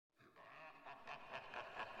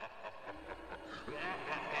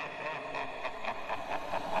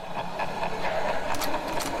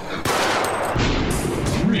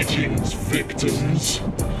Ghostbusters.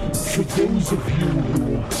 For those of you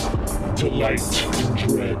who delight in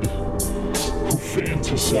dread, who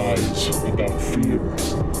fantasize about fear,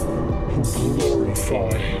 who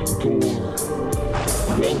glorify gore,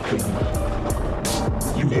 welcome.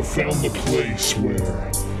 You have found the place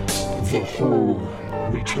where the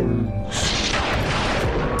horror returns.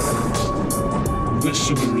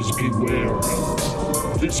 Listeners beware.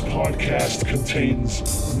 This podcast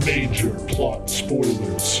contains major plot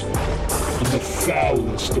spoilers and the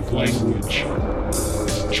foulest of language.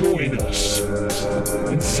 Join us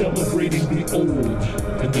in celebrating the old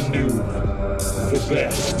and the new, the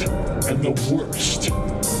best and the worst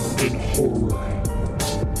in horror.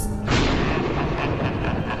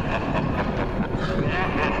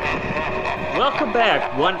 Welcome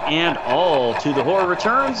back, one and all, to The Horror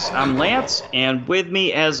Returns. I'm Lance, and with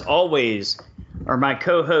me, as always, are my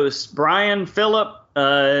co-hosts, Brian, Philip.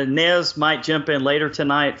 Nez might jump in later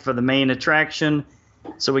tonight for the main attraction,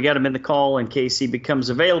 so we got him in the call in case he becomes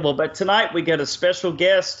available. But tonight we got a special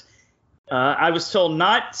guest. I was told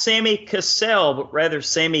not Sammie Cassell, but rather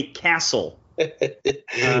Sammie Cassell. Yeah,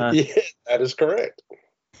 that is correct.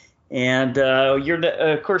 And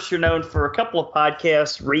of course, you're known for a couple of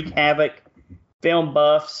podcasts, Wreak, Havoc, Film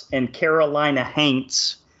Buffs, and Carolina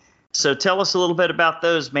Haints. So tell us a little bit about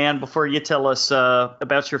those, man, before you tell us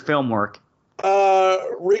about your film work.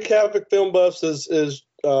 Wreak, Havoc, Film Buffs is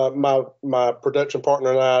my production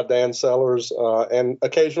partner and I, Dan Sellers, and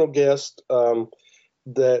occasional guest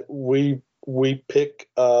that we pick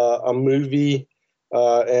a movie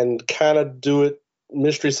and kind of do it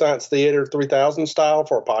Mystery Science Theater 3000 style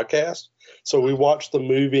for a podcast. So we watch the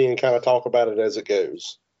movie and kind of talk about it as it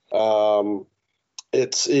goes.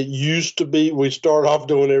 It used to be, we start off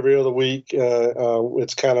doing every other week.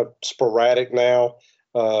 It's kind of sporadic now.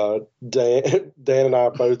 Dan and I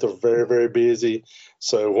both are very, very busy.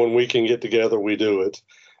 So when we can get together, we do it.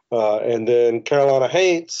 And then Carolina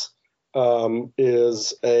Haints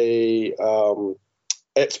is a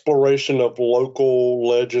exploration of local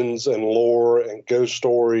legends and lore and ghost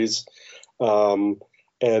stories. And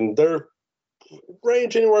they're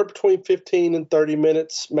range anywhere between 15 and 30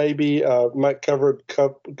 minutes, maybe. Might cover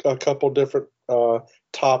a couple different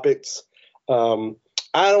topics.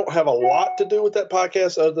 I don't have a lot to do with that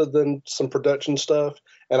podcast other than some production stuff,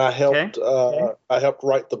 and I helped. I helped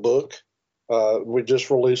write the book. We just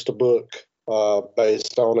released a book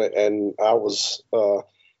based on it, and I was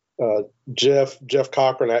Jeff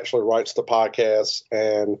Cochran actually writes the podcast,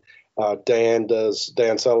 and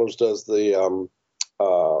Dan Sellers does the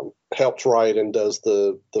helps write and does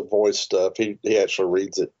the voice stuff. He actually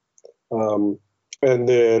reads it. And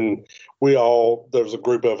then there's a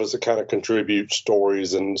group of us that kind of contribute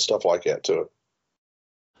stories and stuff like that to it.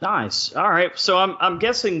 Nice. All right. So I'm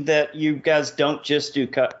guessing that you guys don't just do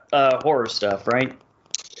horror stuff, right?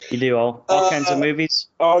 You do all kinds of movies?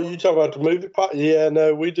 Oh, you talking about the movie part? Yeah,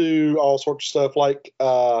 no, we do all sorts of stuff. Like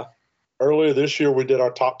earlier this year, we did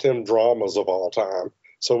our top 10 dramas of all time.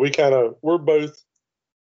 So we're both,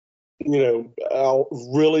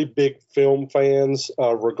 really big film fans,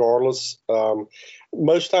 regardless.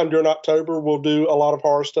 Most time during October, we'll do a lot of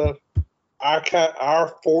horror stuff.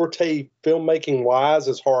 Our forte filmmaking wise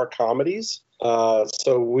is horror comedies.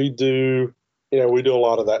 So we do a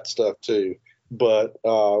lot of that stuff too. But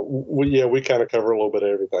we kind of cover a little bit of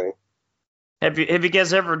everything. Have you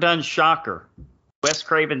guys ever done Shocker? Wes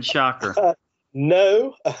Craven's Shocker?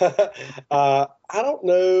 No. I don't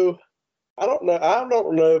know. I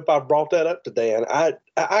don't know if I brought that up to Dan.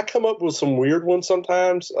 I come up with some weird ones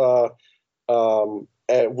sometimes.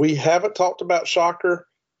 We haven't talked about Shocker,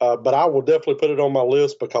 but I will definitely put it on my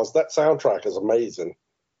list because that soundtrack is amazing.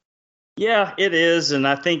 Yeah, it is, and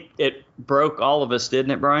I think it broke all of us,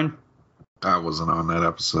 didn't it, Brian? I wasn't on that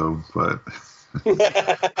episode, but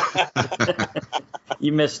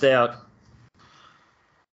you missed out.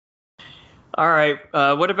 All right,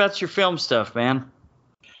 what about your film stuff, man?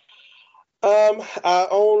 I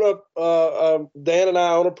own Dan and I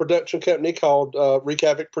own a production company called Wreak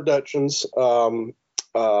Havoc Productions.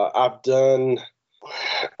 I've done,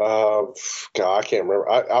 God, I can't remember.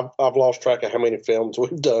 I've lost track of how many films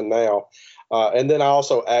we've done now. And then I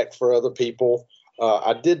also act for other people.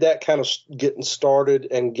 I did that kind of getting started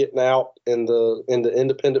and getting out in the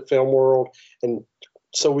independent film world, and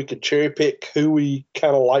so we could cherry pick who we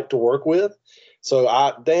kind of like to work with. So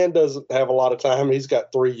Dan doesn't have a lot of time. He's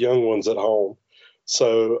got 3 young ones at home.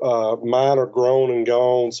 So mine are grown and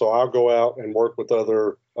gone. So I'll go out and work with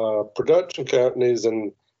other production companies,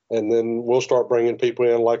 and then we'll start bringing people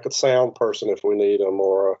in, like a sound person if we need them,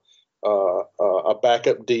 or a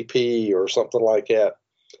backup DP or something like that.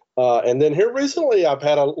 And then here recently, I've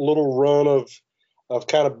had a little run of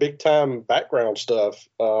kind of big time background stuff.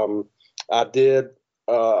 I did.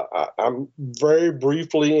 I'm very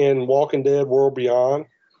briefly in Walking Dead: World Beyond,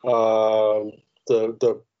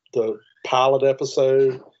 the pilot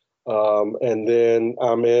episode, and then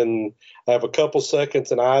I have a couple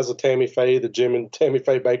seconds in Eyes of Tammy Faye, the Jim and Tammy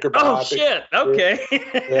Faye Baker biopic. Oh shit! Okay.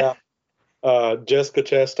 Yeah. Jessica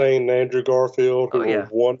Chastain and Andrew Garfield, who were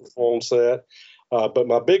wonderful on set. But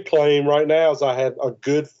my big claim right now is I had a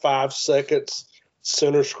good 5 seconds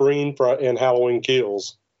center screen in Halloween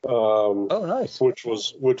Kills. Nice. Which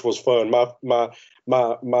was fun. My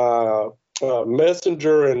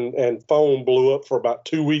messenger and phone blew up for about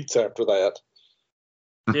 2 weeks after that.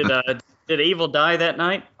 Did Evil die that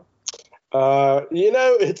night?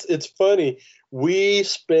 It's funny. We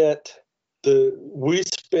spent a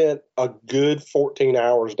good 14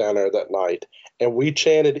 hours down there that night, and we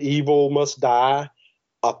chanted "Evil must die"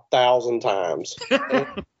 1,000 times.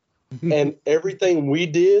 And everything we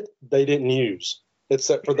did, they didn't use,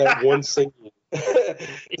 except for that one scene.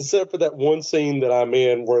 Except for that one scene that I'm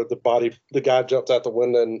in, where the guy jumps out the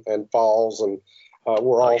window and falls, and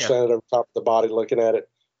we're all standing over top of the body looking at it.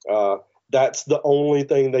 That's the only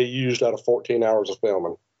thing they used out of 14 hours of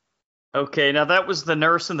filming. Okay, now that was the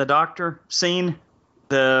nurse and the doctor scene,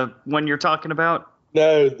 the one you're talking about?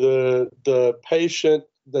 No, the patient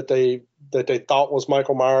that they thought was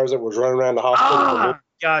Michael Myers that was running around the hospital.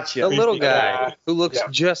 Gotcha. The little guy who looks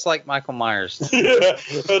just like Michael Myers. Yeah,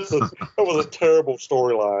 that was a terrible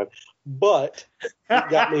storyline, but it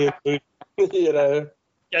got me in the mood,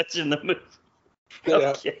 Got you in the mood. Yeah.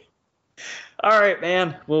 Okay. All right,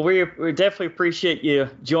 man. Well, we definitely appreciate you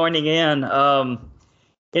joining in.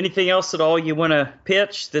 Anything else at all you want to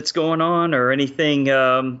pitch that's going on, or anything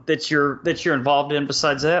that you're involved in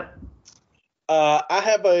besides that? I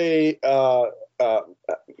have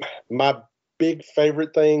my big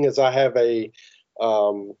favorite thing is I have a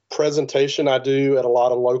presentation I do at a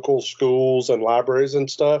lot of local schools and libraries and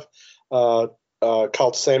stuff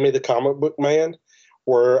called Sammie the Comic Book Man,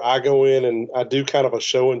 where I go in and I do kind of a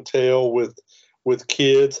show and tell with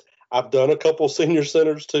kids. I've done a couple senior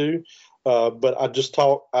centers too, but I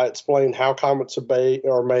explain how comics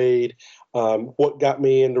are made, what got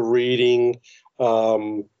me into reading,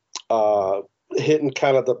 hitting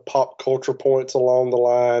kind of the pop culture points along the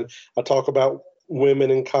line. I talk about women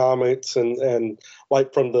in comics and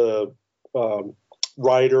like from the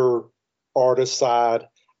writer artist side.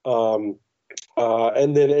 And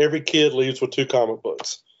then every kid leaves with 2 comic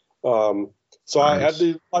books. So nice. I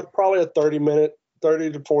do like probably a 30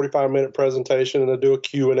 to 45 minute presentation, and I do a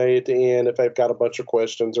Q&A at the end if they've got a bunch of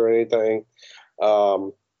questions or anything.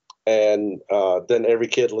 And then every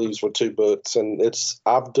kid leaves with 2 books, and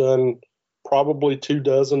I've done probably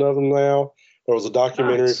 24 of them now. There was a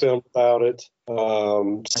documentary film about it.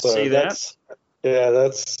 So that's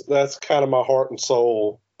kind of my heart and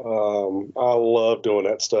soul. I love doing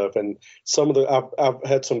that stuff, and I've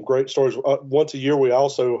had some great stories. Once a year, we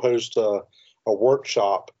also host a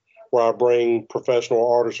workshop where I bring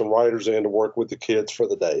professional artists and writers in to work with the kids for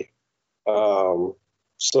the day.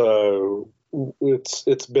 So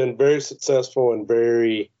it's been very successful and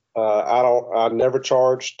very. I never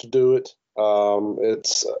charge to do it.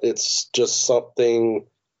 It's just something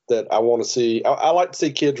that I want to see. I like to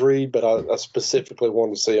see kids read, but I specifically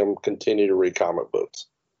want to see them continue to read comic books.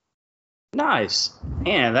 Nice.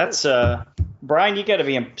 Man, that's Brian, you got to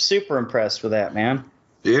be super impressed with that, man.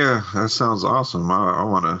 Yeah, that sounds awesome. I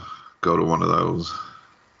want to go to one of those.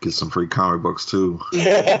 Get some free comic books too. and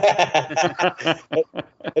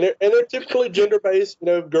they're typically gender based.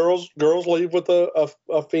 Girls leave with a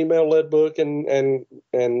female led book and a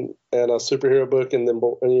superhero book, and then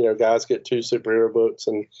guys get 2 superhero books,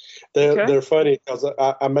 and they're funny because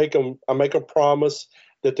I make them promise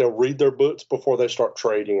that they'll read their books before they start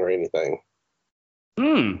trading or anything.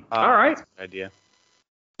 All right. That's a good idea.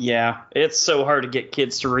 Yeah, it's so hard to get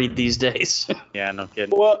kids to read these days. Yeah, no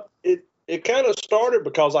kidding. Well, it kind of started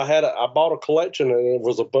because I bought a collection, and it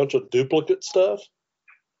was a bunch of duplicate stuff.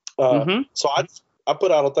 So I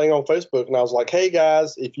put out a thing on Facebook, and I was like, hey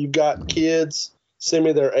guys, if you've got kids, send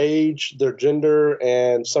me their age, their gender,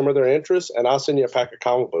 and some of their interests, and I'll send you a pack of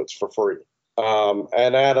comic books for free.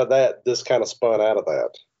 And out of that, this kind of spun out of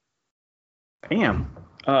that. Damn.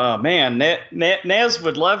 Man, Nez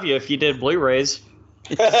would love you if you did Blu-rays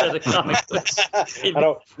instead of comic books.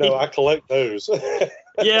 I collect those.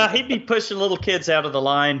 Yeah, he'd be pushing little kids out of the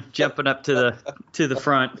line, jumping up to the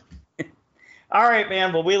front. All right,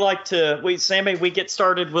 man. Well, Sammie, we get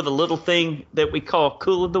started with a little thing that we call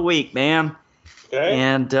Cool of the Week, man. Okay.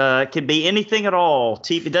 And it could be anything at all.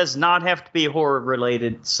 It does not have to be horror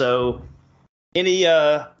related. So any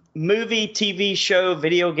movie, TV show,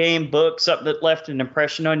 video game, book, something that left an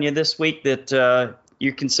impression on you this week that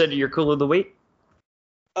you consider your cool of the week?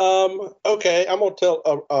 Okay, I'm gonna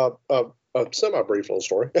tell a semi-brief little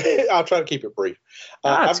story. I'll try to keep it brief.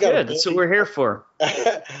 That's good. That's what we're here for.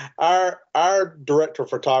 Our director of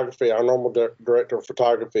photography, our normal director of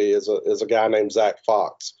photography, is a guy named Zach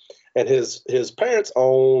Fox, and his parents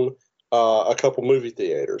own a couple movie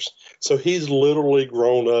theaters. So he's literally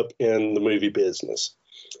grown up in the movie business,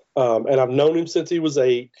 and I've known him since he was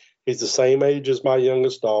 8. He's the same age as my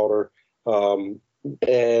youngest daughter,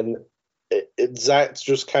 and Zach's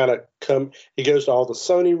just kind of come. He goes to all the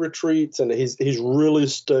Sony retreats, and he's really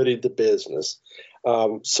studied the business.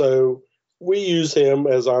 So we use him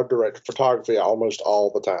as our director of photography almost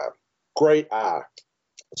all the time. Great eye.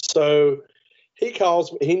 So he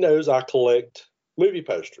calls me. He knows I collect movie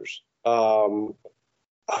posters. I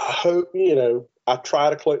hope, I try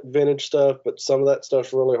to collect vintage stuff, but some of that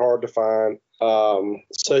stuff's really hard to find.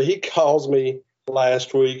 So he calls me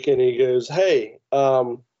last week and he goes, "Hey,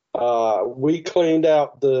 we cleaned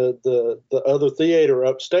out the other theater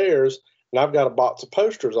upstairs, and I've got a box of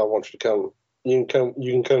posters I want you to come. You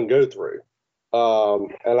can come go through."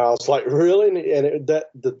 And I was like, "Really?" And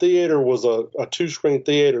the theater was a 2-screen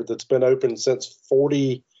theater that's been open since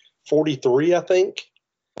 43, I think.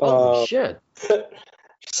 Holy shit!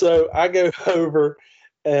 So I go over,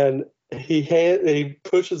 and he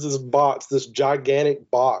pushes this gigantic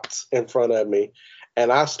box in front of me, and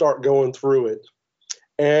I start going through it.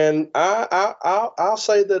 And I'll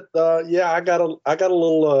say that I got a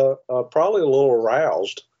little probably a little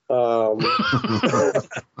aroused.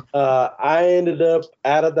 I ended up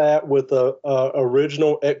out of that with a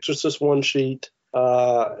original Exorcist one sheet,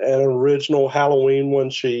 an original Halloween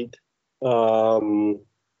one sheet, some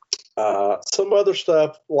other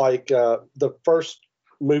stuff like the first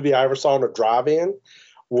movie I ever saw in a drive-in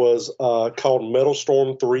was called Metal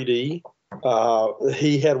Storm 3D.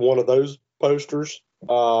 He had one of those posters.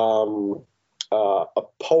 Original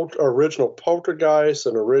Poltergeist,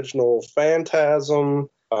 an original Phantasm,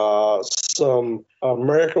 some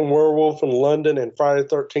American Werewolf in London and Friday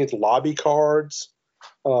the 13th lobby cards.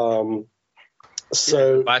 So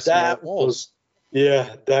that was,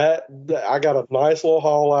 that I got a nice little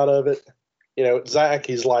haul out of it. Zach,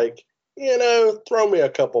 he's like, throw me a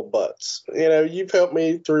couple bucks. You've helped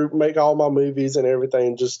me make all my movies and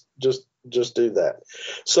everything. Just do that.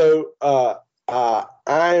 So, are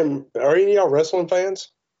any of y'all wrestling fans?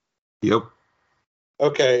 Yep.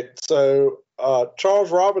 Okay, so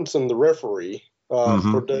Charles Robinson, the referee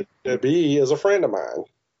for WWE, is a friend of mine.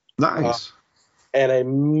 Nice. And a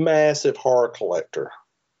massive horror collector.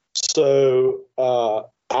 So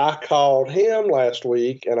I called him last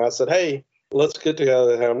week and I said, "Hey, let's get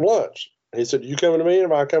together and have lunch." He said, "You coming to me?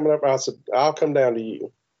 Am I coming up?" I said, "I'll come down to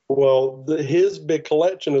you." Well, his big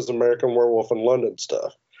collection is American Werewolf in London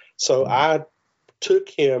stuff. So I took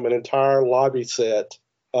him an entire lobby set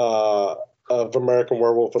of American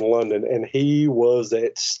Werewolf in London, and he was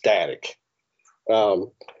ecstatic. He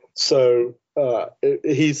said,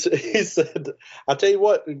 "I tell you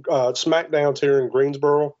what, SmackDown's here in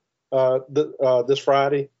Greensboro this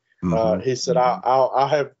Friday." He said, "I'll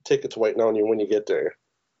have tickets waiting on you when you get there."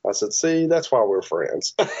 I said, "See, that's why we're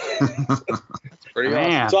friends." Pretty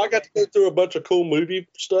awesome. So I got to go through a bunch of cool movie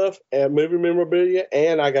stuff and movie memorabilia,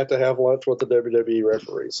 and I got to have lunch with the WWE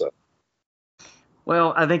referee. So,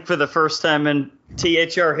 well, I think for the first time in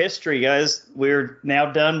THR history, guys, we're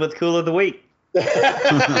now done with Cool of the Week.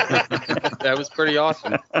 That was pretty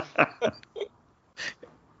awesome.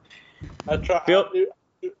 I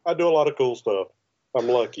do a lot of cool stuff. I'm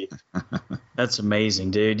lucky. That's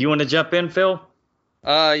amazing, dude. You want to jump in, Phil?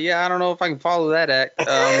 Yeah, I don't know if I can follow that act.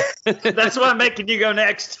 That's why I'm making you go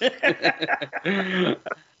next.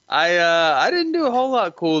 I didn't do a whole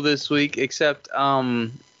lot cool this week, except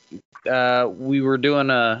we were doing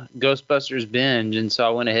a Ghostbusters binge, and so I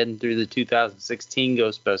went ahead and threw the 2016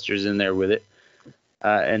 Ghostbusters in there with it.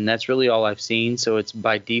 And that's really all I've seen, so it's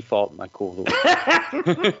by default my cool.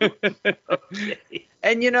 Okay.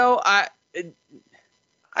 And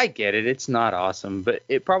I get it. It's not awesome, but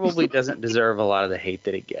it probably doesn't deserve a lot of the hate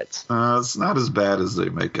that it gets. It's not as bad as they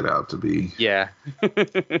make it out to be. Yeah.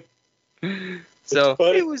 So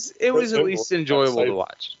it was at least enjoyable to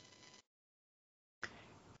watch.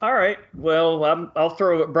 All right. Well, I'll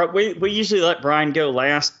throw it. We usually let Brian go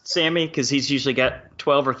last, Sammie, because he's usually got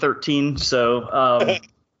 12 or 13. So I'm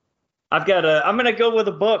going to go with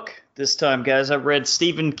a book this time, guys. I read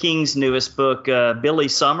Stephen King's newest book, Billy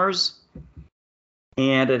Summers.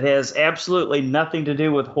 and it has absolutely nothing to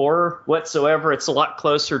do with horror whatsoever. It's a lot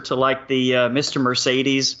closer to like the Mr.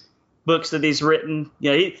 Mercedes books that he's written.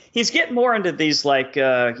 You know, he's getting more into these like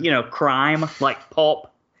crime, like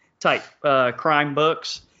pulp type crime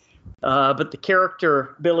books. But the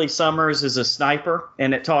character Billy Summers is a sniper,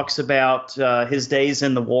 and it talks about his days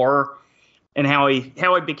in the war and how he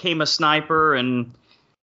became a sniper, and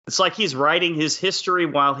it's like he's writing his history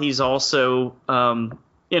while he's also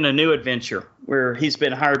in a new adventure where he's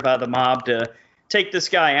been hired by the mob to take this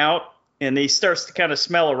guy out, and he starts to kind of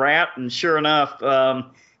smell a rat, and sure enough,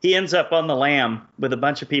 he ends up on the lam with a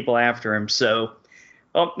bunch of people after him. So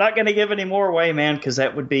I'm not going to give any more away, man, because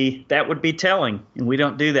that would be telling, and we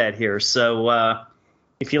don't do that here. So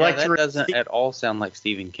if you like to, that doesn't at all sound like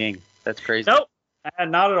Stephen King. That's crazy. Nope.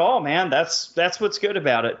 Not at all, man. That's what's good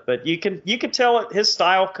about it. But you can tell it. His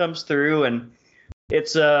style comes through, and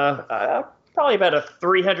it's probably about a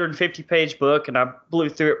 350-page book, and I blew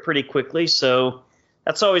through it pretty quickly. So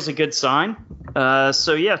that's always a good sign.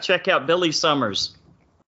 So yeah, check out Billy Summers.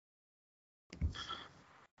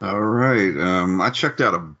 All right. I checked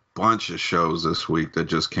out a bunch of shows this week that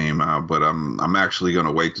just came out, but I'm actually going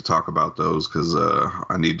to wait to talk about those because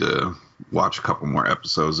I need to watch a couple more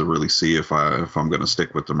episodes to really see if I'm going to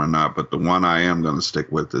stick with them or not. But the one I am going to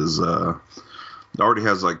stick with is it already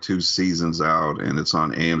has like 2 seasons out, and it's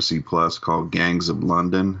on AMC Plus, called Gangs of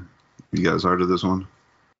London. You guys heard of this one?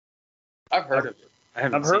 I've heard of it.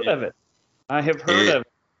 I've heard of it. I have heard of it.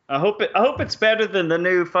 I hope it's better than the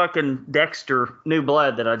new fucking Dexter New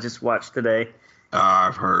Blood that I just watched today.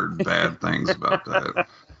 I've heard bad things about that.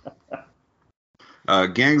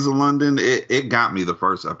 Gangs of London, it got me the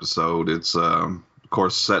first episode. It's of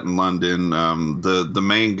course set in London. The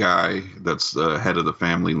main guy that's the head of the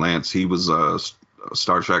family, Lance, he was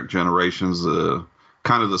Star Trek Generations,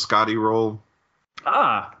 kind of the Scotty role.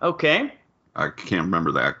 Ah, okay. I can't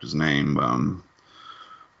remember the actor's name,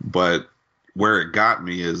 but where it got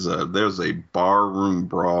me is there's a barroom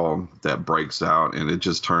brawl that breaks out, and it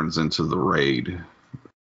just turns into The Raid.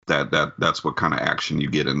 That's what kind of action you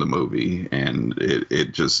get in the movie, and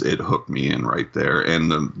it hooked me in right there.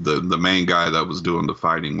 And the main guy that was doing the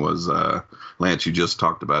fighting was Lance. You just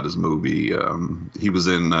talked about his movie. He was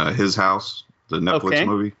in His House, the Netflix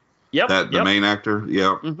movie. Yep. The main actor.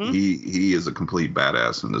 Yeah. Mm-hmm. He is a complete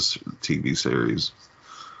badass in this TV series.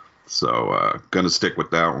 So gonna stick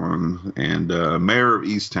with that one. And Mayor of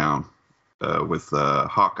Easttown with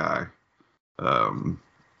Hawkeye,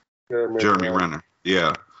 Jeremy Renner.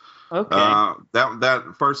 Yeah. Okay.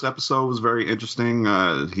 That first episode was very interesting.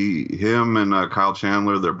 Him and Kyle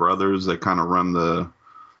Chandler, they're brothers. They kind of run the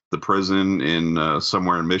prison in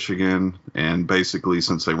somewhere in Michigan, and basically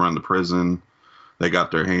since they run the prison, they got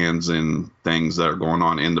their hands in things that are going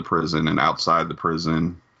on in the prison and outside the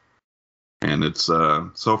prison. And it's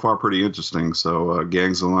so far pretty interesting. So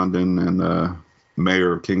Gangs of London and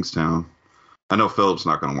Mayor of Kingstown. I know Philip's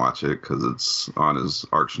not going to watch it because it's on his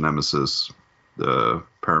arch nemesis, the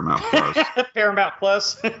Paramount Plus. Paramount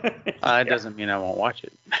Plus. It doesn't mean I won't watch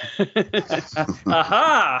it.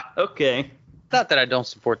 Aha. Okay. Not that I don't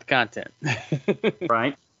support the content.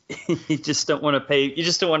 Right. You just don't want to pay. You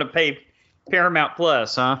just don't want to pay Paramount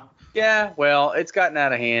Plus, huh? Yeah, well, it's gotten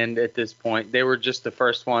out of hand at this point. They were just the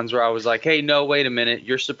first ones where I was like, hey, no, wait a minute.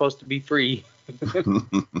 You're supposed to be free.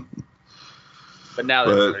 But now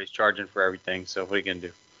that everybody's charging for everything, so what are you going to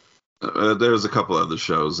do? There's a couple other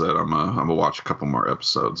shows that I'm gonna watch a couple more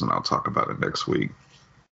episodes, and I'll talk about it next week.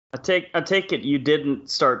 I take it you didn't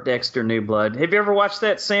start Dexter New Blood. Have you ever watched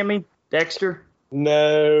that, Sammy? Dexter?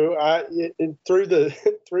 No, through the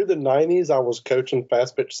 90s, I was coaching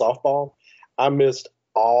fast pitch softball. I missed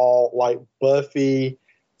all, like, Buffy,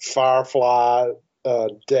 Firefly,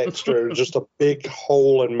 Dexter, just a big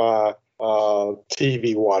hole in my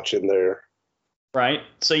TV watching there. Right.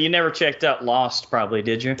 So you never checked out Lost, probably,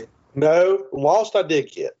 did you? No, Lost I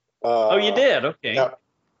did get. Oh, you did? Okay.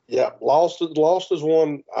 Yeah. Lost is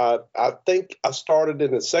one. I think I started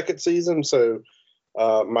in the second season, so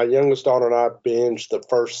my youngest daughter and I binged the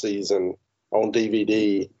first season on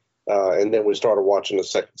DVD, and then we started watching the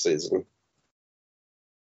second season.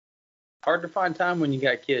 Hard to find time when you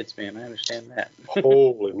got kids, man. I understand that.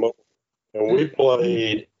 Holy moly! And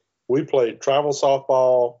we played travel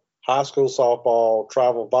softball, high school softball,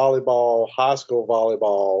 travel volleyball, high school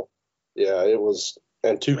volleyball. Yeah, it was,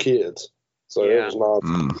 and 2 kids, so it was not.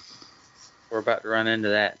 We're about to run into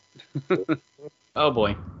that. Oh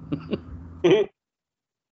boy.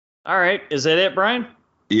 All right, is that it, Brian?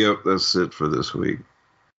 Yep, that's it for this week.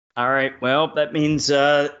 All right, well, that means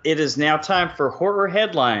it is now time for Horror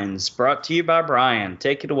Headlines, brought to you by Brian.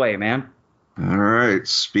 Take it away, man. All right.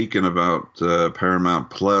 Speaking about Paramount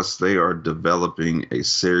Plus, they are developing a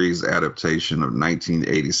series adaptation of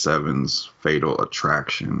 1987's Fatal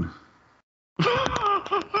Attraction.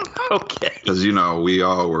 Okay. Because, we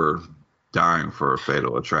all were dying for a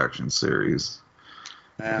Fatal Attraction series.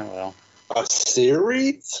 Yeah, well. A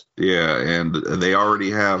series? Yeah, and they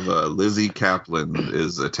already have Lizzie Kaplan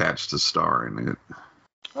is attached to star in it.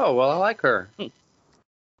 Oh, well, I like her.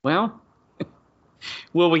 Well,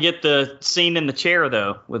 will we get the scene in the chair,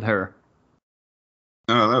 though, with her?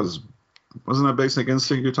 No, wasn't that Basic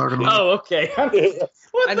Instinct you're talking about? Oh, okay.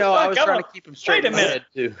 I know, I was trying to keep him straight in my head,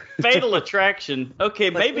 too. Fatal Attraction. Okay,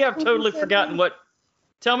 maybe I've totally forgotten what...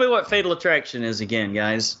 Tell me what Fatal Attraction is again,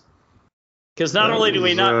 guys. Because not only do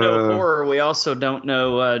we not know horror, we also don't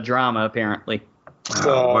know drama, apparently.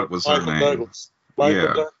 What was her name? Douglas. Michael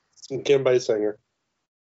Douglas and Kim Basinger.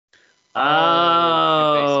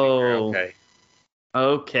 Oh.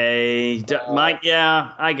 Okay. Mike,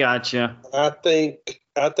 yeah, I gotcha. I think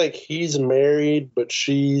he's married, but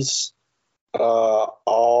she's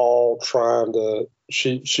all trying to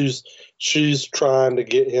she's trying to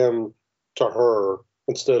get him to her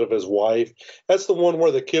instead of his wife. That's the one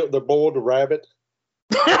where they boiled the rabbit.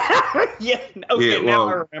 Yeah. Okay. Yeah, now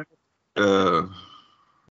I remember.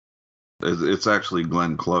 It's actually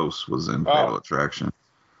Glenn Close was in Fatal Attraction.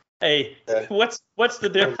 Hey, what's the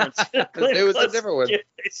difference? It was a different one.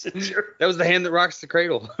 That was The Hand That Rocks the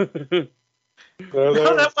Cradle.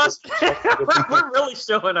 No, that was. We're really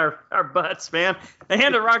showing our butts, man. The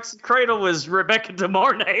Hand That Rocks the Cradle was Rebecca De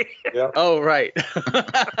Mornay. Yeah. Oh, right.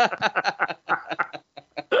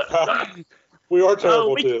 We are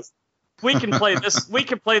terrible at this. We can play this. We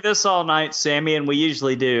can play this all night, Sammy, and we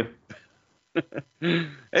usually do.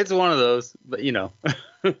 It's one of those, but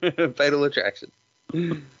Fatal Attraction.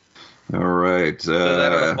 All right.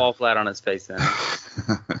 That'll fall flat on his face then.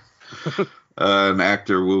 An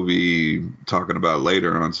actor we'll be talking about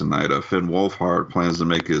later on tonight, Finn Wolfhard, plans to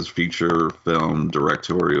make his feature film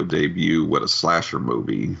directorial debut with a slasher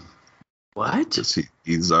movie. What?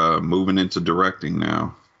 He's moving into directing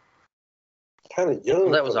now. Kind of young.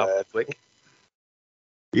 Well, that was awful quick.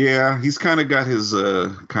 Yeah, he's kind of got his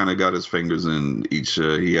fingers in each.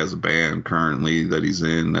 He has a band currently that he's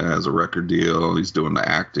in that has a record deal. He's doing the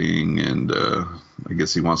acting, and I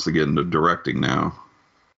guess he wants to get into directing now.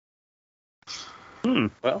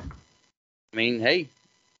 Well, I mean, hey,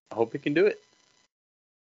 I hope he can do it.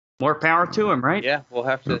 More power to him, right? Yeah, we'll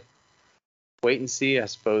have to wait and see, I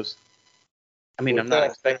suppose. I mean, I'm not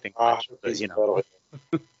expecting much, but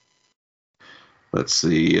Let's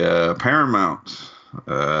see. Paramount.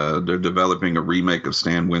 They're developing a remake of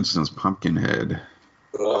Stan Winston's Pumpkinhead.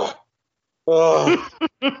 Why?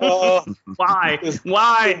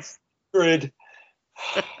 Why? Good.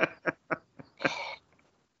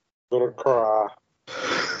 Gonna cry.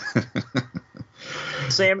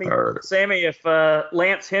 Sammy, if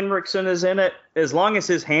Lance Henriksen is in it, as long as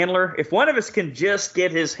his handler, if one of us can just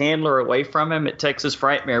get his handler away from him at Texas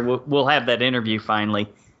Frightmare, we'll have that interview finally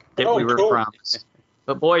that we were promised.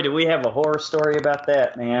 But boy, do we have a horror story about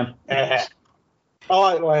that, man.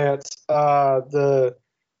 All right, Lance. I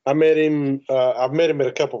met him. I've met him at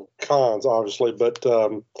a couple of cons, obviously, but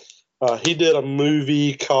he did a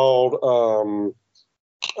movie called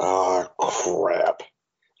crap.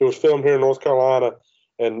 It was filmed here in North Carolina,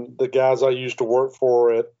 and the guys I used to work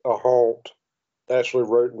for at a haunt actually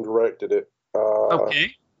wrote and directed it.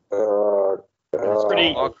 Okay. It's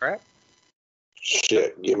pretty. Oh crap.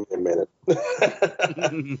 Shit, give me a minute.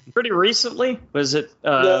 Pretty recently? Was it?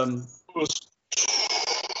 It was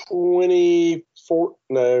 24.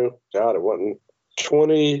 No, God, it wasn't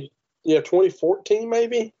 20. Yeah, 2014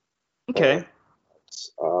 maybe. Okay.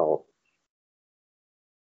 Oh.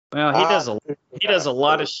 Well, he does a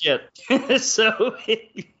lot of shit, so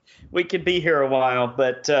we could be here a while.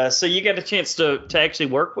 But so you got a chance to actually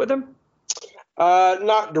work with him?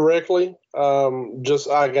 Not directly. Just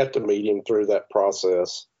I got to meet him through that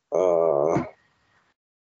process.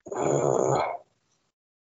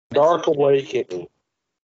 Dark Awakening.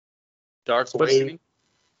 Dark Awakening.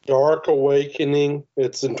 Dark Awakening.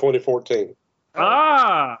 It's in 2014.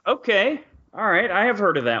 Ah, okay. All right. I have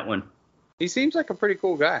heard of that one. He seems like a pretty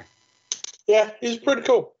cool guy. Yeah, he's pretty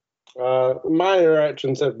cool. My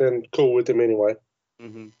interactions have been cool with him anyway.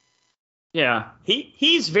 Mm-hmm. Yeah,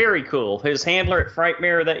 he's very cool. His handler at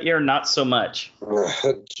Frightmare that year, not so much.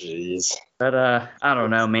 Jeez. But I don't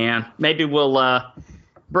know, man. Maybe we'll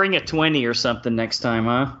bring a 20 or something next time,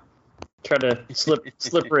 huh? Try to slip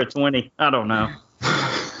her a 20. I don't know.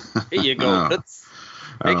 Here you go.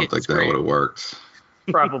 I don't think that would have worked.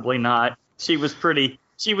 Probably not. She was pretty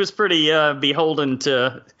she was pretty beholden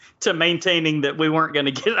to maintaining that we weren't going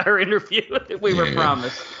to get our interview that we were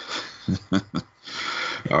promised.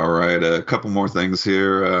 All right, a couple more things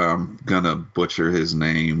here. I'm gonna butcher his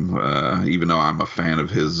name, even though I'm a fan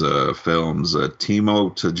of his films.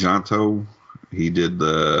 Timo Tjahjanto. He did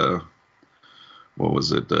the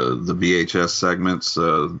VHS segments,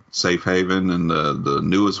 Safe Haven, and the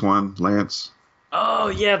newest one, Lance. Oh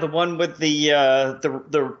yeah, the one with the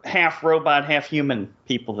half robot, half human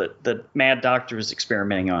people that the Mad Doctor was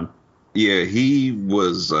experimenting on. Yeah, he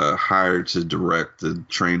was hired to direct the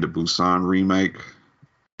Train to Busan remake.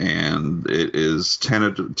 And it is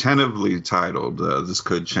tentatively titled, this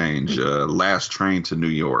could change, Last Train to New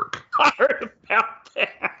York. I heard about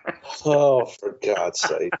that. Oh, for God's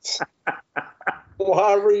sakes.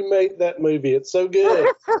 Why remake that movie? It's so good.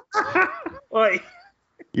 Wait.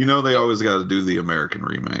 You know they always got to do the American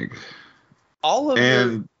remake. All of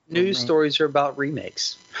the news stories are about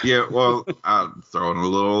remakes. Yeah, well, I'm throwing a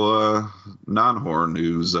little non-horror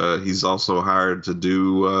news. He's also hired to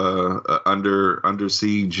do Under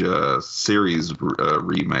Siege series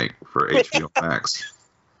remake for HBO Max.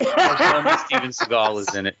 Steven Seagal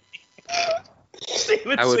is in it.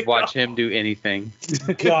 I would watch him do anything.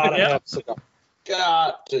 Gotta have Seagal.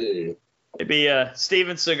 Got to. Maybe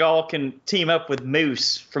Steven Seagal can team up with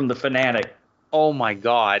Moose from The Fanatic. Oh my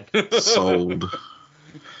God. Sold.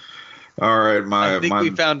 All right, I think we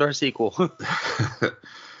found our sequel.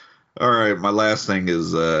 All right, my last thing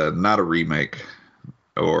is not a remake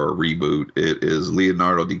or a reboot. It is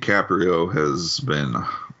Leonardo DiCaprio has been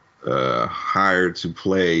hired to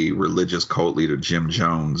play religious cult leader Jim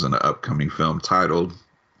Jones in an upcoming film titled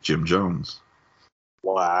Jim Jones.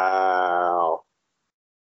 Wow.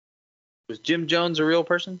 Was Jim Jones a real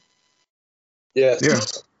person? Yes. Yeah.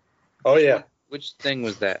 Oh yeah. Which thing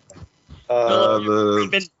was that?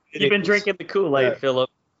 You've been drinking the Kool-Aid, Philip.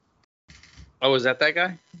 Oh, is that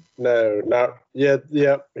guy? No, not yet.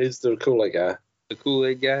 Yeah, he's the Kool-Aid guy. The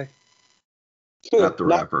Kool-Aid guy? Not the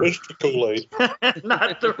rapper. Not Mr. Kool-Aid.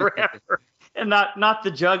 Not the rapper. And not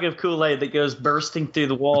the jug of Kool-Aid that goes bursting through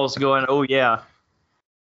the walls going, oh, yeah.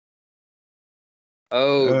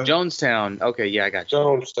 Oh, Jonestown. Okay, yeah, I got you.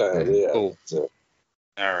 Jonestown, yeah. Cool.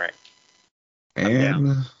 All right.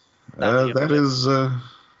 And that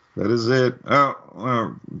is it.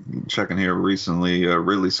 Oh, checking here recently,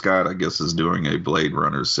 Ridley Scott, I guess, is doing a Blade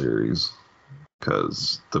Runner series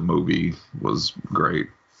because the movie was great.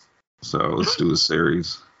 So let's do a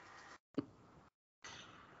series.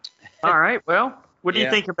 All right. Well, what do you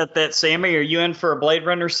think about that, Sammy? Are you in for a Blade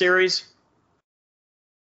Runner series?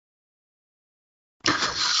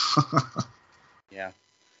 Yeah.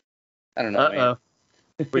 I don't know.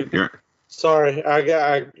 Man. Sorry, I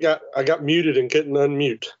got muted and couldn't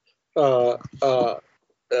unmute.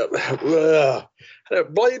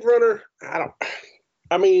 Blade Runner.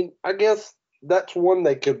 I guess that's one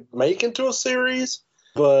they could make into a series,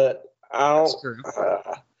 but I don't.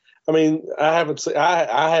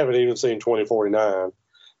 I haven't even seen 2049,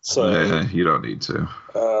 so you don't need to.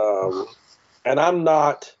 And I'm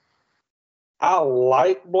not. I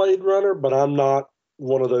like Blade Runner, but I'm not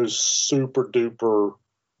one of those super duper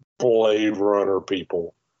Blade Runner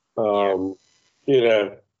people. I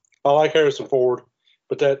like Harrison Ford,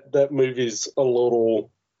 but that movie's a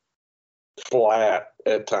little flat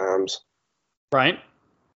at times. Right.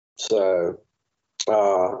 So,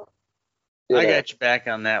 I got you back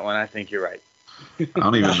on that one. I think you're right. I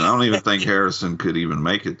don't even think Harrison could even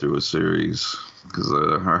make it through a series because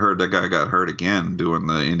I heard that guy got hurt again doing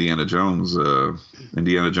the Indiana Jones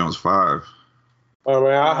 5.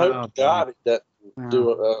 I hope to God he doesn't do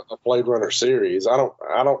a Blade Runner series. I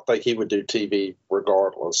don't think he would do TV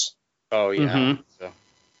regardless. Oh yeah. Mm-hmm. So.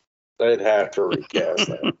 They'd have to recast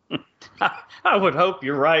that. I would hope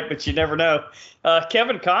you're right, but you never know.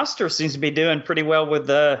 Kevin Costner seems to be doing pretty well with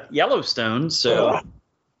Yellowstone, so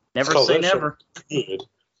never say never. Good.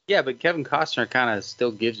 Yeah, but Kevin Costner kind of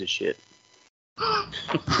still gives a shit.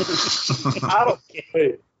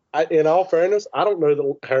 In all fairness, I don't know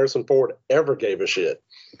that Harrison Ford ever gave a shit.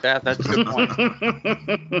 That's a good point.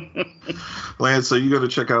 Lance, so you got to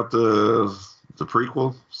check out the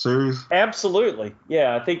prequel series? Absolutely.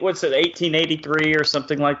 Yeah, I think 1883 or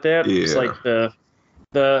something like that. Yeah. It's like the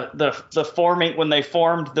forming when they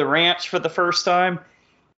formed the ranch for the first time.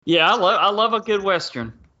 Yeah, I love a good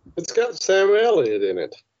Western. It's got Sam Elliott in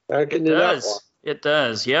it. How can you not watch? It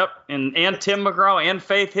does. Yep. And Tim McGraw and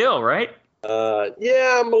Faith Hill, right?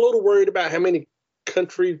 Yeah, I'm a little worried about how many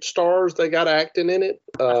country stars they got acting in it.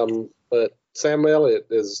 But Sam Elliott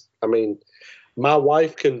is, my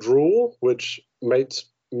wife can drool, which makes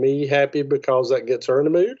me happy because that gets her in the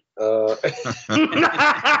mood. Love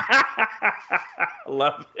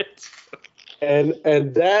it. And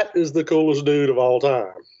that is the coolest dude of all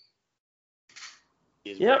time.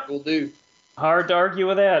 He's a Yep. cool dude. Hard to argue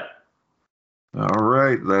with that. All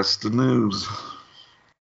right, that's the news.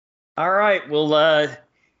 All right. Well,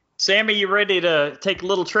 Sammie, you ready to take a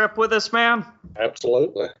little trip with us, man?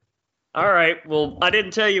 Absolutely. All right. Well, I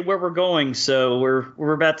didn't tell you where we're going, so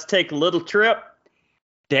we're about to take a little trip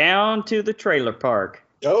down to the trailer park.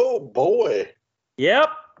 Oh boy. Yep.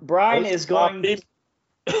 Brian Those is going. people-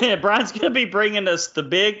 Brian's going to be bringing us the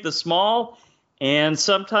big, the small, and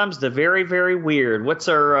sometimes the very, very weird. What's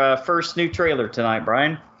our first new trailer tonight,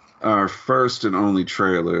 Brian? Our first and only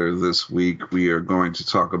trailer this week, we are going to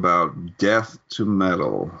talk about Death to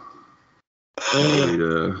Metal. Read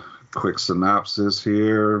a quick synopsis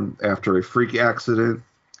here. After a freak accident,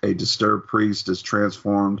 a disturbed priest is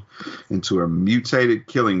transformed into a mutated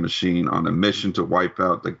killing machine on a mission to wipe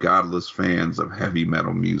out the godless fans of heavy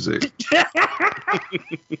metal music.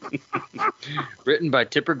 Written by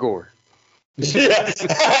Tipper Gore. Yeah.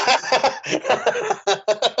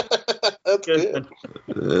 That's good.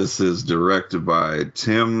 This is directed by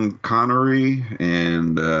Tim Connery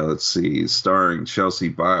and let's see, starring Chelsea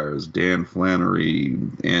Byers, Dan Flannery,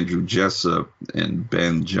 Andrew Jessup, and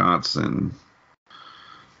Ben Johnson.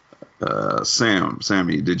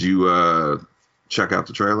 Sammie, did you check out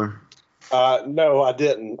the trailer? No, I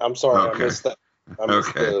didn't. I'm sorry. Okay. I missed that. I missed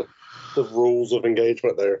Okay. the rules of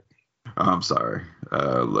engagement there. I'm sorry.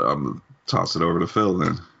 I'm gonna toss it over to Phil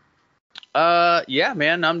then. Yeah,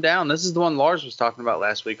 man, I'm down. This is the one Lars was talking about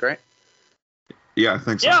last week, right? Yeah, I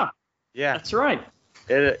think so. Yeah, Yeah. that's right.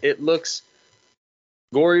 It looks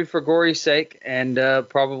gory for gory's sake, and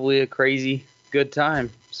probably a crazy good time.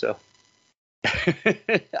 So,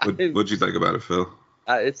 What'd you think about it, Phil?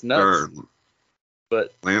 it's nuts, Or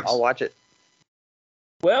but Lance? I'll watch it.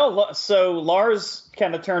 Well, so Lars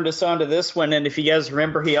kind of turned us on to this one, and if you guys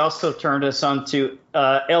remember, he also turned us on to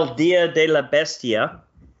El Dia de la Bestia.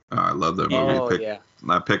 Oh, I love that movie. Oh yeah.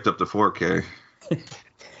 I picked up the 4K.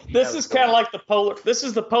 This is kind of like the polar. This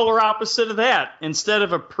is the polar opposite of that. Instead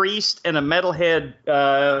of a priest and a metalhead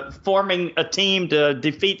forming a team to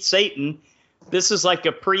defeat Satan, this is like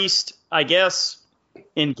a priest, I guess,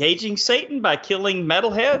 engaging Satan by killing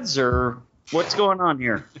metalheads, or what's going on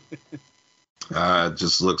here? It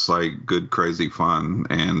just looks like good, crazy fun.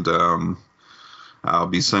 And I'll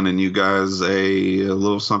be sending you guys a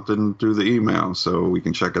little something through the email so we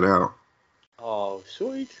can check it out. Oh,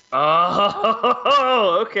 sweet.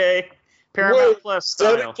 Oh, okay. Paramount Wait, Plus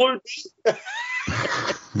Does that style. include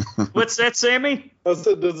me? What's that, Sammie? I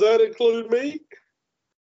said, does that include me?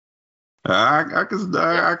 I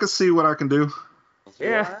can see what I can do.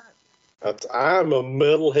 Yeah. I'm a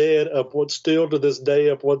metalhead up what's still to this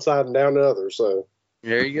day up one side and down the other. So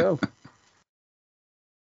There you go.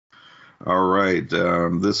 All right.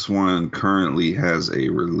 This one currently has a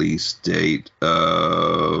release date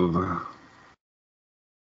of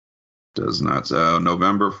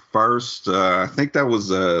November 1st. I think that was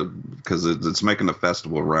because it's making the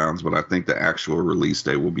festival rounds, but I think the actual release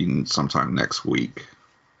date will be sometime next week.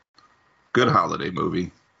 Good holiday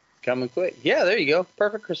movie. Coming quick. Yeah, there you go.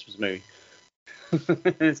 Perfect Christmas movie.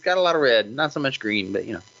 It's got a lot of red, not so much green, but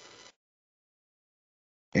you know.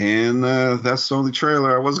 And that's the only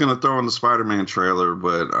trailer. I was going to throw in the Spider-Man trailer,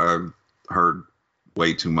 but I've heard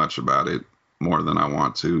way too much about it, more than I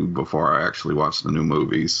want to, before I actually watch the new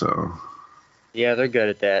movie. So Yeah, they're good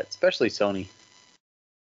at that, especially Sony.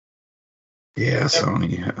 yeah,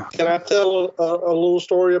 Sony. Yeah. can I tell a little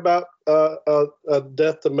story about a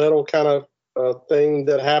death to metal kind of thing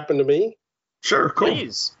that happened to me? Sure, cool.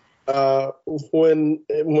 Please.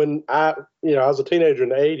 When I was a teenager in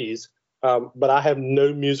the 80s, but I have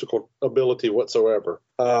no musical ability whatsoever.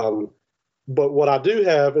 But what I do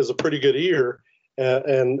have is a pretty good ear,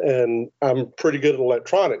 and I'm pretty good at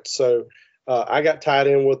electronics. So I got tied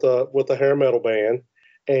in with a hair metal band,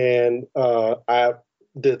 and I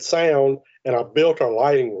did sound, and I built our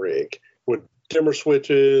lighting rig with dimmer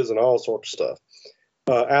switches and all sorts of stuff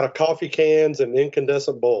out of coffee cans and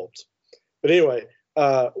incandescent bulbs. But anyway,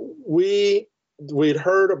 we'd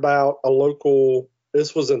heard about a local.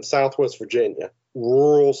 This was in Southwest Virginia,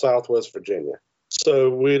 rural Southwest Virginia. So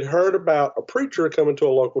we'd heard about a preacher coming to a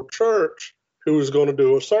local church who was going to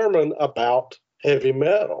do a sermon about heavy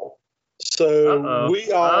metal. So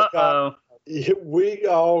we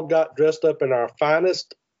all got dressed up in our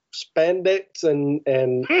finest spandex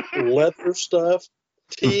and leather stuff,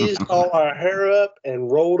 teased all our hair up, and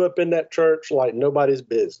rolled up in that church like nobody's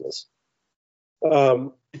business.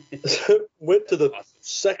 Went to the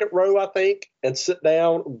second row, I think, and sit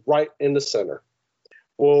down right in the center.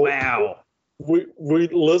 Well, Wow. we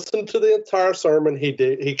listened to the entire sermon.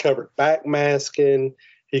 He covered backmasking.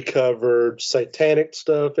 He covered satanic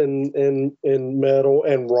stuff in metal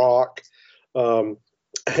and rock,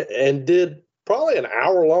 and did probably an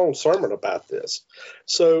hour-long sermon about this.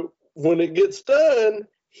 So when it gets done,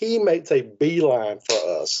 he makes a beeline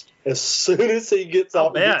for us. As soon as he gets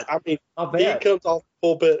off, he comes off the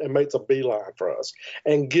pulpit and makes a beeline for us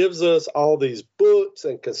and gives us all these books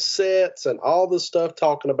and cassettes and all this stuff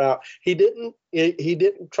talking about. He didn't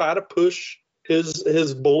try to push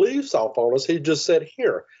his beliefs off on us. He just said,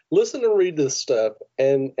 "Here, listen and read this stuff,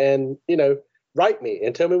 and write me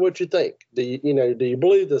and tell me what you think. Do you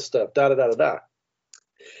believe this stuff? Da da da da da."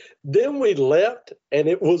 Then we left, and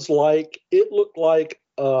it looked like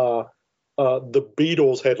the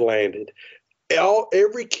Beatles had landed.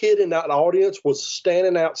 Every kid in that audience was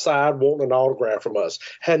standing outside wanting an autograph from us.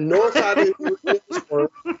 Had no idea who this were.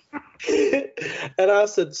 And I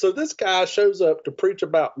said, so this guy shows up to preach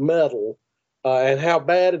about metal and how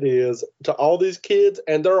bad it is to all these kids,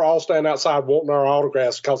 and they're all standing outside wanting our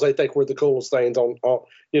autographs because they think we're the coolest things on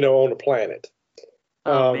the planet.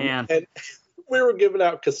 Oh man! And we were giving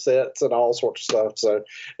out cassettes and all sorts of stuff. So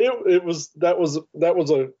that was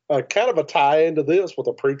a kind of a tie into this with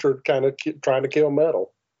a preacher kind of trying to kill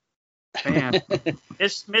metal. Man,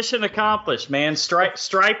 it's mission accomplished, man.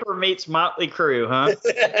 Striper meets Motley Crue, huh?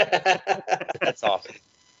 That's awesome.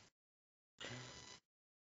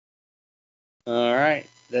 All right,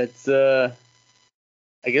 that's I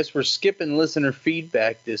guess we're skipping listener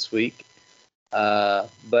feedback this week.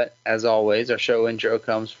 But as always, our show intro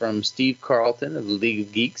comes from Steve Carlton of the League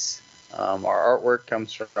of Geeks. Our artwork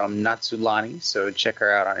comes from Natsulani, so check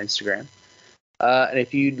her out on Instagram. And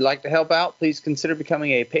if you'd like to help out, please consider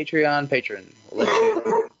becoming a Patreon patron. We'll let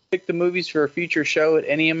you pick the movies for a future show at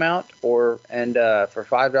any amount, and for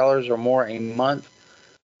 $5 or more a month,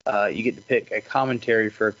 you get to pick a commentary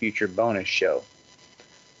for a future bonus show.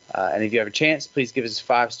 And if you have a chance, please give us a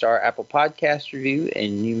 5-star Apple Podcast review,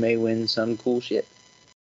 and you may win some cool shit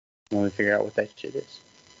when we figure out what that shit is.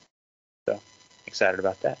 So, excited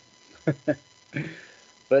about that.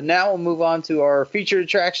 But now we'll move on to our featured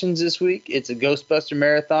attractions this week. It's a Ghostbuster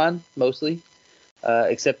marathon, mostly,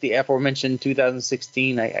 except the aforementioned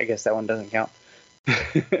 2016. I guess that one doesn't count.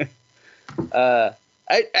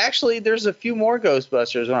 Actually, there's a few more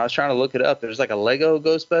Ghostbusters when I was trying to look it up. There's like a Lego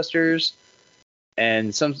Ghostbusters.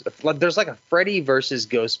 And there's like a Freddy versus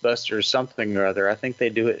Ghostbusters something or other. I think they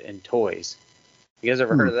do it in toys. You guys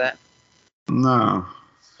ever heard of that? No.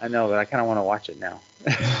 I know, but I kind of want to watch it now.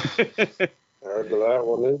 I heard of that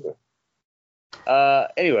one either.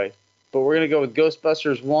 Anyway, but we're going to go with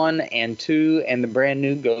Ghostbusters 1 and 2 and the brand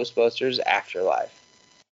new Ghostbusters Afterlife.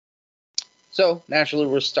 So, naturally,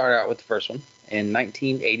 we'll start out with the first one in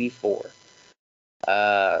 1984.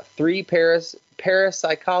 Three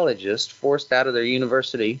parapsychologists forced out of their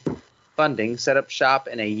university funding set up shop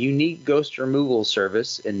in a unique ghost removal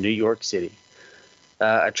service in New York City,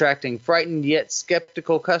 attracting frightened yet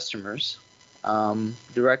skeptical customers.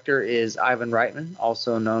 Director is Ivan Reitman,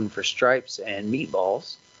 also known for Stripes and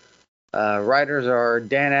Meatballs. Writers are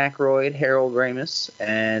Dan Aykroyd, Harold Ramis,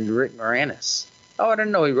 and Rick Moranis. Oh, I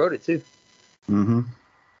didn't know he wrote it too. Mm-hmm.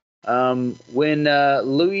 When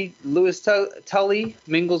Louis Tully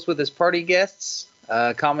mingles with his party guests,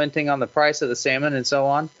 commenting on the price of the salmon and so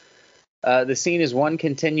on, the scene is one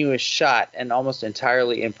continuous shot and almost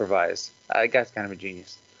entirely improvised. The guy's kind of a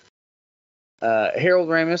genius. Harold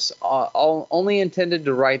Ramis only intended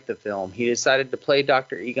to write the film. He decided to play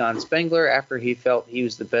Dr. Egon Spengler after he felt he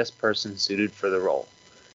was the best person suited for the role.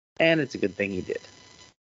 And it's a good thing he did.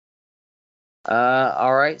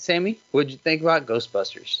 All right, Sammy, what'd you think about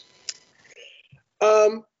Ghostbusters?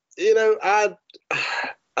 I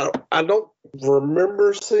don't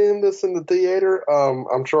remember seeing this in the theater.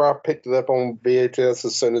 I'm sure I picked it up on VHS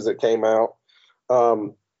as soon as it came out.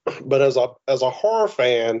 But as a horror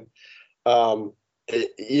fan,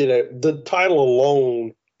 the title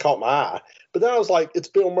alone caught my eye. But then I was like, it's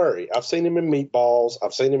Bill Murray. I've seen him in Meatballs.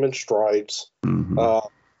 I've seen him in Stripes. Mm-hmm.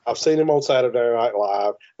 I've seen him on Saturday Night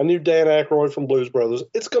Live. I knew Dan Aykroyd from Blues Brothers.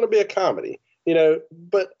 It's going to be a comedy,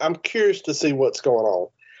 but I'm curious to see what's going on.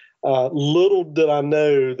 Little did I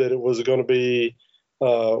know that it was going to be,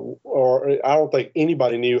 or I don't think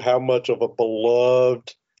anybody knew how much of a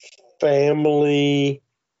beloved family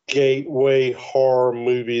gateway horror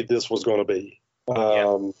movie this was going to be.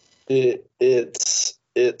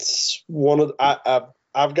 It's one of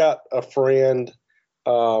I've got a friend,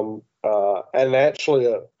 and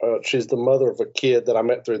actually she's the mother of a kid that I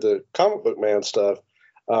met through the Comic Book Man stuff,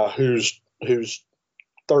 who's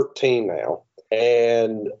 13 now.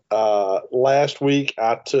 And last week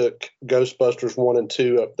I took Ghostbusters 1 and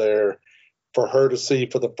 2 up there for her to see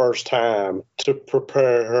for the first time to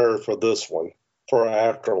prepare her for this one, for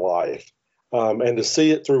Afterlife. And to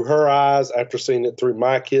see it through her eyes after seeing it through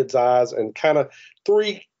my kids' eyes, and kind of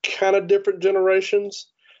three kind of different generations,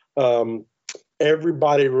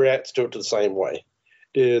 everybody reacts to it the same way.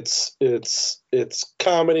 It's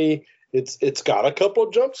comedy. It's got a couple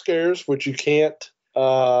of jump scares, which you can't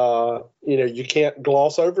you can't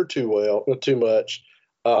gloss over too much.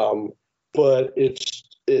 But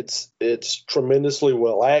it's tremendously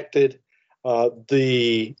well acted.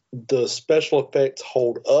 The special effects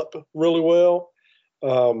hold up really well.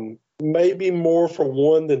 Maybe more for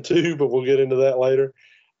 1 than 2, but we'll get into that later.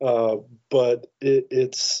 But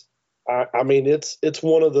it's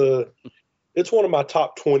one of my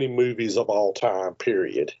top 20 movies of all time,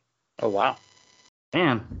 period. Oh, wow.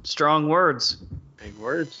 Man, strong words. Big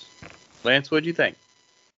words. Lance, what'd you think?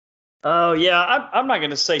 Oh, yeah, I'm not going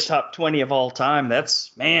to say top 20 of all time.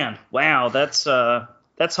 That's high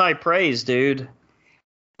praise, dude.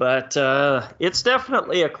 But it's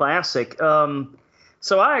definitely a classic.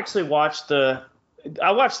 So I actually watched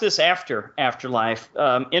this after Afterlife.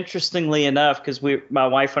 Interestingly enough, because my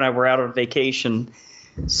wife and I were out on vacation,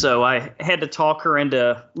 so I had to talk her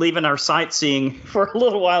into leaving our sightseeing for a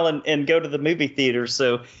little while and go to the movie theater.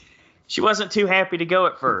 So she wasn't too happy to go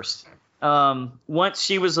at first. Once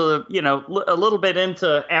she was a little bit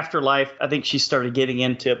into Afterlife, I think she started getting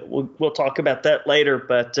into it. We'll talk about that later.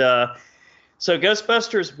 But so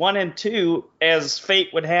Ghostbusters 1 and 2, as fate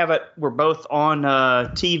would have it, were both on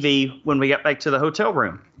TV when we got back to the hotel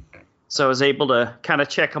room. So I was able to kind of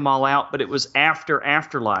check them all out, but it was after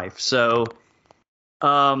Afterlife. So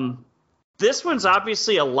this one's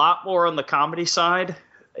obviously a lot more on the comedy side.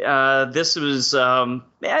 This was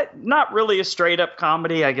not really a straight up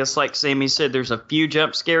comedy. I guess, like Sammie said, there's a few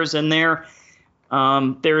jump scares in there.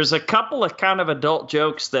 There's a couple of kind of adult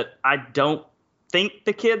jokes that I don't think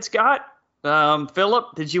the kids got.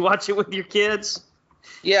 Philip, did you watch it with your kids?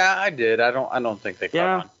 Yeah, I did. I don't think they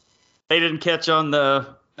caught on. They didn't catch on the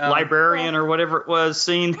librarian or whatever it was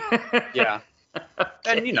scene. Yeah.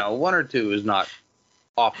 And 1 or 2 is not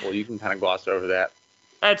awful. You can kind of gloss over that.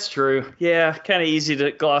 That's true. Yeah, kind of easy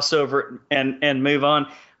to gloss over it and move on.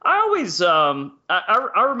 I always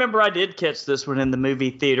I remember I did catch this one in the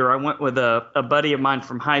movie theater. I went with a buddy of mine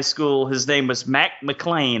from high school. His name was Mac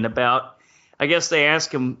McLean. I guess they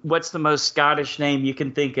asked him, what's the most Scottish name you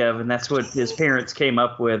can think of? And that's what his parents came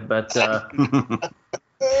up with. But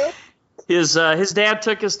his dad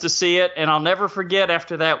took us to see it. And I'll never forget,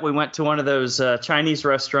 after that, we went to one of those Chinese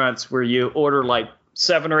restaurants where you order like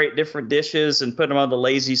 7 or 8 different dishes and put them on the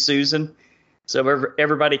Lazy Susan. So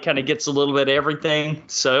everybody kind of gets a little bit of everything.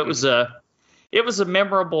 So it was a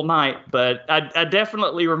memorable night. But I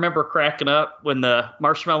definitely remember cracking up when the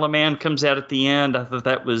Marshmallow Man comes out at the end. I thought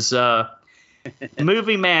that was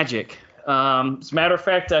movie magic. As a matter of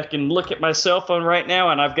fact, I can look at my cell phone right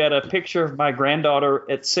now, and I've got a picture of my granddaughter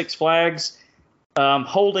at Six Flags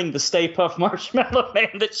holding the Stay Puft Marshmallow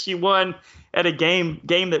Man that she won at a game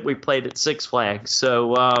that we played at Six Flags.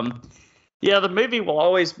 So, the movie will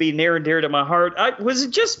always be near and dear to my heart. Was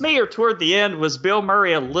it just me, or toward the end was Bill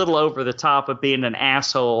Murray a little over the top of being an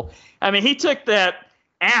asshole? I mean, he took that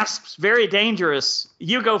asps, very dangerous,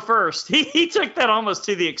 you go first. He took that almost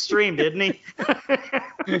to the extreme, didn't he?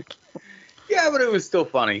 Yeah, but it was still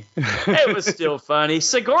funny. It was still funny.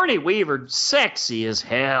 Sigourney Weaver, sexy as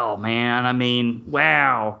hell, man. I mean,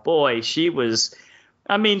 wow, boy, she was.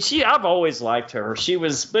 I mean, I've always liked her. She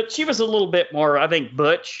was a little bit more, I think,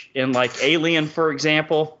 butch in like Alien, for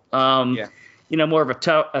example. More of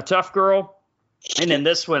a tough girl. And in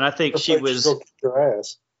this one, I think she was. Your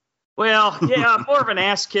ass. Well, yeah, more of an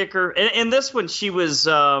ass kicker. In this one, she was,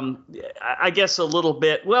 I guess, a little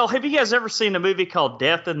bit. Well, have you guys ever seen a movie called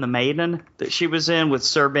Death and the Maiden that she was in with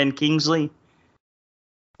Sir Ben Kingsley?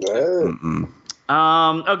 No.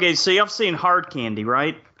 Okay, so y'all seen Hard Candy,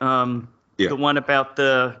 right? Yeah. The one about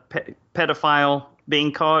the pedophile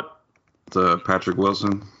being caught. Patrick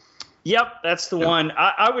Wilson. Yep, that's the one.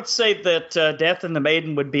 I would say that Death and the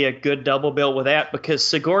Maiden would be a good double bill with that, because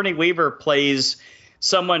Sigourney Weaver plays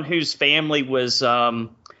someone whose family was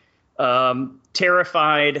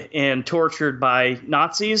terrified and tortured by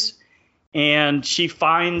Nazis, and she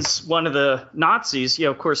finds one of the Nazis.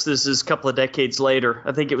 Of course, this is a couple of decades later.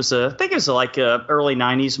 I think it was like a early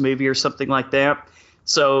 '90s movie or something like that.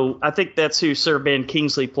 So I think that's who Sir Ben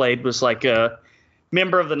Kingsley played, was like a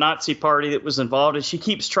member of the Nazi party that was involved, and she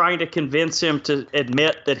keeps trying to convince him to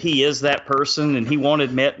admit that he is that person, and he won't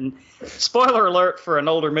admit. And spoiler alert for an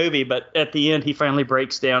older movie, but at the end he finally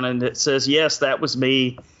breaks down and it says, "Yes, that was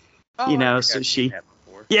me." So she.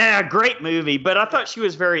 Yeah, great movie, but I thought she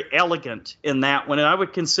was very elegant in that one, and I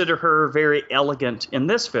would consider her very elegant in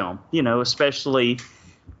this film, especially,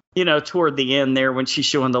 toward the end there when she's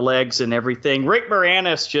showing the legs and everything. Rick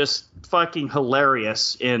Moranis just fucking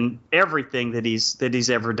hilarious in everything that he's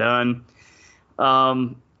ever done.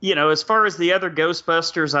 As far as the other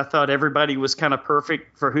Ghostbusters, I thought everybody was kind of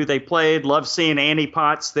perfect for who they played. Love seeing Annie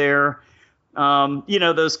Potts there.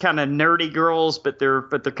 Those kind of nerdy girls, but they're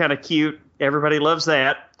kind of cute. Everybody loves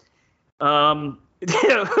that. William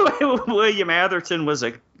Atherton was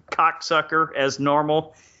a cocksucker as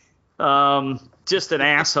normal. Just an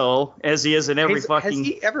asshole, as he is in every fucking... Has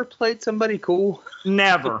he ever played somebody cool?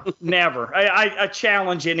 Never. I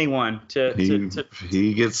challenge anyone to...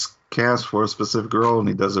 He gets cast for a specific role, and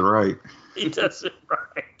he does it right. He does it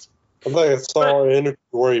right. I think I saw an interview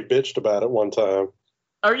where he bitched about it one time.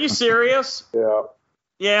 Are you serious? Yeah.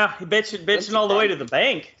 Yeah, he bitching all the way to the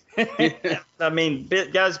bank. I mean,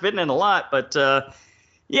 guy's been in a lot, but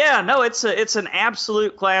it's an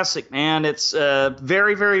absolute classic, man. It's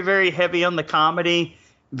very, very, very heavy on the comedy,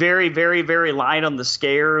 very, very, very light on the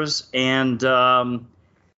scares, and I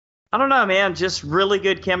don't know, man, just really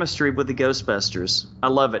good chemistry with the Ghostbusters. I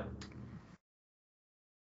love it.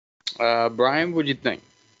 Brian, what'd you think?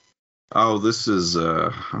 Oh, this is,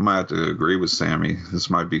 I might have to agree with Sammie. This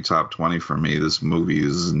might be top 20 for me. This movie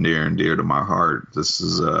is near and dear to my heart. This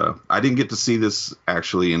is, I didn't get to see this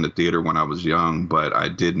actually in the theater when I was young, but I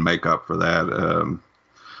did make up for that.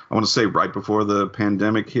 I want to say right before the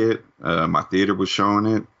pandemic hit, my theater was showing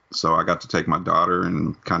it. So I got to take my daughter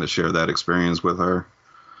and kind of share that experience with her.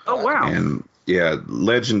 Oh, wow. And yeah,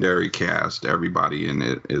 legendary cast. Everybody in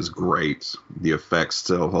it is great. The effects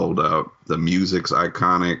still hold up. The music's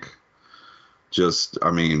iconic. Just,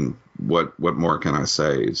 I mean, what more can I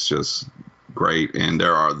say? It's just great. And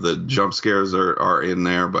the jump scares are in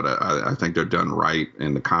there, but I think they're done right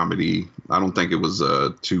in the comedy. I don't think it was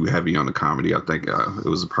too heavy on the comedy. I think it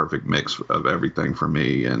was a perfect mix of everything for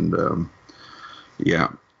me. And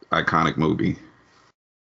iconic movie.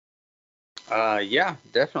 Yeah,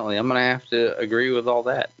 definitely. I'm gonna have to agree with all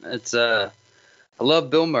that. It's I love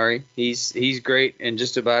Bill Murray. He's great in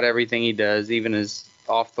just about everything he does, even his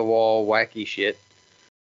off the wall wacky shit.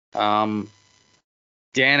 Dan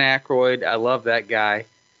Aykroyd, I love that guy.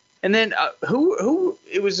 And then who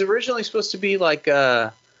it was originally supposed to be like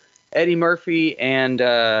Eddie Murphy and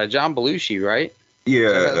John Belushi, right? Yeah,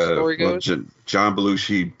 is that how the story goes? John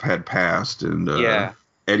Belushi had passed, and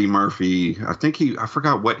Eddie Murphy, I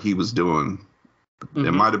forgot what he was doing. Mm-hmm.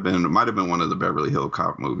 It might have been one of the Beverly Hills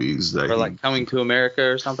Cop movies that, or like Coming to America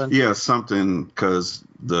or something. Yeah, something, because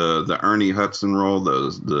the Ernie Hudson role,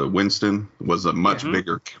 the Winston, was a much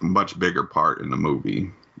bigger part in the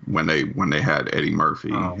movie when they had Eddie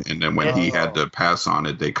Murphy, and then when he had to pass on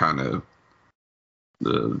it, they kind of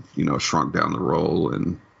shrunk down the role.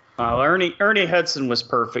 And Ernie Hudson was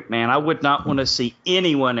perfect, man. I would not want to see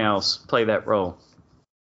anyone else play that role.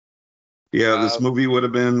 Yeah, this movie would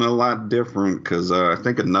have been a lot different, because I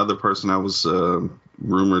think another person that was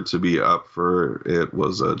rumored to be up for it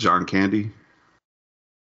was John Candy.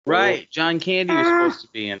 Right, John Candy was supposed to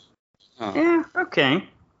be in. Yeah, okay.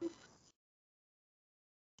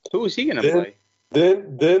 Who was he going to play?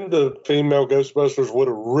 Then the female Ghostbusters would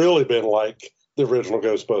have really been like the original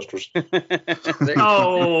Ghostbusters.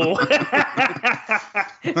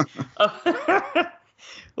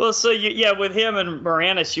 Well, so with him and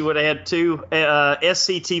Moranis, you would have had two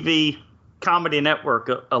SCTV Comedy Network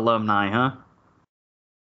alumni, huh?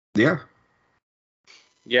 Yeah.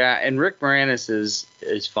 Yeah, and Rick Moranis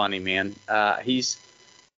is funny, man. I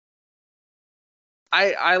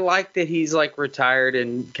like that he's like retired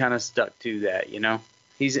and kind of stuck to that,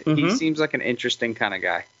 He seems like an interesting kind of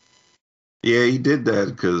guy. Yeah, he did that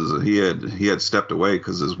because he had stepped away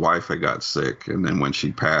because his wife had got sick, and then when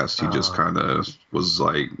she passed, he just kind of was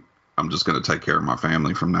like, "I'm just gonna take care of my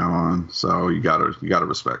family from now on." So you gotta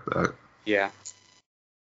respect that. Yeah.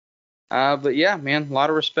 But yeah, man, a lot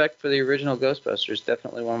of respect for the original Ghostbusters.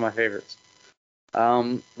 Definitely one of my favorites.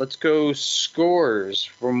 Let's go scores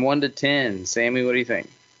from 1 to 10. Sammie, what do you think?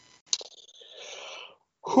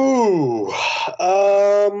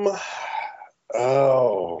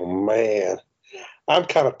 Oh man, I'm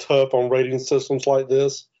kind of tough on rating systems like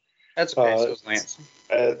this. That's okay. So is Lance.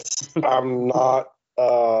 I'm not.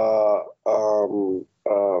 I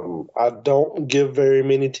don't give very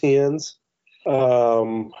many 10s.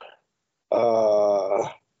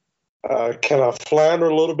 Can I flounder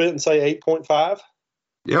a little bit and say 8.5?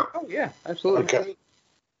 Yep. Oh yeah, absolutely. Okay.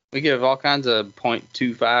 We give all kinds of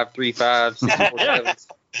 0.25, 35, 647.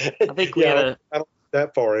 I think we had a I don't get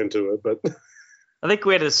that far into it, but I think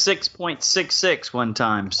we had a 6.66 one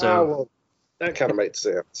time. So well, that kind of makes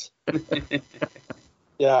sense.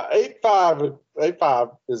 Yeah,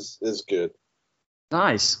 8.5 is good.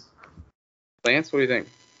 nice. Lance, what do you think?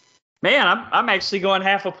 Man, I'm actually going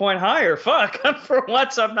half a point higher. Fuck. For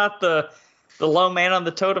once, I'm not the low man on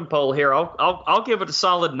the totem pole here. I'll give it a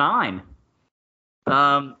solid 9.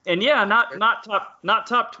 And yeah, not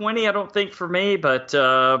top 20, I don't think for me, but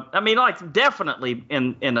I mean, like definitely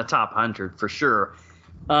in the top 100 for sure.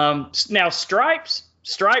 Now Stripes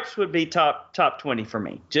would be top 20 for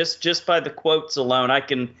me. Just by the quotes alone, I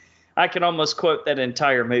can almost quote that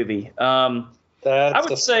entire movie. I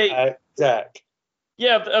would say Zach.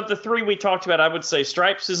 Yeah, of the 3 we talked about, I would say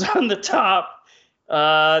Stripes is on the top,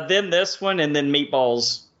 then this one, and then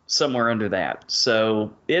Meatballs somewhere under that.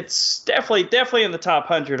 So it's definitely in the top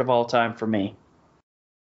 100 of all time for me.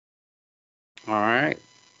 All right.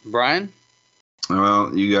 Brian?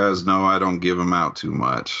 Well, you guys know I don't give them out too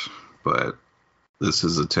much, but this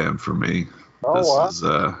is a 10 for me. Oh, This wow. is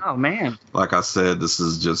Oh man, like I said, this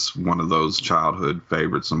is just one of those childhood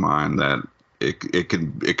favorites of mine that it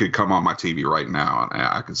could come on my TV right now and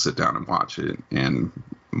I could sit down and watch it. And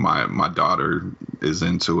my daughter is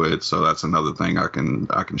into it, so that's another thing I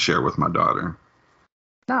can share with my daughter.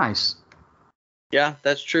 nice. Yeah,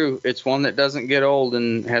 that's true. It's one that doesn't get old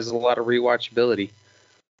and has a lot of rewatchability.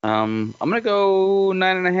 I'm gonna go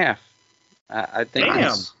 9.5. I think Damn.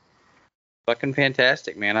 it's fucking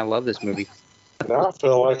fantastic, man. I love this movie. Now I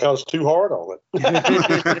feel like I was too hard on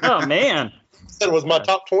it. Oh man, It was my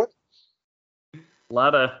top 20.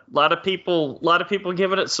 a lot of people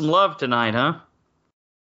giving it some love tonight, huh?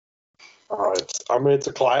 I mean, it's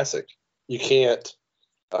a classic. You can't.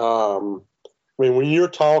 I mean, when you're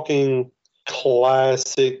talking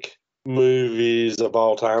classic movies of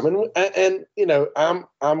all time, and you know, I'm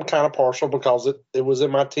kind of partial because it was in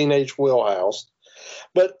my teenage wheelhouse.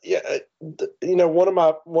 But yeah, you know, one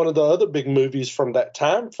of the other big movies from that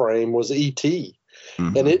time frame was E.T.,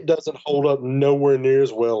 and it doesn't hold up nowhere near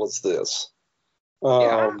as well as this.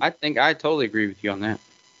 Yeah, I think I totally agree with you on that.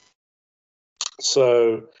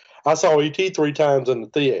 So I saw E.T. 3 times in the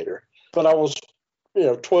theater, but I was,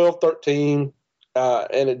 12, 13,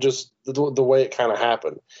 and it just, the way it kind of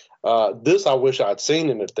happened. This I wish I'd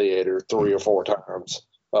seen in the theater 3 or 4 times,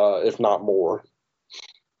 if not more.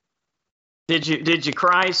 Did you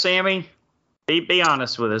cry, Sammy? Be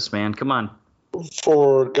honest with us, man. Come on.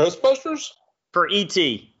 For Ghostbusters? For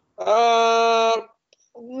E.T.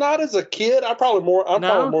 Not as a kid. I'm probably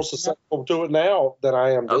more susceptible to it now than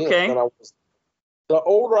I am then. Okay. Than I was. The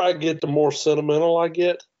older I get, the more sentimental I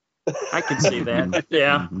get. I can see that.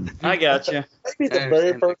 Yeah, I got you. Maybe the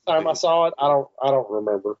very first time I saw it, I don't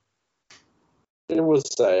remember. It was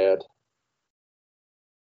sad.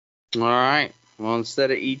 All right. Well,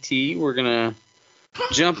 instead of E.T., we're going to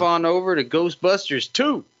jump on over to Ghostbusters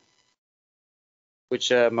 2, which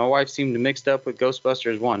my wife seemed to mixed up with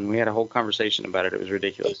Ghostbusters 1. We had a whole conversation about it. It was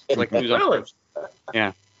ridiculous. Like, who's on Really? first?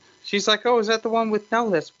 Yeah. She's like, oh, is that the one with... No,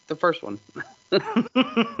 that's the first one.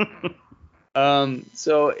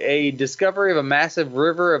 So a discovery of a massive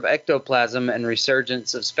river of ectoplasm and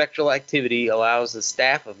resurgence of spectral activity allows the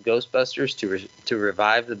staff of Ghostbusters to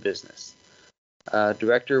revive the business.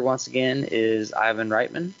 Director, once again, is Ivan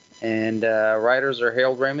Reitman, and writers are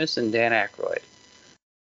Harold Ramis and Dan Aykroyd.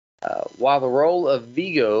 While the role of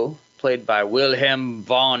Vigo, played by Wilhelm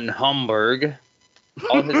von Homburg,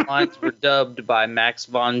 all his lines were dubbed by Max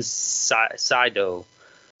von Sydow.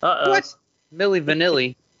 What? Milli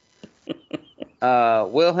Vanilli.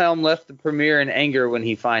 Wilhelm left the premiere in anger when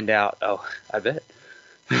he found out. Oh, I bet.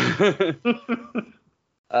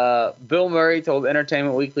 Bill Murray told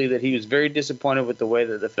Entertainment Weekly that he was very disappointed with the way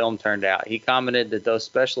that the film turned out. He commented that those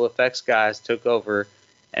special effects guys took over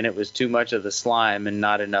and it was too much of the slime and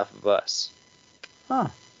not enough of us. Huh.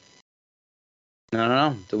 I don't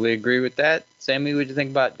know. Do we agree with that? Sammy, what do you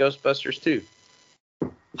think about Ghostbusters 2?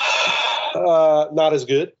 Not as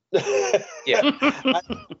good. Yeah.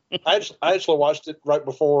 I actually watched it right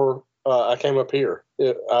before I came up here.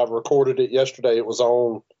 I recorded it yesterday. It was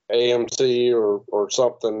on AMC or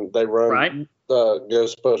something. They run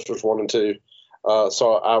Ghostbusters 1 and 2.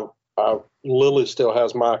 So Lily still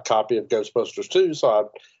has my copy of Ghostbusters 2, so I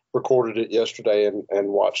recorded it yesterday and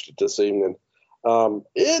watched it this evening.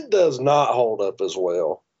 It does not hold up as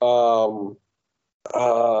well.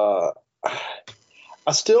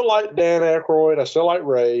 I still like Dan Aykroyd. I still like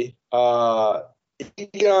Ray.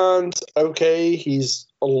 Egon's okay. He's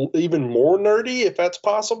even more nerdy, if that's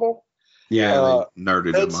possible. Yeah, they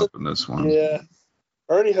nerded him Hudson, up in this one. Yeah.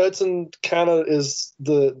 Ernie Hudson kind of is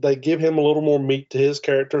they give him a little more meat to his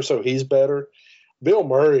character, so he's better. Bill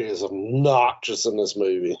Murray is obnoxious in this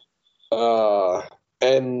movie.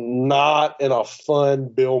 And not in a fun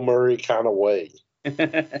Bill Murray kind of way.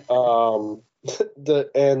 Doesn't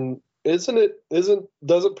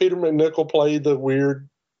Peter McNichol play the weird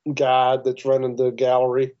guy that's running the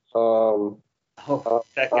gallery? That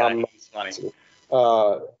guy is funny.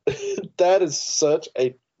 That is such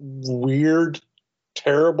a weird,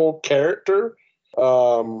 terrible character.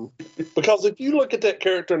 Because if you look at that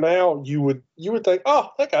character now, you would think,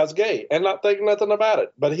 oh, that guy's gay, and not think nothing about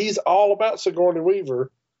it. But he's all about Sigourney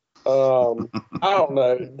Weaver. I don't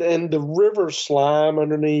know. And the river slime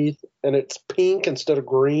underneath, and it's pink instead of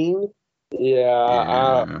green.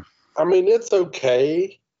 Yeah. I mean, it's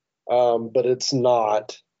okay, but it's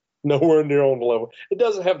not nowhere near on the level. It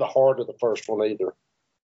doesn't have the heart of the first one either.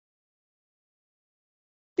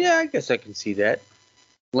 Yeah, I guess I can see that.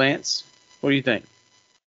 Lance, what do you think?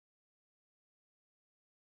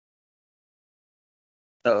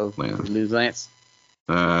 Uh-oh, lose Lance.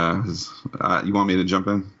 You want me to jump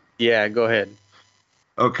in? Yeah, go ahead.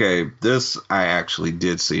 Okay, this I actually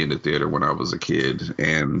did see in the theater when I was a kid,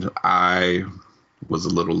 and I was a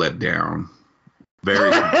little let down.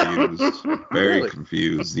 Very confused. Very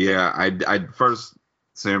confused. Yeah, I first,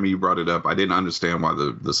 Sammy, you brought it up. I didn't understand why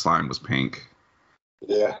the slime was pink.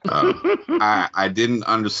 Yeah. I didn't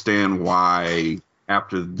understand why,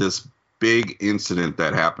 after this big incident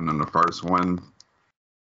that happened in the first one,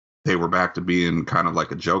 they were back to being kind of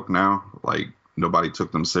like a joke now. Like nobody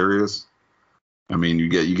took them serious. I mean, you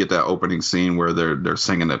get that opening scene where they're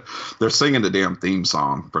singing the damn theme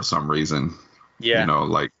song for some reason. Yeah. You know,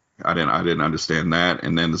 like I didn't understand that.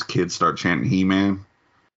 And then this kids start chanting He-Man.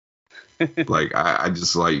 Like I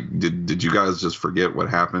just like did you guys just forget what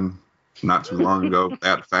happened not too long ago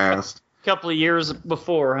that fast? A couple of years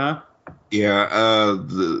before, huh? Yeah.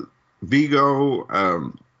 The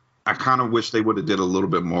Vigo. I kind of wish they would have did a little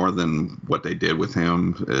bit more than what they did with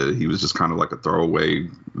him. He was just kind of like a throwaway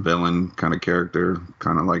villain kind of character,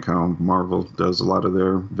 kind of like how Marvel does a lot of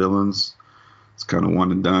their villains. It's kind of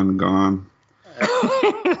one and done, gone.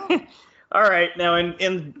 All right, now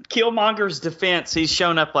in Killmonger's defense, he's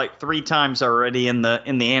shown up like 3 times already in the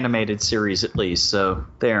animated series at least. So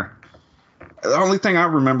there. The only thing I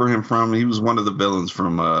remember him from, he was one of the villains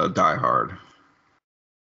from Die Hard.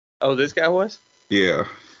 Oh, this guy was? Yeah.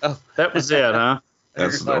 Oh, that was it, huh?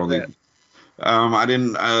 That's the only. I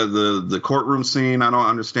didn't. The courtroom scene. I don't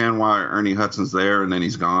understand why Ernie Hudson's there and then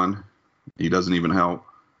he's gone. He doesn't even help.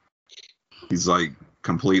 He's like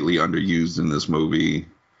completely underused in this movie.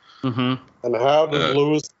 Mm-hmm. And how did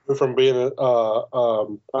Lewis go from being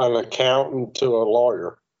an accountant to a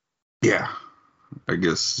lawyer? Yeah, I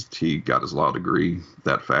guess he got his law degree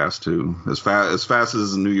that fast too. As fast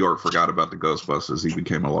as New York forgot about the Ghostbusters, he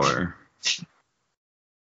became a lawyer.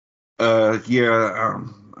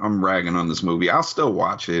 I'm ragging on this movie. I'll still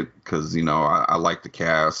watch it because, you know, I like the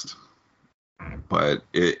cast, but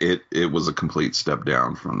it was a complete step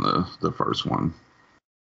down from the first one.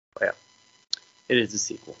 Yeah, it is a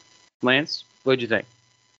sequel. Lance, what'd you think?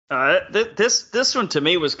 This one to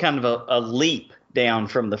me was kind of a leap down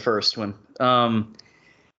from the first one. I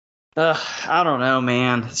don't know,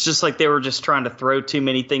 man. It's just like they were just trying to throw too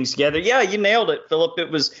many things together. Yeah, you nailed it, Philip.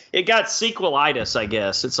 It got sequelitis, I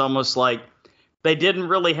guess. It's almost like they didn't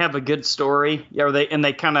really have a good story.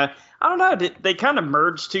 They kind of, I don't know, they kind of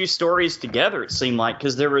merged 2 stories together, it seemed like,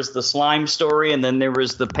 because there was the slime story and then there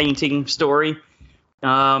was the painting story.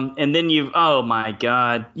 And then oh my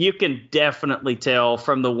God, you can definitely tell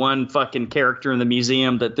from the one fucking character in the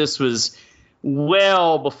museum that this was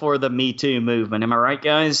well before the Me Too movement. Am I right,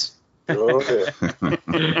 guys? Okay.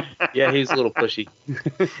 Yeah, he's a little pushy.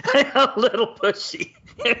 A little pushy.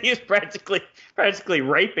 He was practically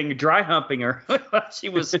raping, dry humping her while she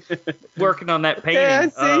was working on that painting. Yeah,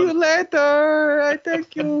 see you later. I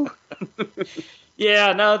thank you.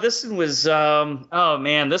 Yeah, no, this one was. Oh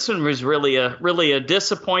man, this one was really a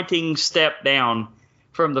disappointing step down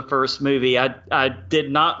from the first movie. I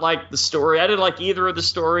did not like the story. I didn't like either of the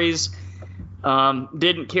stories.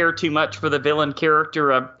 Didn't care too much for the villain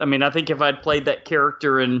character. I mean, I think if I'd played that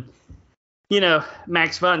character and, you know,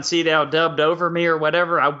 Max von Sydow dubbed over me or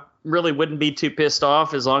whatever, I really wouldn't be too pissed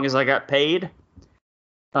off as long as I got paid.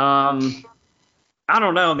 I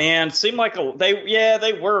don't know, man. It seemed like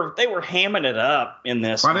they were hamming it up in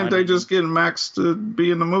this. Why didn't they just get Max to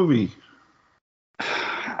be in the movie?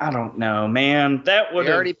 I don't know, man. That would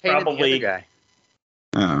have already painted probably the other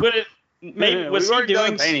guy. would it. maybe was he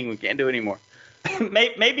doing painting? We can't do anymore.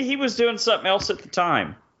 Maybe he was doing something else at the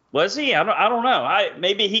time. Was he? I don't know.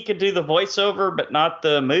 Maybe he could do the voiceover, but not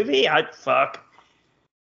the movie.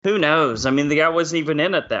 Who knows? I mean, the guy wasn't even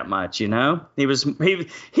in it that much, He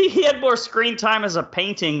had more screen time as a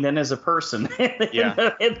painting than as a person in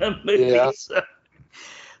the movie. Yeah. So.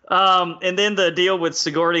 And then the deal with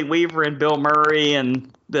Sigourney Weaver and Bill Murray,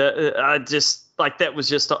 and that was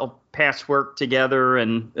just a patchwork together,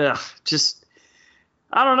 and I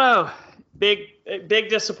don't know, big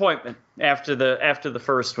disappointment after the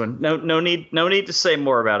first one. No need to say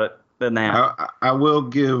more about it than that. I will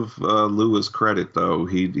give Lewis credit though.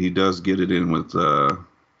 He does get it in with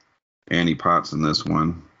Annie Potts in this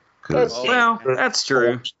one. That's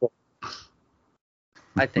true.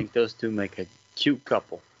 I think those two make a cute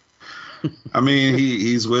couple. I mean,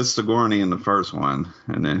 he's with Sigourney in the first one,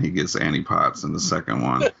 and then he gets Annie Potts in the second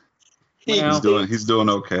one. He's doing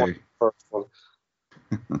okay.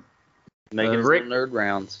 Making his little nerd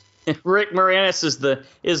rounds. Rick Moranis is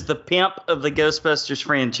the pimp of the Ghostbusters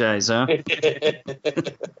franchise, huh?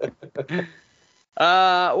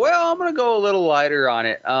 Well, I'm gonna go a little lighter on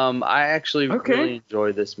it. I actually really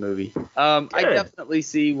enjoy this movie. I definitely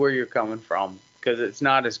see where you're coming from, because it's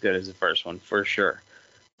not as good as the first one for sure.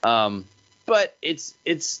 But it's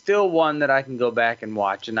still one that I can go back and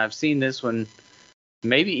watch, and I've seen this one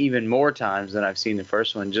maybe even more times than I've seen the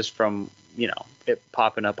first one, just from it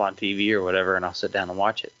popping up on TV or whatever, and I'll sit down and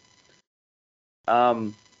watch it.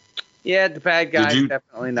 The bad guy is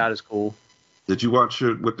definitely not as cool. Did you watch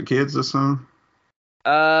it with the kids this time?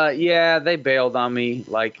 Yeah, they bailed on me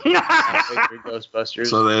like Ghostbusters.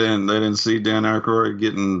 So they didn't see Dan Aykroyd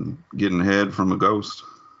getting head from a ghost.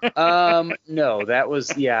 No, that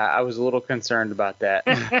was I was a little concerned about that.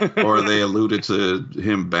 Or they alluded to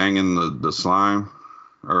him banging the slime,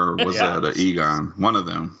 or was that an Egon? One of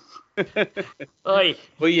them. Well,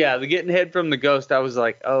 the getting head from the ghost, I was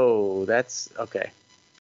like, oh, that's okay.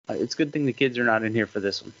 It's a good thing the kids are not in here for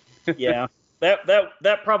this one. Yeah,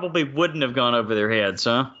 that probably wouldn't have gone over their heads,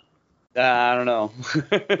 huh? I don't know.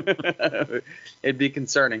 It'd be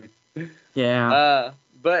concerning. Yeah.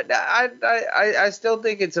 But I still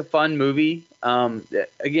think it's a fun movie.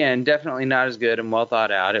 Again, definitely not as good and well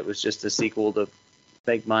thought out. It was just a sequel to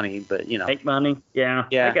make money, but make money. Yeah.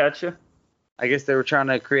 I gotcha. I guess they were trying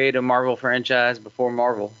to create a Marvel franchise before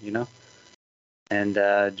Marvel, and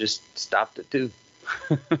just stopped it too.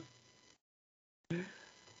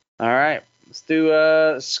 All right, let's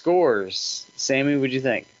do scores. Sammy, what'd you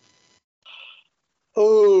think?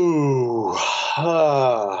 Oh,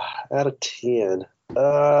 out of 10.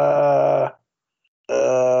 I'm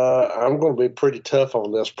going to be pretty tough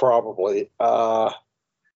on this, probably.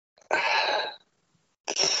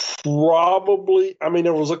 Probably. I mean,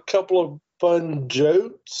 there was a couple of fun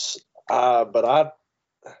jokes, but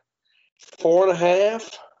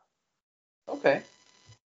 4.5. Okay.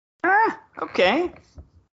 Okay.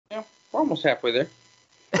 Yeah, we're almost halfway there.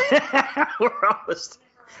 We're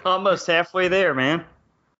almost halfway there, man.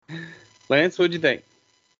 Lance, what'd you think?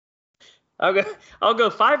 I'll go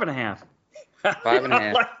 5.5.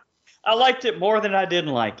 5.5. I liked it more than I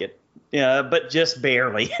didn't like it. Yeah, but just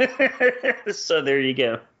barely. So there you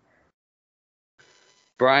go.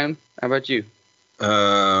 Brian, how about you?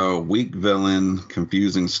 Weak villain,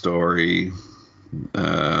 confusing story.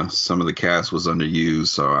 Some of the cast was underused,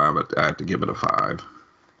 so I have to give it a 5.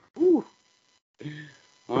 Ooh.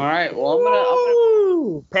 All right. Well, I'm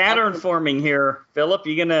gonna pattern forming here. Philip,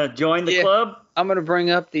 you gonna join the club? I'm gonna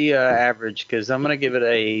bring up the average, because I'm gonna give it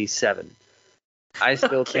a 7. I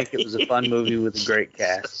still think it was a fun movie with a great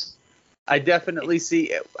cast. I definitely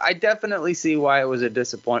see why it was a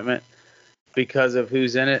disappointment because of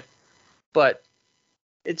who's in it, but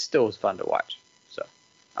it still was fun to watch. So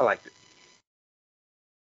I liked it.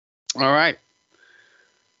 All right.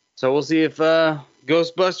 So we'll see if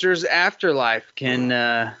Ghostbusters Afterlife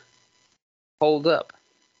can hold up.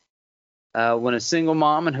 When a single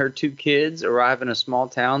mom and her 2 kids arrive in a small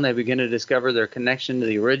town, they begin to discover their connection to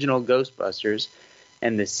the original Ghostbusters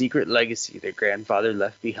and the secret legacy their grandfather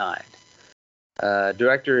left behind.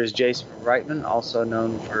 Director is Jason Reitman, also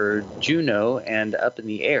known for Juno and Up in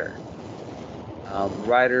the Air.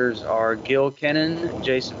 Writers are Gil Kennan,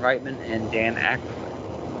 Jason Reitman, and Dan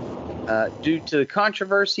Aykroyd. Due to the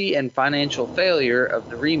controversy and financial failure of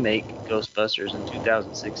the remake Ghostbusters in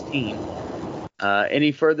 2016,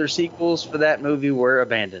 any further sequels for that movie were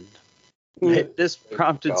abandoned. This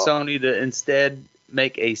prompted Sony to instead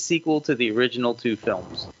make a sequel to the original 2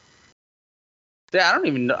 films. Yeah, I don't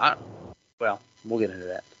even know. Well, we'll get into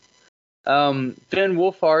that. Finn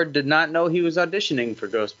Wolfhard did not know he was auditioning for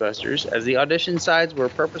Ghostbusters, as the audition sides were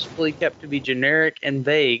purposefully kept to be generic and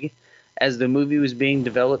vague as the movie was being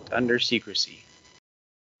developed under secrecy.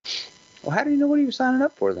 Well, how do you know what he was signing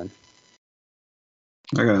up for then?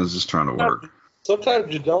 That guy was just trying to work.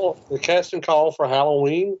 Sometimes you don't. The casting call for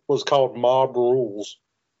Halloween was called Mob Rules.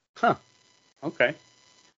 Huh. Okay.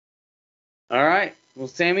 All right. Well,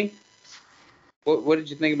 Sammy, what did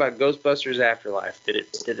you think about Ghostbusters Afterlife? Did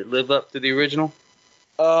it live up to the original?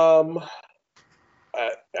 I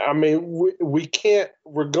mean, we can't.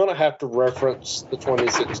 We're gonna have to reference the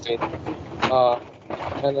 2016,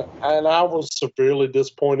 and I was severely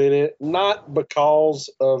disappointed in it. Not because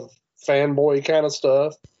of fanboy kind of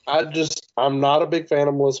stuff. I'm not a big fan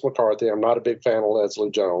of Melissa McCarthy. I'm not a big fan of Leslie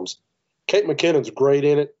Jones. Kate McKinnon's great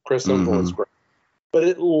in it. Chris Hemsworth's great, but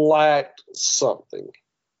it lacked something.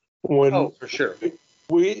 For sure.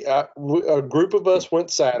 A group of us went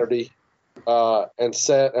Saturday and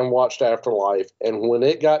sat and watched Afterlife. And when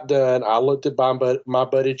it got done, I looked at my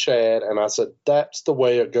buddy Chad and I said, "That's the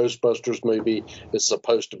way a Ghostbusters movie is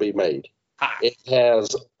supposed to be made." It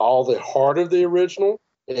has all the heart of the original.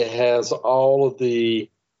 It has all of the.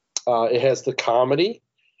 It has the comedy.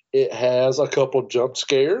 It has a couple jump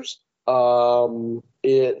scares.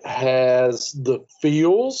 It has the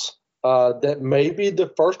feels that maybe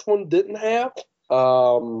the first one didn't have.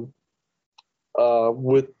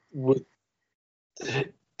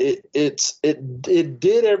 It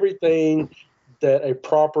did everything that a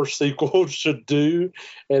proper sequel should do,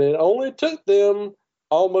 and it only took them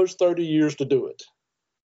almost 30 years to do it.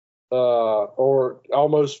 Or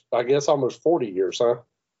almost 40 years, huh?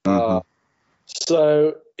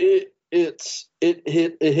 So it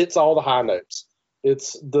hits all the high notes.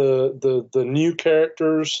 It's the new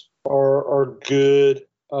characters are good.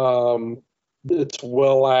 It's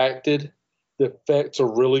well acted. The effects are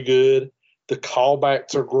really good. The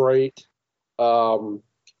callbacks are great.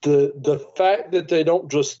 The fact that they don't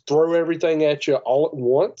just throw everything at you all at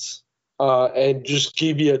once and just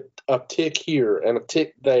give you a tick here and a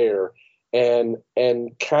tick there and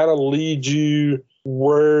kind of lead you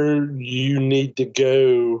where you need to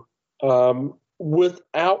go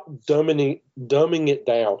without dumbing it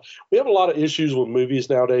down. We have a lot of issues with movies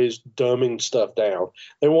nowadays dumbing stuff down.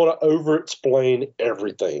 They want to over-explain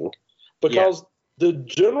everything because the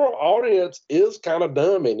general audience is kind of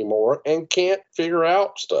dumb anymore and can't figure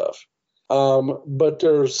out stuff. But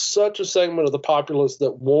there's such a segment of the populace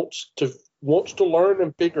that wants to learn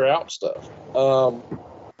and figure out stuff.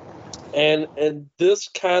 And this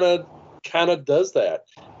kind of does that.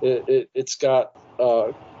 It's got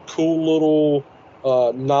cool little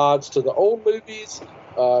nods to the old movies.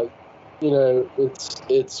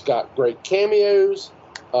 It's got great cameos.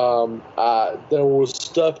 There was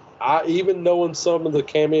stuff I even knowing some of the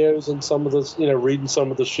cameos and some of the reading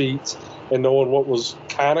some of the sheets and knowing what was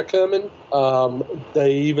kind of coming.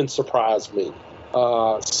 They even surprised me.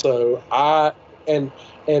 So I and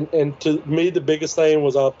to me the biggest thing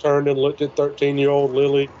was I turned and looked at 13-year-old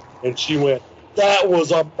Lily and she went, "That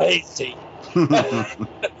was amazing." And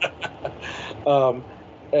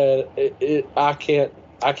I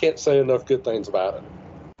can't say enough good things about it.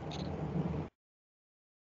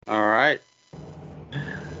 All right.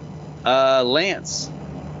 Lance,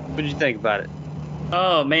 what did you think about it?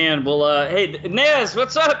 Oh, man. Well, hey, Nez,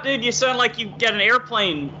 what's up, dude? You sound like you've got an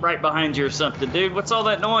airplane right behind you or something, dude. What's all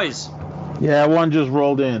that noise? Yeah, one just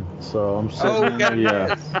rolled in, so I'm sitting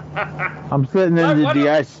I'm sitting in the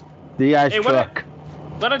ice truck.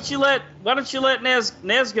 Why don't you let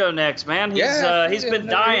Nez go next, man? He's been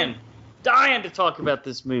dying to talk about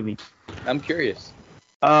this movie. I'm curious.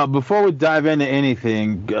 Before we dive into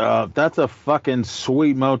anything, that's a fucking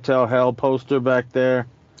sweet Motel Hell poster back there.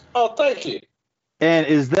 Oh, thank you. And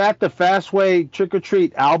is that the Fastway Trick or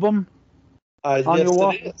Treat album on your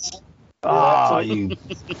wall? It is. Oh, you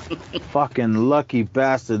fucking lucky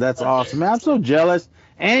bastard. That's awesome. Man, I'm so jealous.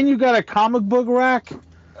 And you got a comic book rack?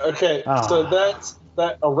 Okay, so that's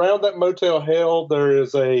that. Around that Motel Hell, there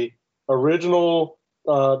is a original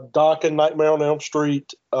Doc and Nightmare on Elm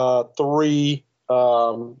Street 3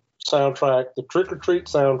 soundtrack, the Trick or Treat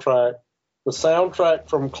soundtrack, the soundtrack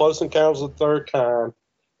from Close Encounters of the Third Kind,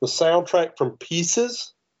 the soundtrack from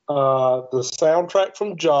Pieces, the soundtrack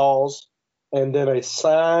from Jaws, and then a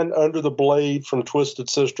sign under the blade from Twisted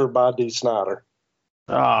Sister by Dee Snider.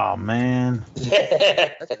 Oh man.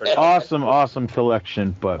 awesome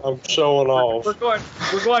collection, but I'm showing off. We're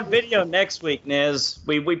going video next week, Nez.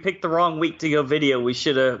 We picked the wrong week to go video. We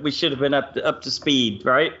should have been up to speed,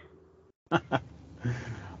 right?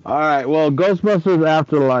 All right, well, Ghostbusters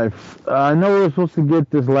Afterlife. I know we were supposed to get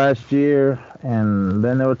this last year, and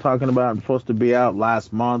then they were talking about it's supposed to be out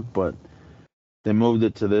last month, but they moved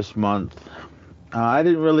it to this month. I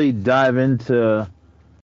didn't really dive into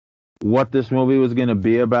what this movie was going to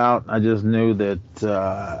be about. I just knew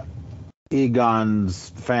that Egon's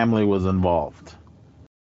family was involved.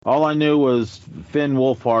 All I knew was Finn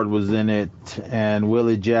Wolfhard was in it and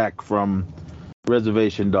Willie Jack from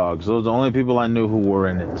Reservation Dogs. Those are the only people I knew who were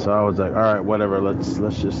in it. So I was like, all right, whatever. Let's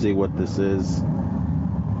just see what this is.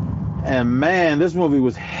 And man, this movie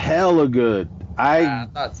was hella good. I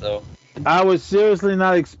thought so. I was seriously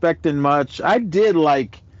not expecting much. I did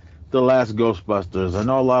like the last Ghostbusters. I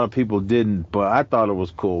know a lot of people didn't, but I thought it was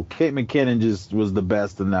cool. Kate McKinnon just was the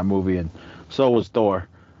best in that movie, and so was Thor.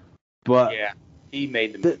 But yeah, he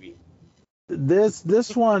made the movie.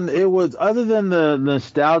 This one, it was, other than the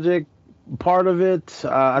nostalgic part of it,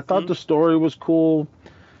 I thought the story was cool.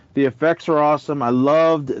 The effects were awesome. I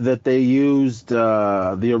loved that they used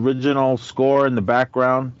the original score in the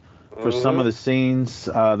background for some of the scenes.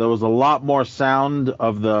 There was a lot more sound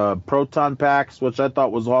of the proton packs, which I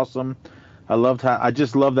thought was awesome. I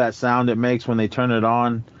just love that sound it makes when they turn it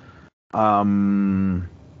on. I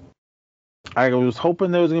was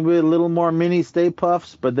hoping there was going to be a little more mini Stay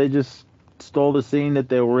Puffs, but they just stole the scene that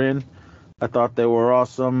they were in. I thought they were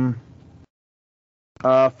awesome.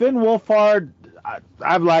 Finn Wolfhard,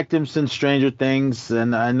 I've liked him since Stranger Things,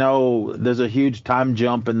 and I know there's a huge time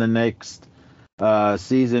jump in the next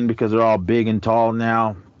season because they're all big and tall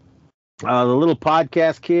now. The little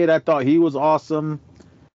podcast kid, I thought he was awesome.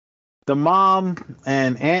 The mom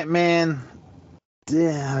and Ant-Man,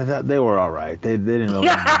 yeah, they were all right. They didn't really,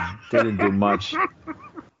 they didn't do much.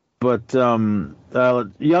 But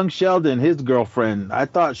young Sheldon, his girlfriend, I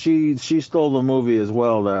thought she stole the movie as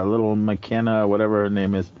well. That little McKenna, whatever her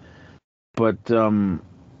name is. But the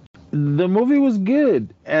movie was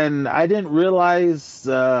good, and I didn't realize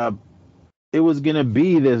it was gonna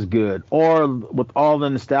be this good, or with all the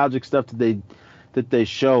nostalgic stuff that they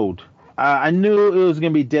showed. I knew it was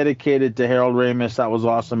gonna be dedicated to Harold Ramis. That was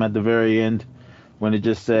awesome at the very end when it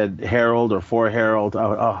just said Harold or for Harold.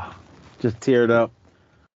 I just teared up.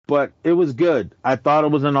 But it was good. I thought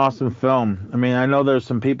it was an awesome film. I mean, I know there's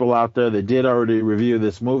some people out there that did already review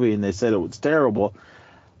this movie and they said it was terrible.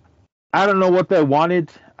 I don't know what they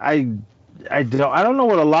wanted. I don't know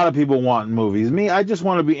what a lot of people want in movies. Me, I just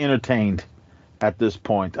want to be entertained at this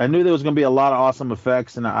point. I knew there was going to be a lot of awesome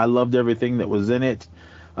effects, and I loved everything that was in it.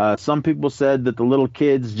 Some people said that the little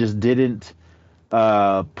kids just didn't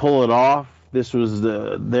pull it off.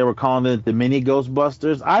 They were calling it the mini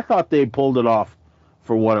Ghostbusters. I thought they pulled it off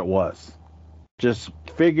for what it was. Just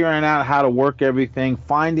figuring out how to work everything,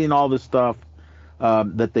 finding all the stuff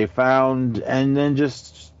that they found, and then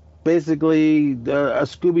just basically a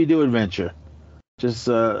Scooby-Doo adventure. Just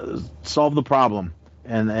solve the problem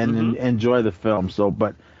and enjoy the film. So,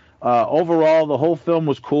 but overall, the whole film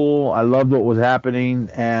was cool. I loved what was happening,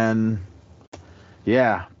 and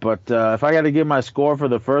yeah. But if I got to give my score for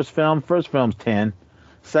the first film's 10.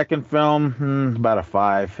 Second film, about a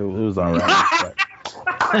 5. It was all right.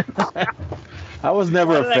 I was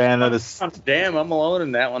never a fan of this. Damn, I'm alone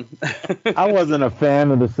in that one. I wasn't a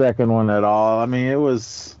fan of the second one at all. I mean, it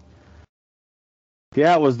was the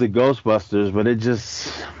Ghostbusters, but it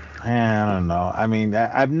just, I don't know. I mean,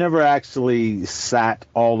 I've never actually sat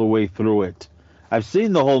all the way through it. I've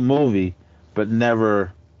seen the whole movie, but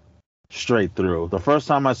never straight through. The first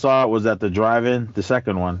time I saw it was at the drive-in, the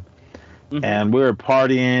second one. And we were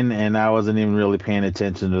partying, and I wasn't even really paying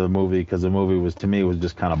attention to the movie because the movie was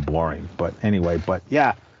just kind of boring. But anyway,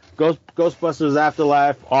 yeah, Ghostbusters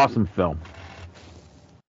Afterlife, awesome film.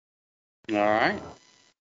 All right.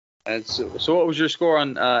 So what was your score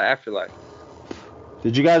on Afterlife?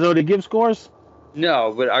 Did you guys already give scores?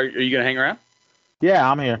 No, but are you gonna hang around? Yeah,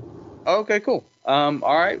 I'm here. Okay, cool. All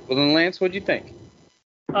right. Well then, Lance, what'd you think?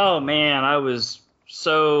 Oh man, I was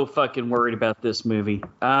so fucking worried about this movie.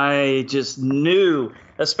 I just knew,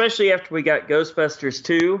 especially after we got Ghostbusters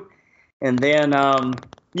 2, and then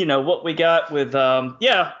what we got with all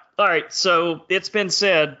right. So it's been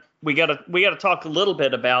said we gotta talk a little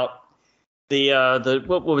bit about the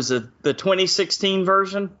what was it, the 2016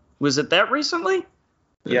 version? Was it that recently?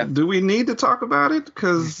 Yeah. Do we need to talk about it?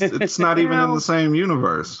 Because it's not even in the same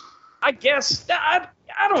universe. I guess I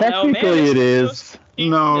don't know, man. Technically, it is.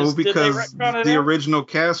 No, because the original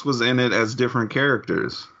cast was in it as different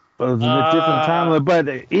characters. It was a different timeline, but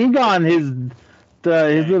Egon, his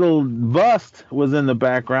little bust was in the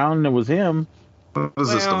background. And it was him. What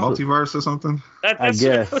is this, the multiverse or something? I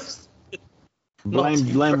guess.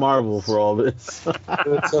 Blame Marvel for all this.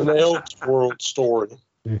 It's an Elseworld story.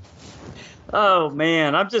 Oh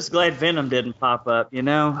man, I'm just glad Venom didn't pop up.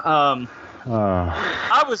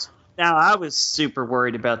 I was super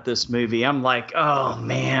worried about this movie. I'm like, oh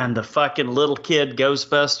man, the fucking little kid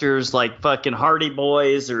Ghostbusters, like fucking Hardy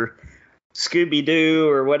Boys or Scooby Doo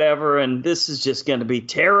or whatever, and this is just going to be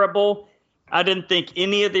terrible. I didn't think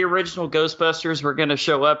any of the original Ghostbusters were going to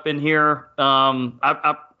show up in here.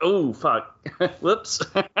 Oh fuck, whoops.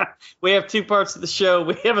 We have two parts of the show.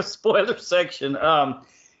 We have a spoiler section.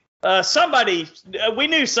 We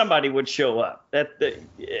knew somebody would show up,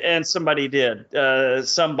 and somebody did.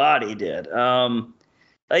 Somebody did. Well,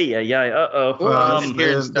 I've been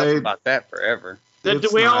hearing stuff about that forever. Do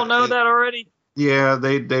we all know that already? Yeah,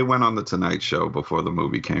 they went on the Tonight Show before the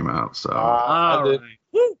movie came out. So I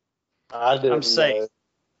didn't. I'm safe.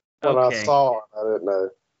 When Okay. I saw it, I didn't know.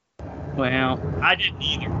 Well, I didn't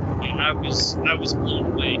either. And I was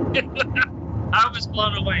blown away. I was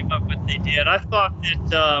blown away by what they did. I thought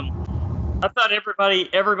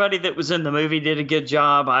everybody that was in the movie did a good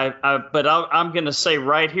job. But I'm going to say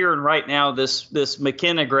right here and right now, this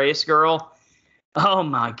McKenna Grace girl. Oh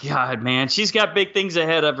my God, man, she's got big things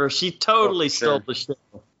ahead of her. She totally stole the show.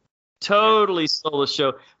 Totally stole the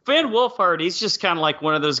show. Finn Wolfhard, he's just kind of like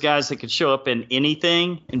one of those guys that could show up in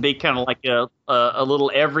anything and be kind of like a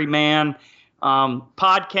little everyman.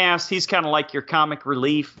 Podcast, he's kind of like your comic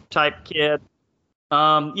relief type kid.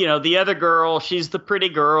 The other girl, she's the pretty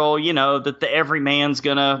girl, that the everyman's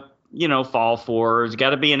gonna, fall for. It's got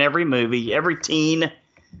to be in every movie, every teen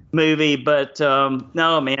movie. But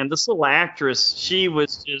no, man, this little actress, she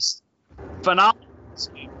was just phenomenal.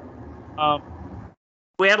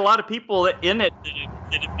 We had a lot of people in it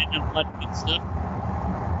that have been in a lot of good stuff.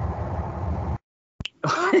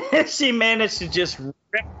 She managed to just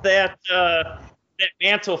rip that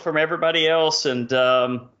mantle from everybody else, and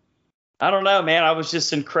I don't know, man. I was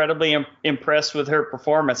just incredibly impressed with her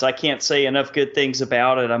performance. I can't say enough good things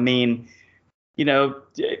about it. I mean,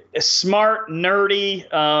 smart, nerdy.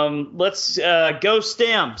 Let's go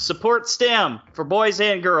STEM, support STEM for boys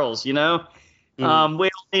and girls. We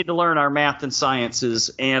all need to learn our math and sciences,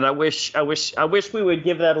 and I wish we would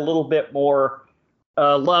give that a little bit more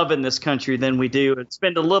love in this country than we do, and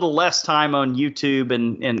spend a little less time on YouTube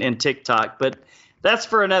and TikTok. But that's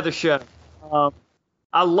for another show.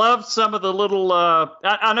 I loved some of the little.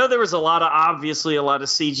 I know there was obviously a lot of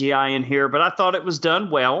CGI in here, but I thought it was done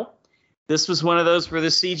well. This was one of those where the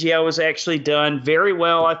CGI was actually done very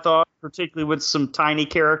well. I thought, particularly with some tiny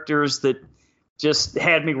characters that just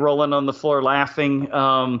had me rolling on the floor laughing.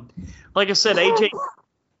 Like I said,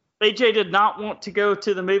 AJ did not want to go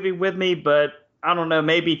to the movie with me, but I don't know,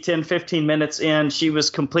 maybe 10, 15 minutes in, she was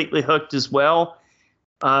completely hooked as well.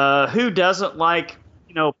 Who doesn't like,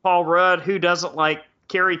 Paul Rudd? Who doesn't like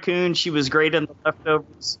Carrie Coon? She was great in The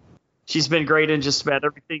Leftovers. She's been great in just about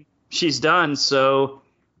everything she's done. So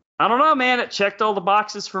I don't know, man. It checked all the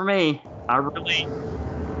boxes for me. All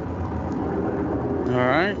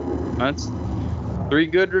right. That's 3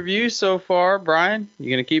 good reviews so far. Brian, you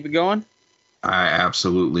going to keep it going? I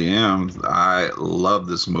absolutely am. I love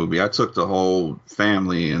this movie. I took the whole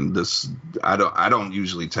family, and I don't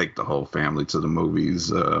usually take the whole family to the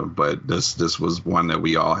movies, but this was one that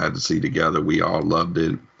we all had to see together. We all loved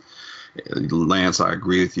it. Lance, I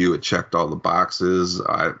agree with you. It checked all the boxes.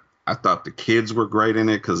 I thought the kids were great in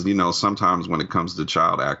it because, sometimes when it comes to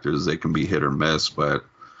child actors, they can be hit or miss. But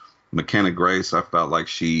McKenna Grace, I felt like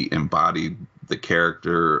she embodied the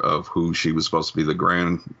character of who she was supposed to be the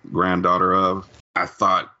granddaughter of. I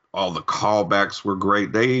thought all the callbacks were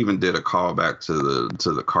great. They even did a callback to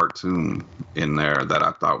the cartoon in there that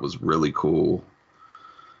I thought was really cool.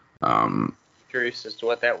 Curious as to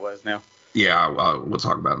what that was now. Yeah, we'll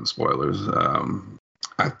talk about it in spoilers.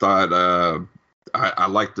 I thought I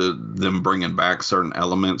liked them bringing back certain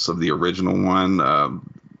elements of the original one.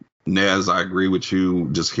 Nez, I agree with you.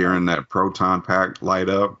 Just hearing that proton pack light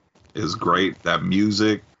up is great. That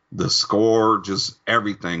music, the score, just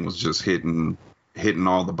everything was just hitting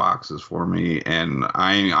all the boxes for me. And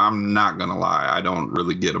I'm not gonna lie, I don't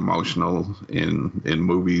really get emotional in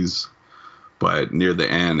movies, but near the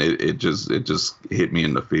end, it just hit me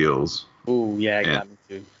in the feels. Ooh, yeah, it got me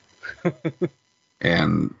too.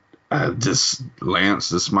 And Lance,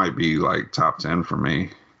 this might be like top 10 for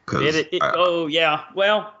me. Oh yeah,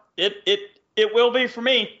 well, it will be for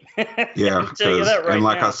me. Yeah, and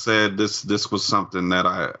like I said, this was something that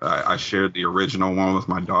I shared the original one with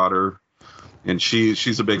my daughter, and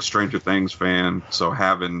she's a big Stranger Things fan. So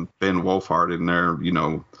having Ben Wolfhard in there,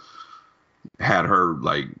 had her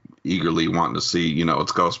like eagerly wanting to see,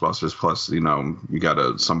 it's Ghostbusters plus, you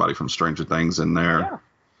got somebody from Stranger Things in there. Yeah,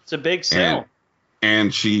 it's a big sell.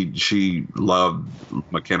 And she loved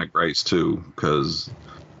McKenna Grace too, because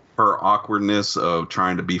her awkwardness of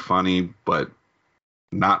trying to be funny, but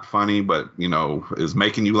not funny, but is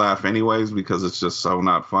making you laugh anyways because it's just so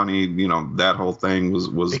not funny. That whole thing was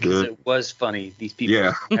because good. It was funny. These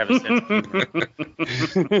people have a sense of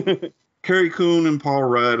humor. Carrie Coon and Paul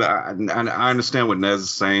Rudd, I understand what Nez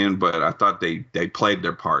is saying, but I thought they played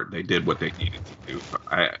their part. They did what they needed to do.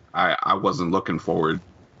 I wasn't looking forward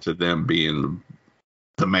to them being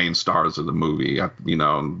the main stars of the movie.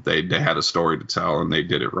 They had a story to tell and they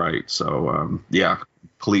did it right. So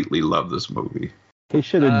completely love this movie. They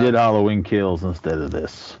should have did Halloween Kills instead of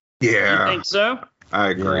this. Yeah, you think so? I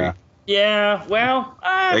agree. Yeah. Well,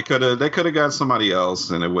 they could have got somebody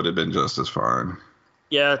else and it would have been just as fine.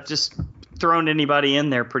 Yeah, just throwing anybody in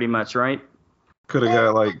there, pretty much, right? Could have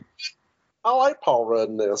got like. I like Paul Rudd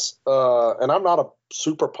in this, and I'm not a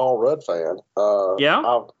super Paul Rudd fan.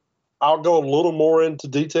 I'll go a little more into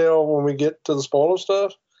detail when we get to the spoiler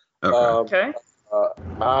stuff. Okay.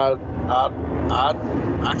 I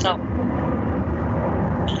kind of.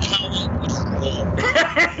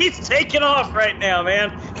 He's taking off right now,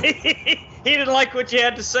 man. He didn't like what you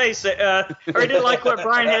had to say, or he didn't like what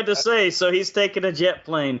Brian had to say, so he's taking a jet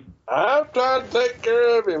plane. I'm trying to take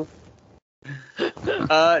care of him.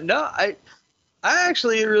 No, I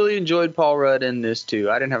actually really enjoyed Paul Rudd in this too.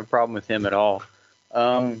 I didn't have a problem with him at all.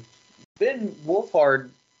 Ben Wolfhard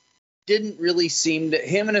didn't really seem to,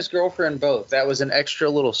 him and his girlfriend both. That was an extra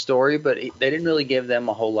little story, but they didn't really give them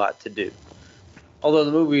a whole lot to do. Although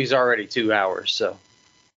the movie's already 2 hours, so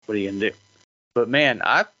what are you gonna do? But man,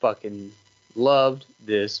 I fucking loved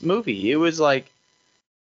this movie. It was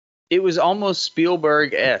almost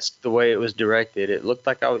Spielberg-esque the way it was directed. It looked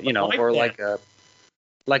like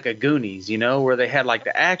like a Goonies, where they had like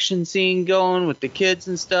the action scene going with the kids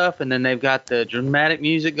and stuff, and then they've got the dramatic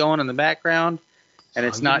music going in the background, and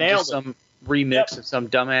it's not just some remix of some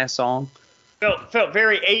dumbass song. Felt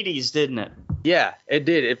very 80s, didn't it? Yeah, it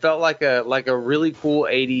did. It felt like a really cool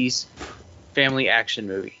 80s family action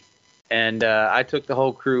movie. And I took the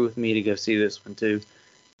whole crew with me to go see this one too,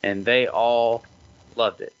 and they all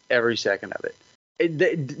loved it, every second of it.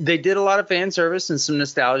 They did a lot of fan service and some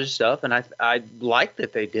nostalgia stuff, and I like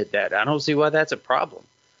that they did that. I don't see why that's a problem.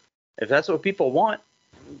 If that's what people want,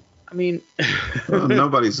 I mean, well,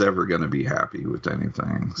 nobody's ever going to be happy with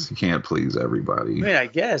anything. You can't please everybody. I mean, I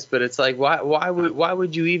guess, but it's like, why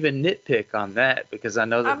would you even nitpick on that? Because I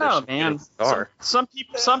know that man. Some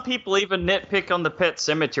people even nitpick on the Pet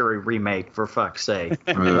Sematary remake, for fuck's sake.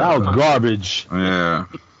 That was garbage. Yeah.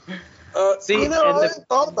 I hadn't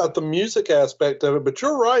thought about the music aspect of it, but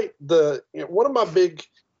you're right. One of my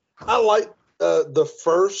I like the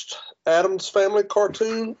first Addams Family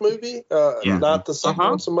cartoon movie, not the second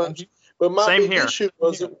one so much. But my big issue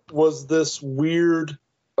was this weird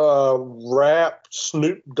rap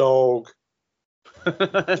Snoop Dogg kind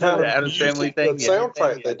of Addams Family thing,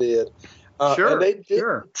 soundtrack they did. And they did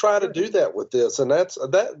try to do that with this, and that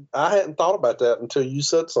I hadn't thought about that until you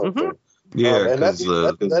said something. Mm-hmm. Yeah, and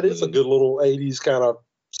that is a good little 80s kind of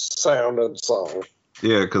sounding song.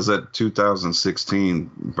 Yeah, because that 2016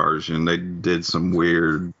 version, they did some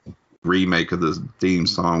weird remake of this theme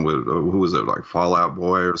song with, who was it, like Fall Out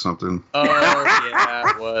Boy or something? Oh,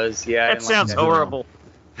 yeah, it was. Yeah, that sounds horrible.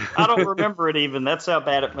 I don't remember it even. That's how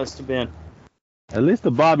bad it must have been. At least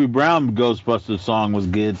the Bobby Brown Ghostbusters song was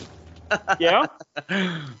good. Yeah?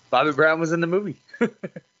 Bobby Brown was in the movie.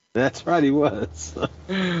 That's right, he was.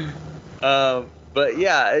 But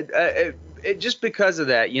yeah, it just because of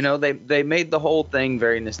that, they made the whole thing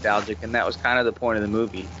very nostalgic, and that was kind of the point of the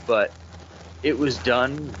movie. But it was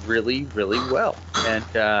done really, really well, and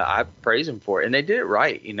I praise them for it. And they did it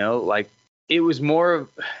right, like it was more of.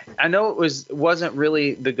 I know it wasn't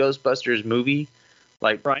really the Ghostbusters movie,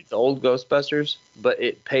 like the old Ghostbusters, but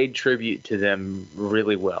it paid tribute to them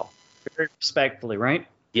really well, very respectfully, right?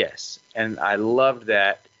 Yes, and I loved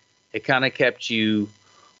that. It kind of kept you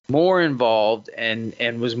more involved and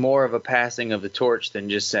was more of a passing of the torch than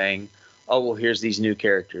just saying, oh, well, here's these new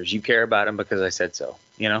characters. You care about them because I said so,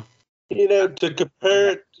 To compare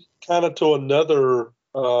it kind of to another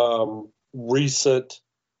recent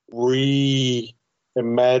reimagining,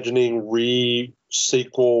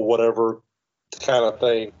 sequel, whatever kind of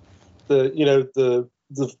thing. The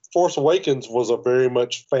Force Awakens was a very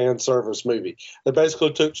much fan service movie. They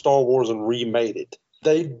basically took Star Wars and remade it.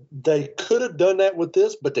 They could have done that with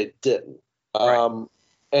this, but they didn't. And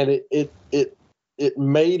it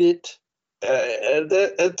made it.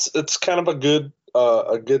 It's kind of a good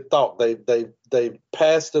thought. They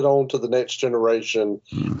passed it on to the next generation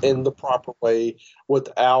in the proper way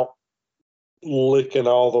without licking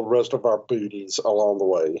all the rest of our booties along the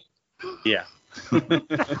way. Yeah. God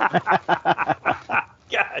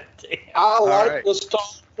damn. I like right.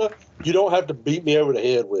 nostalgia. You don't have to beat me over the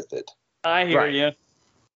head with it. I hear Right. you.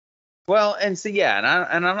 Well, and so yeah,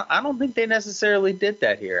 and I don't think they necessarily did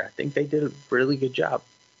that here. I think they did a really good job.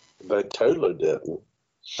 They totally didn't.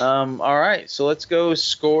 All right, so let's go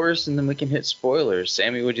scores, and then we can hit spoilers.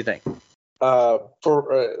 Sammy, what'd you think?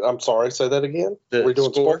 I'm sorry, say that again. The We're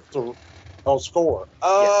doing score? sports or score.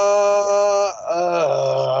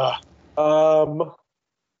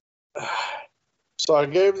 So I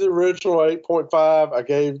gave the original 8.5. I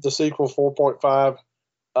gave the sequel 4.5.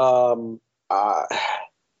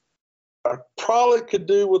 I probably could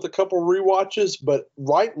do with a couple rewatches, but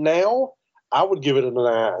right now I would give it a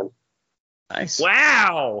 9. Nice.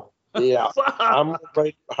 Wow. Yeah, Wow. I'm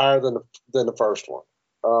rated higher than the first one.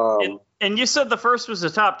 And you said the first was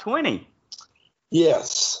the top 20.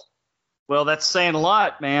 Yes. Well, that's saying a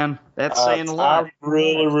lot, man. That's saying a lot. I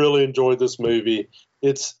really enjoyed this movie.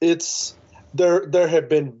 It's there have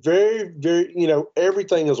been very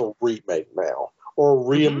everything is a remake now or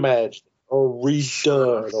reimagined or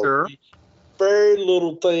redone. Sure. Very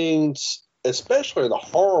little things, especially in the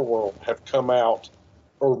horror world, have come out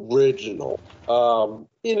original.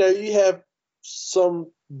 You have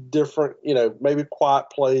some different, maybe Quiet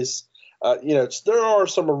Place. There are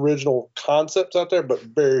some original concepts out there, but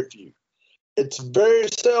very few. It's very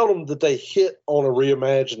seldom that they hit on a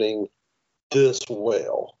reimagining this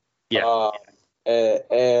well. Yeah.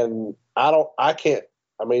 And I can't.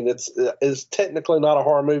 I mean, it's technically not a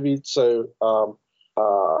horror movie, so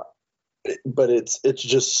but it's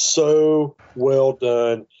just so well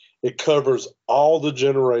done. It covers all the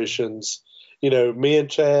generations. Me and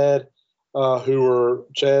Chad,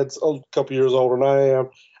 Chad's a couple years older than I am.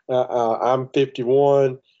 I'm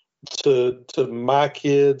 51. To my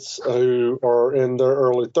kids who are in their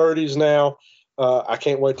early 30s now, I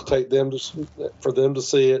can't wait to take them for them to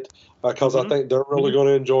see it because I think they're really going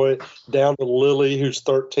to enjoy it. Down to Lily, who's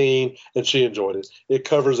 13, and she enjoyed it. It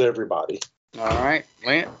covers everybody. All right,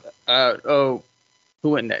 Lance. Who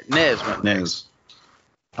went next? Nez went next.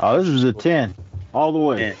 Oh, this was a 10 all the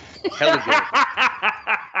way. Hella good.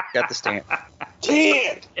 Got the stamp.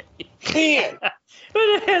 10.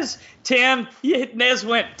 It is 10. Nez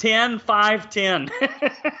went 10, 5, 10.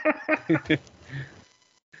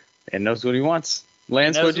 And knows what he wants.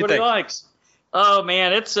 Lance, Knows what'd you what think? he likes. Oh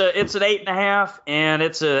man, it's an 8.5, and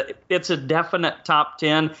it's a definite top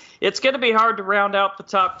 10. It's going to be hard to round out the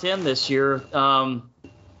top 10 this year.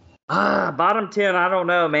 Bottom 10, I don't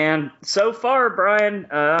know, man. So far, Brian,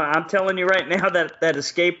 I'm telling you right now that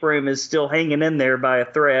escape room is still hanging in there by a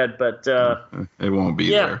thread, but it won't be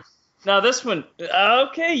there. Now this one,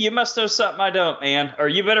 okay, you must know something I don't, man. Or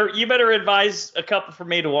you better advise a couple for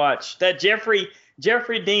me to watch. That Jeffrey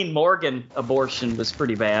Dean Morgan abortion was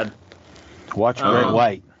pretty bad. Watch Great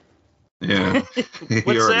White. Yeah, you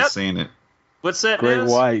already seen it. What's that? Great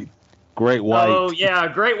White. Great White. Oh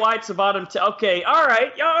yeah, Great White's the bottom. Okay, all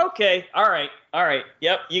right. Yeah, okay, all right.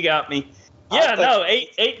 Yep, you got me. Yeah, no,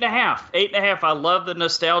 8.5. 8.5. I love the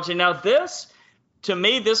nostalgia. Now this, to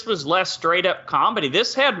me, this was less straight up comedy.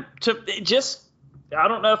 This had I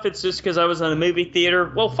don't know if it's just because I was in a movie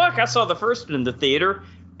theater. Well, fuck, I saw the first one in the theater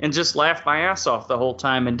and just laughed my ass off the whole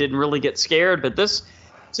time and didn't really get scared. But this,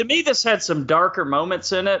 to me, this had some darker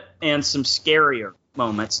moments in it and some scarier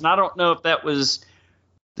moments. And I don't know if that was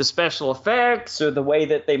the special effects or the way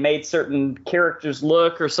that they made certain characters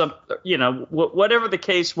look or something, whatever the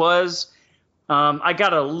case was. I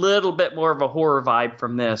got a little bit more of a horror vibe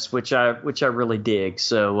from this, which I really dig.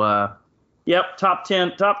 So, yep, top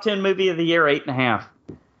 10 movie of the year, 8.5.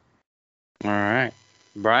 All right,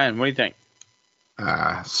 Brian, what do you think?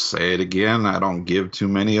 Say it again. I don't give too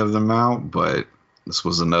many of them out, but this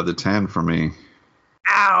was another 10 for me.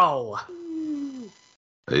 Ow!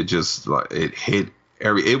 It just it hit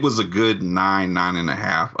it was a good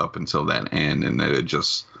 9.5 up until that end, and then it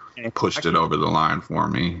just pushed it over the line for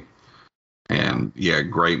me. And yeah,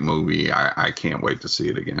 great movie. I can't wait to see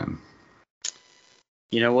it again.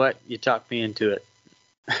 You know what? You talked me into it.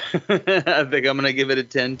 I think I'm gonna give it a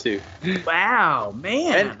 10 too. Wow,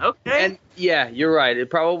 man. Okay. And yeah, you're right. It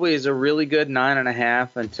probably is a really good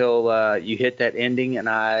 9.5 until you hit that ending, and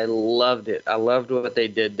I loved it. I loved what they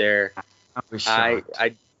did there. I was shocked.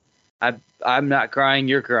 I'm not crying.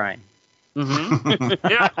 You're crying. Mm-hmm.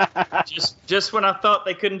 Yeah. Just when I thought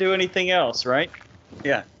they couldn't do anything else, right?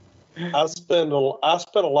 Yeah. I spend a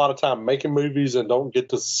lot of time making movies and don't get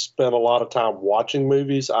to spend a lot of time watching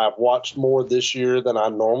movies. I've watched more this year than I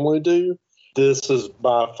normally do. This is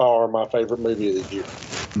by far my favorite movie of the year.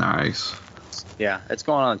 Nice. Yeah, it's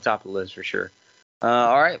going on the top of the list for sure.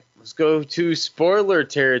 All right, Let's go to spoiler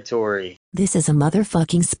territory. This is a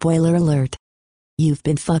motherfucking spoiler alert. You've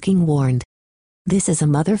been fucking warned. This is a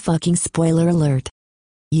motherfucking spoiler alert.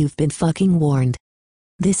 You've been fucking warned.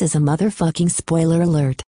 This is a motherfucking spoiler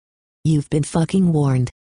alert. You've been fucking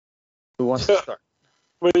warned. Who wants to start?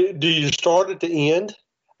 Wait, do you start at the end?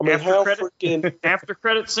 I mean, how freaking after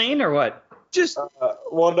credit scene or what? Just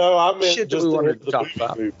well, no, I meant shit that just we the wanted end to of talk the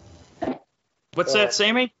about. movie. What's that,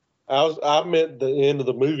 Sammie? I meant the end of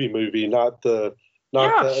the movie, not the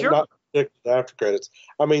Sure. not the after credits.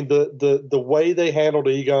 I mean the way they handled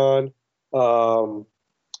Egon. I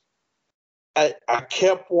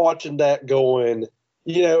kept watching that going.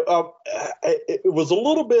 It was a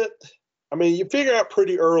little bit. I mean, you figure out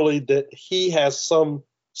pretty early that he has some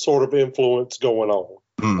sort of influence going on.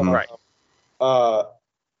 Mhm. Right.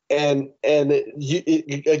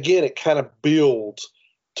 It kind of builds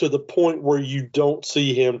to the point where you don't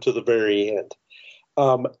see him to the very end.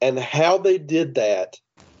 And how they did that,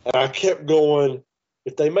 and I kept going,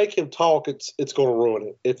 if they make him talk, it's going to ruin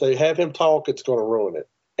it. If they have him talk, it's going to ruin it.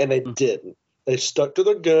 And they didn't. They stuck to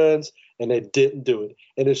their guns, and they didn't do it.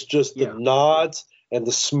 And it's just the nods and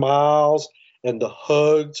the smiles and the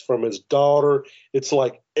hugs from his daughter. It's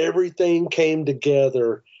like everything came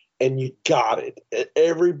together, and you got it.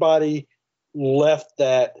 Everybody left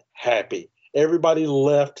that happy. Everybody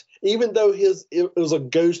left, even though it was a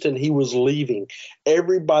ghost and he was leaving,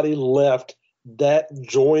 everybody left that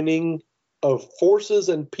joining of forces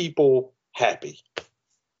and people happy.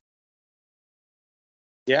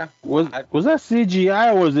 Yeah. Was that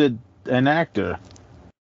CGI or was it an actor?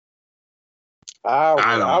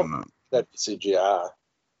 I don't know. That CGI.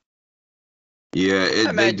 Yeah, I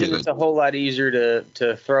imagine it's a whole lot easier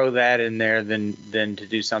to throw that in there than to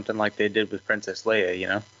do something like they did with Princess Leia, you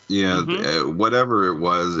know? Yeah, whatever it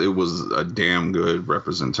was a damn good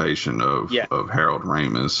representation of Harold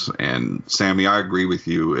Ramis. And Sammie, I agree with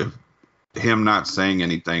you. If him not saying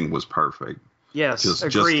anything was perfect. Yes, just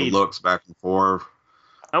agreed. the looks back and forth.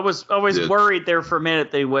 I was worried there for a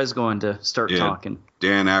minute that he was going to start talking.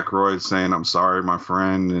 Dan Aykroyd saying, "I'm sorry, my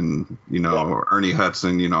friend," and Ernie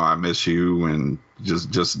Hudson, I miss you, and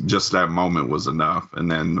just that moment was enough.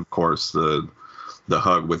 And then of course the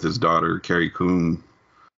hug with his daughter Carrie Coon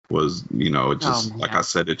was, it just like I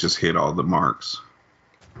said, it just hit all the marks.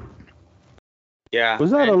 Yeah.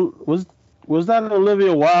 Was that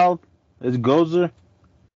Olivia Wilde as Gozer?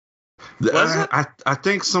 I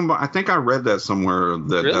think I read that somewhere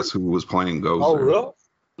that that's who was playing Gozer. Oh, really?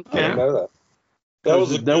 I didn't know that. There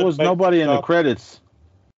was nobody in the credits.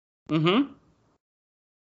 Mm-hmm.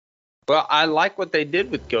 Well, I like what they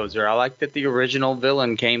did with Gozer. I like that the original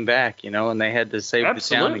villain came back, and they had to save the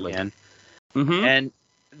town again. Mm-hmm. And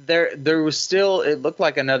there was still, it looked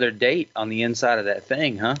like another date on the inside of that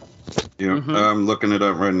thing, huh? Yeah, I'm looking it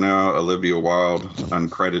up right now. Olivia Wilde,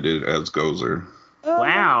 uncredited as Gozer.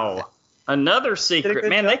 Wow. Another secret.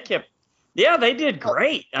 Man, they did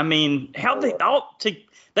great. I mean,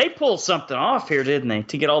 they pulled something off here, didn't they,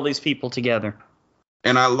 to get all these people together?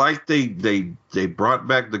 And I like they brought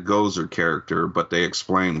back the Gozer character, but they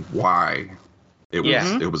explained why it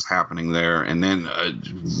was happening there, and then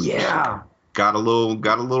got a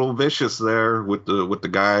little vicious there with the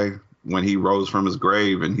guy when he rose from his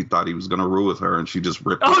grave and he thought he was gonna rule with her, and she just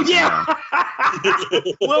ripped. Oh yeah,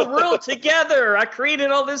 we'll rule together. I created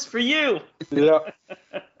all this for you. Yeah,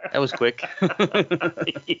 that was quick.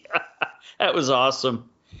 That was awesome.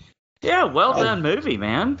 Yeah, well done movie,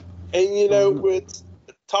 man. And it's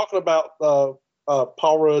talking about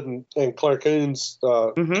Paul Rudd and Claire Coon's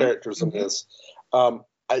characters in this.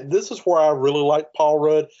 This is where I really like Paul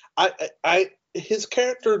Rudd. His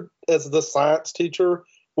character as the science teacher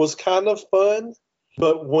was kind of fun,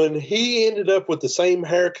 but when he ended up with the same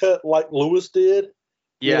haircut like Lewis did,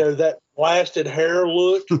 that blasted hair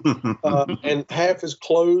look, and half his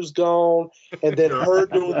clothes gone, and then her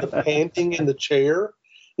doing the panting in the chair,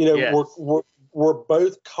 were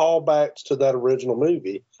both callbacks to that original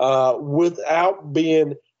movie, without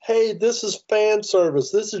being, hey, this is fan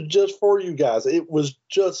service, this is just for you guys. It was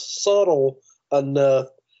just subtle enough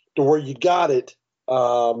to where you got it,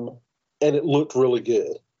 and it looked really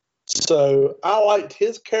good. So I liked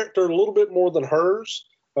his character a little bit more than hers.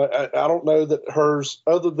 I don't know that hers,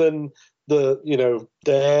 other than the,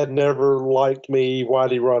 dad never liked me,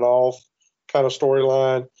 why'd he run off kind of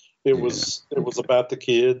storyline. It was about the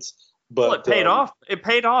kids. But it paid off. It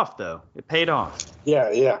paid off, though. It paid off.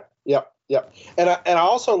 Yeah. And I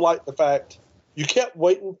also like the fact you kept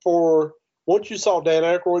waiting for, once you saw Dan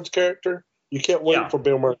Aykroyd's character, you kept waiting for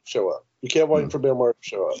Bill Murray to show up. You kept waiting for Bill Murray to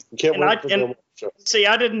show up. You kept waiting for Bill Murray to show up. See,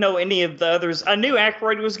 I didn't know any of the others. I knew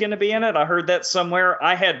Aykroyd was going to be in it. I heard that somewhere.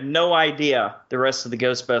 I had no idea the rest of the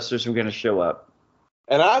Ghostbusters were going to show up.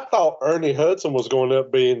 And I thought Ernie Hudson was going to end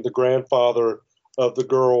up being the grandfather of the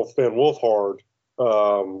girl Finn Wolfhard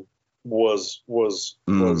was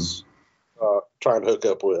trying to hook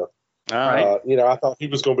up with. Right. I thought he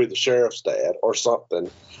was going to be the sheriff's dad or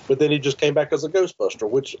something, but then he just came back as a Ghostbuster,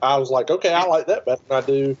 which I was like, okay, I like that better than I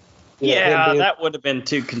do. That would have been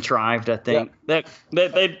too contrived. I think that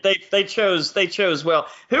they chose well.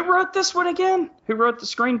 Who wrote this one again? Who wrote the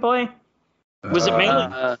screenplay? Was it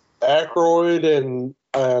mainly Aykroyd and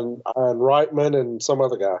Reitman and some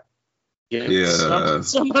other guy? Yeah,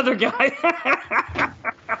 some other guy. I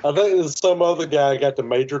think it was some other guy got the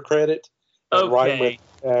major credit. And Okay.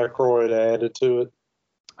 Reitman, Aykroyd added to it.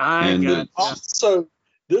 I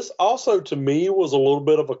This also to me was a little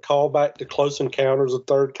bit of a callback to Close Encounters of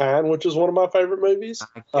the Third Kind, which is one of my favorite movies.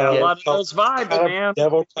 got a lot of those vibes, kind man. of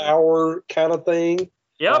Devil Tower kind of thing.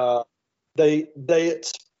 Yep.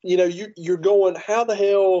 You're going, how the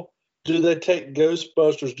hell do they take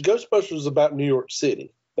Ghostbusters? Ghostbusters is about New York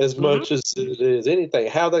City as much as it is anything.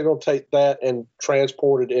 How are they going to take that and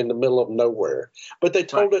transport it in the middle of nowhere? But they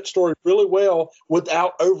told that story really well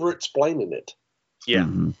without over-explaining it. Yeah.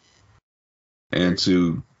 Mm-hmm. And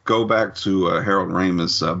to go back to Harold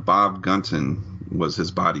Ramis, Bob Gunton was his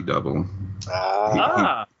body double.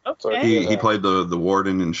 Okay. He played the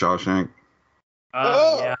warden in Shawshank.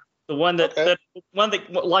 Yeah. The one that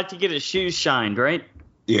liked to get his shoes shined, right?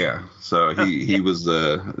 Yeah. So he was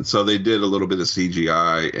so they did a little bit of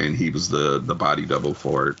CGI, and he was the body double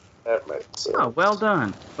for it. That makes sense. Oh, well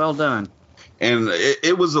done. Well done. And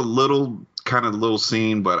it was a little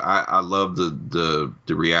scene, but I love the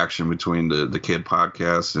reaction between the Kid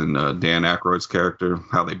podcast and Dan Aykroyd's character,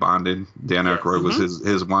 how they bonded. Dan Aykroyd was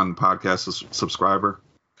his one podcast subscriber.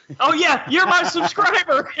 Oh yeah, you're my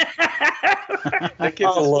subscriber. That kid's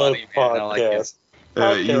I love funny, man. I like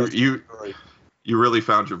him. You really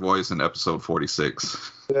found your voice in episode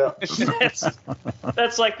 46. Yeah.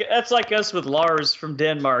 that's like us with Lars from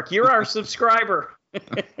Denmark. You're our subscriber.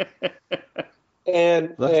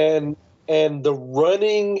 And the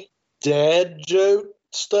running dad joke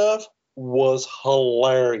stuff was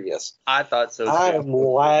hilarious. I thought so too. I am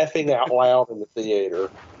laughing out loud in the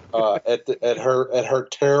theater at her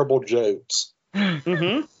terrible jokes.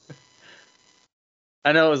 Mm-hmm.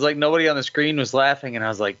 I know, it was like nobody on the screen was laughing, and I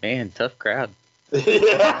was like, man, tough crowd.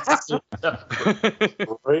 Yeah.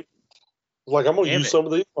 Right? Like, I'm gonna use some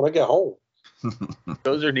of these when I get home.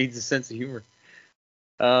 Gozer needs a sense of humor.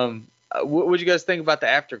 What would you guys think about the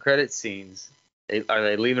after credit scenes? Are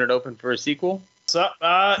they leaving it open for a sequel? So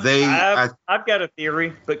I've got a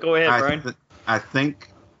theory, but go ahead, Brian. I think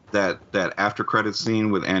that after credit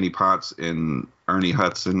scene with Annie Potts and Ernie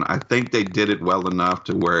Hudson, I think they did it well enough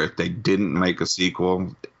to where if they didn't make a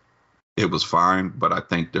sequel, it was fine. But I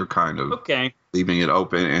think they're kind of leaving it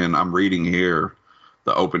open. And I'm reading here,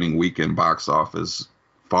 the opening weekend box office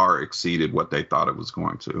far exceeded what they thought it was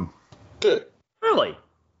going to. Good. Really?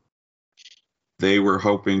 They were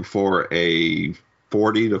hoping for a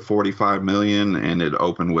 40 to 45 million, and it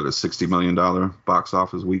opened with a $60 million box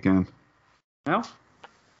office weekend. Well,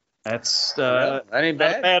 that's that ain't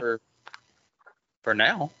bad for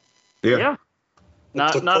now. Yeah.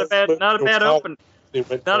 Not a bad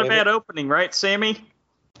opening, right, Sammy?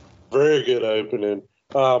 Very good opening.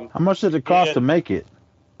 How much did it cost to make it?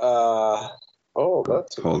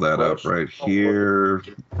 That's pull that up right here.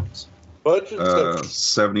 Budgets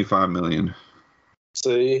 75 million.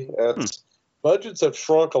 See, budgets have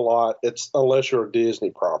shrunk a lot. It's unless you're a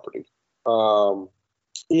Disney property.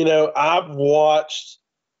 I've watched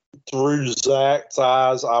through Zach's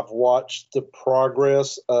eyes. I've watched the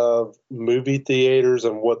progress of movie theaters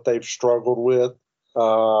and what they've struggled with.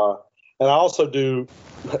 And I also do,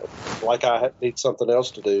 like I need something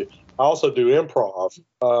else to do. I also do improv.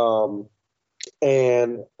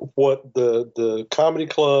 And what the comedy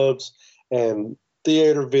clubs and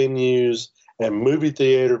theater venues and movie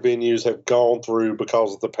theater venues have gone through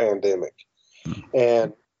because of the pandemic.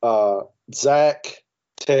 And Zach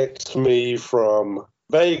texted me from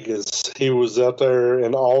Vegas. He was out there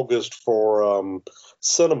in August for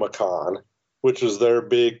CinemaCon, which is their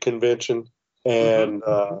big convention. And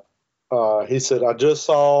he said, I just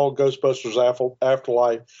saw Ghostbusters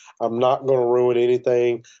Afterlife. I'm not going to ruin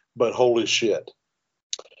anything, but holy shit.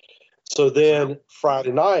 So then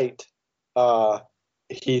Friday night,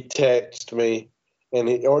 he texted me,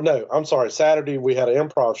 Saturday we had an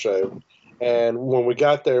improv show. And when we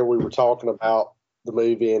got there, we were talking about the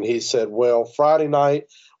movie, and he said, well, Friday night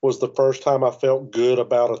was the first time I felt good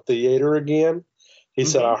about a theater again. He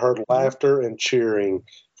said, I heard laughter and cheering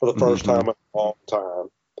for the first time in a long time.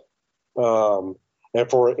 And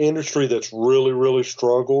for an industry that's really, really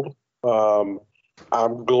struggled, I'm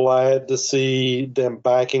glad to see them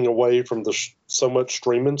backing away from so much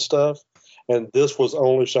streaming stuff. And this was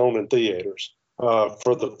only shown in theaters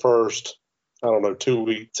for the first, 2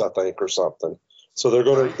 weeks, I think, or something. So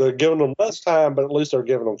they're giving them less time, but at least they're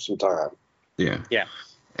giving them some time. Yeah. Yeah.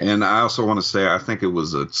 And I also want to say, I think it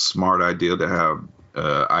was a smart idea to have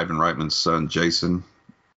Ivan Reitman's son, Jason,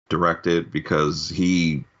 direct it, because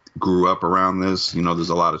he grew up around this. There's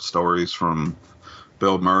a lot of stories from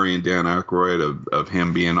Bill Murray and Dan Aykroyd of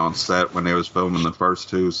him being on set when they was filming the first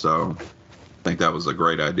two. So I think that was a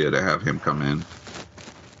great idea to have him come in.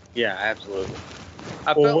 Yeah, absolutely.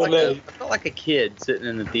 I felt like a kid sitting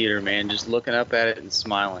in the theater, man, just looking up at it and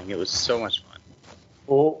smiling. It was so much fun.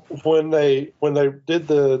 Well, when they did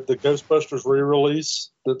the Ghostbusters re-release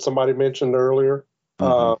that somebody mentioned earlier,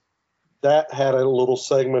 that had a little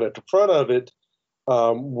segment at the front of it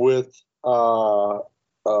with Ivan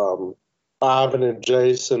and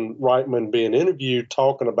Jason Reitman being interviewed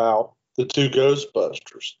talking about the two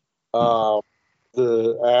Ghostbusters,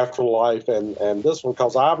 the Afterlife and this one,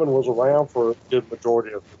 because Ivan was around for a good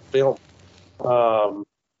majority of the film.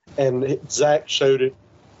 And Zach showed it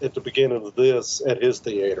at the beginning of this at his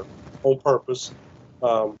theater on purpose,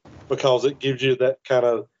 because it gives you that kind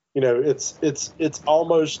of, it's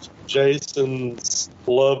almost Jason's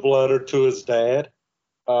love letter to his dad.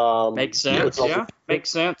 Makes sense. Yeah, makes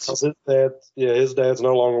sense. His dad's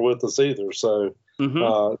no longer with us either. So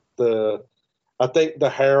I think the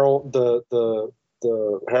Harold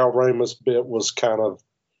Ramis bit was kind of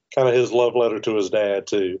his love letter to his dad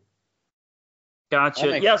too.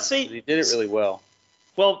 Gotcha. Yeah, see, he did it really well.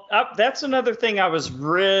 Well, that's another thing I was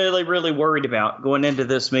really, really worried about going into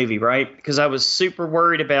this movie, right? Because I was super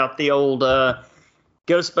worried about the old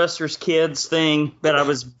Ghostbusters kids thing, but I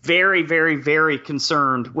was very, very, very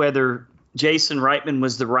concerned whether Jason Reitman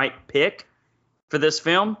was the right pick for this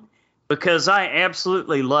film, because I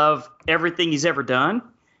absolutely love everything he's ever done,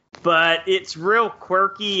 but it's real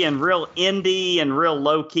quirky and real indie and real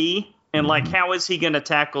low-key, and like, how is he going to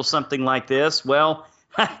tackle something like this? Well,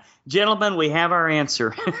 gentlemen, we have our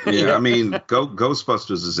answer. Yeah, I mean,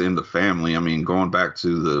 Ghostbusters is in the family. I mean, going back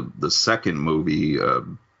to the second movie,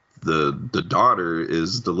 the daughter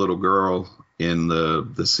is the little girl in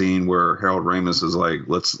the scene where Harold Ramis is like,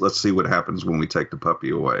 let's see what happens when we take the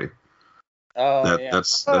puppy away. Oh,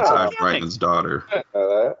 that's Ivan Reitman's daughter.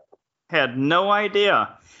 Had no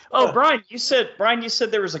idea. Oh, Brian, you said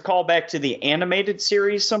there was a callback to the animated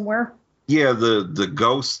series somewhere. Yeah, the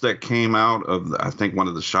ghost that came out of I think one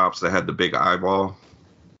of the shops that had the big eyeball.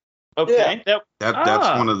 Okay, that's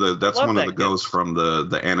one of the ghosts from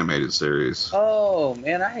the animated series. Oh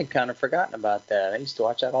man, I had kind of forgotten about that. I used to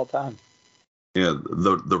watch that all the time. Yeah,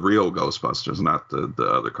 the real Ghostbusters, not the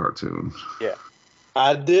other cartoon. Yeah,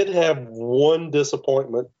 I did have one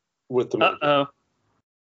disappointment with the movie.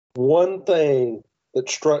 One thing that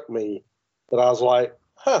struck me that I was like,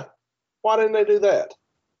 why didn't they do that?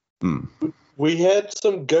 We had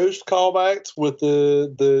some ghost callbacks with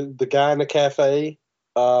the guy in the cafe,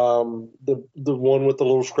 the one with the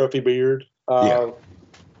little scruffy beard.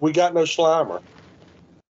 We got no Slimer.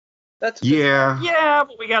 Yeah,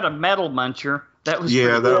 but we got a metal muncher. That was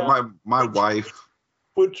my wife,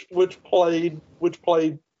 which played for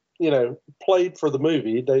the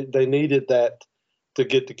movie. They needed that to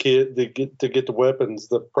get the kid to get the weapons,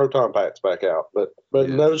 the proton packs back out, but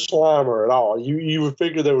no Slimer at all. You would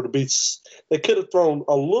figure they could have thrown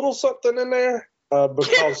a little something in there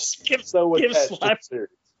because give Slime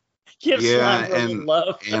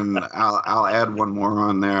love. And I'll add one more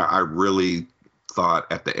on there. I really thought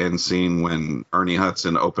at the end scene when Ernie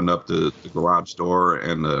Hudson opened up the garage door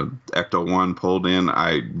and the Ecto-1 pulled in,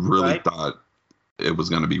 I really thought it was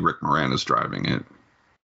going to be Rick Moranis driving it.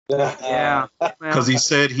 Yeah, because he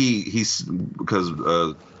said because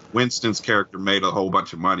Winston's character made a whole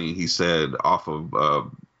bunch of money. He said off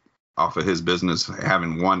of his business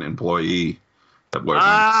having one employee that wasn't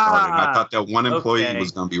starting. I thought that one employee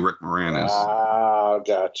was going to be Rick Moranis.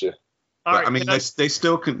 Gotcha. But, I mean, they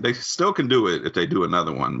still can do it if they do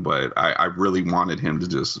another one. But I really wanted him to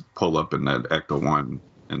just pull up in that Ecto-1,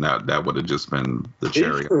 and that would have just been the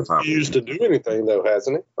cherry on top. He refused to do anything though,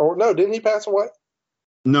 hasn't he? Or no, didn't he pass away?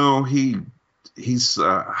 No, he's.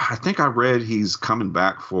 I think I read he's coming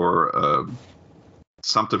back for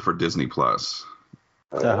something for Disney Plus.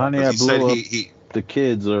 Honey, I blew up the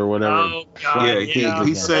kids or whatever. Oh God! Yeah,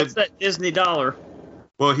 he said that's that Disney dollar.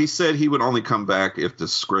 Well, he said he would only come back if the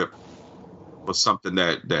script was something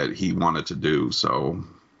that he wanted to do. So.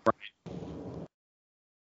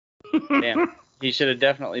 Damn. He should have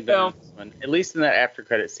definitely been in this one. At least in that after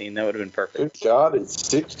credit scene, that would have been perfect. Good God, it's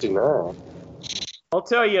 69. I'll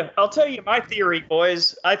tell you my theory,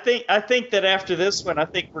 boys. I think that after this one, I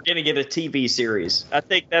think we're gonna get a TV series. I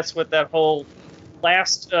think that's what that whole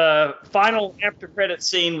last final after credit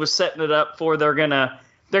scene was setting it up for. They're gonna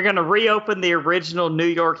reopen the original New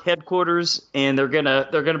York headquarters, and they're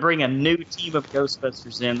gonna bring a new team of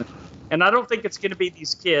Ghostbusters in. And I don't think it's gonna be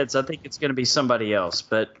these kids. I think it's gonna be somebody else.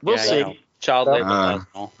 But we'll see. You know, child labor. I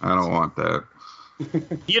don't want that.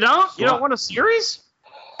 You don't? You don't want a series?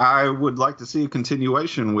 I would like to see a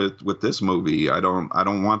continuation with this movie. I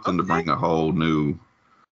don't want them to bring a whole new.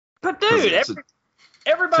 But dude,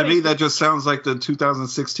 everybody. To me, that just sounds like the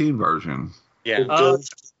 2016 version. Yeah.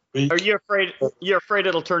 Are you afraid? You're afraid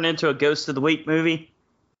it'll turn into a Ghost of the Week movie?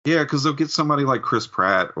 Yeah, because they'll get somebody like Chris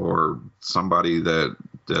Pratt or somebody that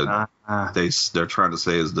they're trying to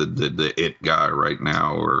say is the it guy right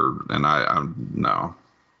now, I'm no.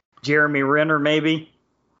 Jeremy Renner, maybe.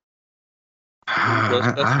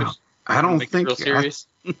 Ghostbusters? I don't think real serious.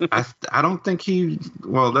 I don't think he.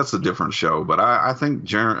 Well, that's a different show, but I think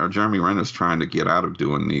Jeremy Renner's trying to get out of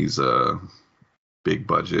doing these big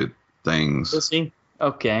budget things. Is he?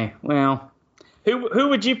 Okay. Well, who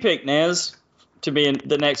would you pick, Nez, to be in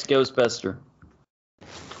the next Ghostbuster?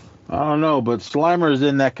 I don't know, but Slimer's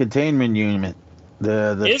in that containment unit.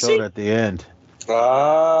 The Is show he? at the end.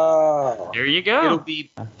 Ah. There you go. It'll be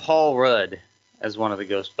Paul Rudd as one of the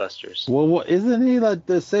Ghostbusters. Well, isn't he like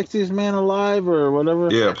the sexiest man alive or whatever?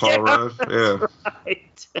 Yeah, Paul Rudd. Yeah,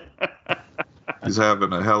 Right. he's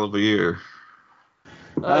having a hell of a year.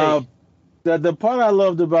 The part I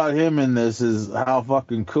loved about him in this is how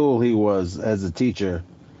fucking cool he was as a teacher.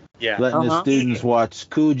 Yeah. Letting his students watch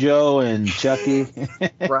Cujo and Chucky.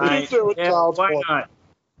 Right. Yeah, why not?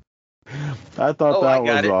 I thought I that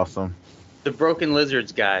got was it. awesome. The Broken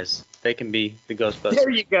Lizards guys. They can be the Ghostbusters. There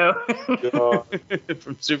you go.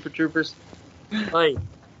 From Super Troopers. Like,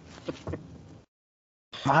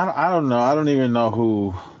 I don't know. I don't even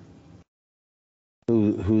know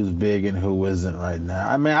who's big and who isn't right now.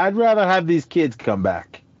 I mean, I'd rather have these kids come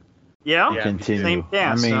back. yeah. Yeah. Continue. Same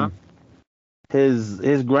cast, I mean, huh?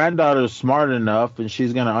 his granddaughter's smart enough, and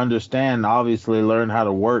she's gonna understand. Obviously, learn how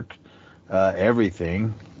to work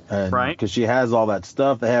everything, Right. Because she has all that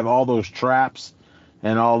stuff. They have all those traps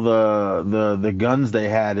and all the guns they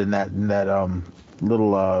had in that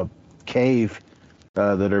little cave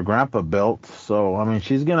that her grandpa built. So I mean,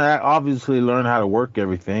 she's gonna obviously learn how to work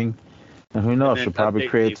everything, and who knows, then she'll probably update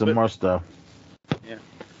create some the more stuff. Yeah.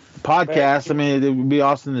 Podcast. I mean, it would be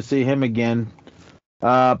awesome to see him again.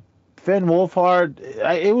 Finn Wolfhard,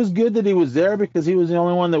 it was good that he was there because he was the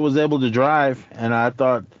only one that was able to drive, and I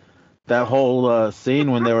thought that whole scene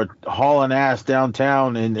when they were hauling ass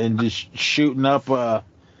downtown and just shooting up the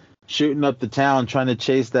town trying to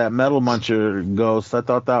chase that metal muncher ghost, I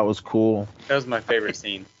thought that was cool. That was my favorite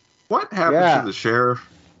scene. What happened Yeah. to the sheriff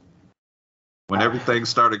when everything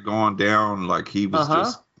started going down? Like he was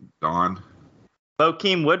just gone.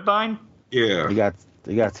 Bokeem Woodbine? Yeah.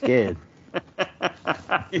 He got scared.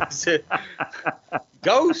 He said,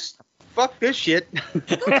 Ghost, fuck this shit.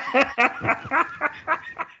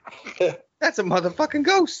 That's a motherfucking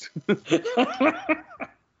ghost.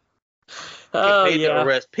 Oh, Get paid to yeah.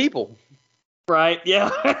 arrest people. Right. Yeah,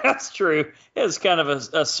 that's true. It's kind of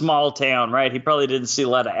a small town, right? He probably didn't see a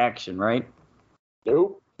lot of action, right?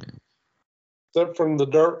 Nope. Except from the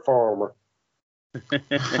dirt farmer.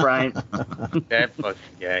 Right. That fucking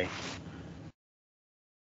guy.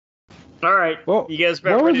 All right. Well, You guys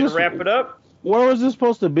where about was ready to this- wrap it up? Where was this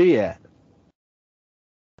supposed to be at?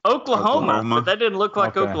 Oklahoma. But that didn't look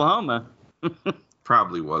like Okay. Oklahoma.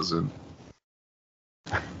 Probably wasn't.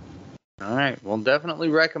 All right. Well, definitely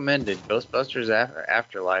recommended. Ghostbusters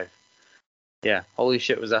Afterlife. Yeah. Holy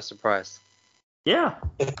shit, was I surprised. Yeah.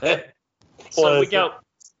 So we got,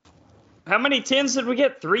 how many 10s did we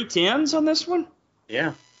get? 3 10s on this one?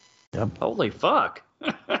 Yeah. Holy fuck.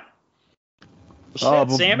 Shit, Oh,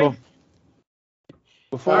 Sammy.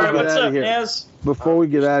 Before All we right, get what's out up, of here, Nez? before we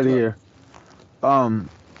get out of here,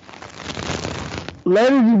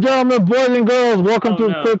 ladies and gentlemen, boys and girls, welcome to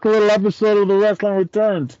a quick little episode of the Wrestling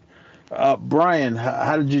Returns. Brian,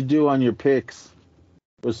 how did you do on your picks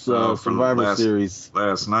with For Survivor Series?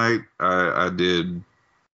 Last night, I did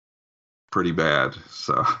pretty bad.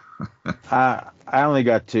 So I only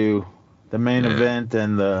got 2, the main event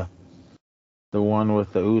and the one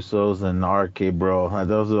with the Usos and RK Bro.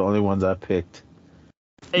 Those are the only ones I picked.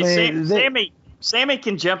 Hey, Man, Sammy, Sammie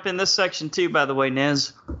can jump in this section too, by the way,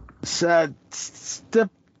 Nez. The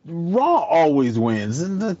Raw always wins,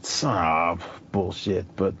 and that's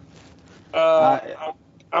bullshit. But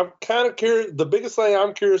I'm kind of curious. The biggest thing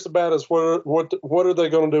I'm curious about is what are they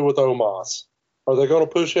going to do with Omos? Are they going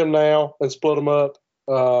to push him now and split him up?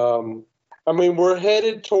 I mean, we're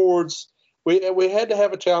headed towards. We had to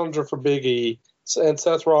have a challenger for Big E, and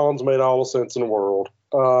Seth Rollins made all the sense in the world.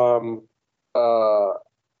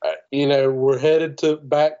 We're headed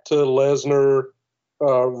back to Lesnar,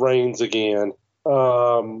 Reigns again.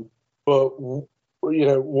 But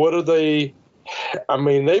what are they? I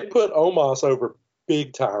mean, they put Omos over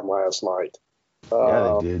big time last night.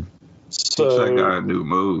 Yeah, they did. Teach that guy a new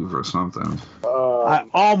move or something. I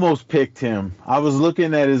almost picked him. I was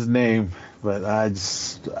looking at his name, but I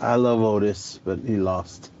love Otis, but he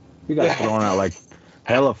lost. He got thrown out like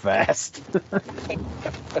hella fast. I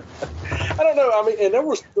don't know.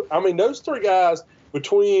 Those three guys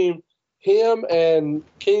between him and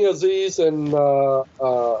King Aziz and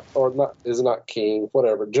General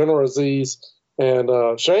Aziz and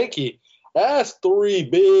Shanky. That's three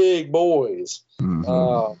big boys.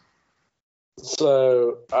 Mm-hmm.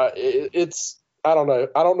 I don't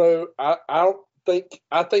know. I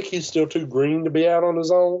think he's still too green to be out on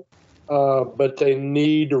his own. But they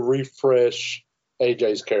need to refresh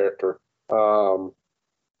AJ's character. I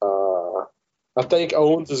think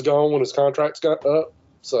Owens is gone when his contract's got up.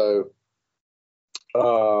 So,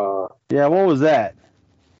 yeah, what was that?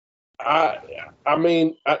 I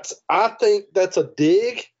think that's a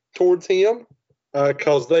dig towards him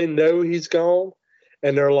because they know he's gone,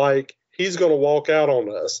 and they're like, he's going to walk out on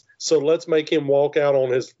us. So let's make him walk out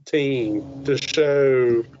on his team to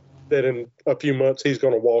show that in a few months he's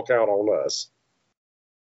going to walk out on us.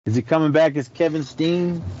 Is he coming back as Kevin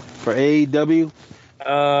Steen for AEW?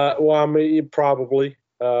 Probably.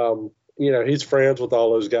 He's friends with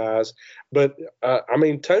all those guys. But,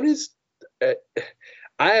 Tony's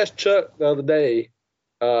I asked Chuck the other day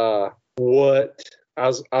what I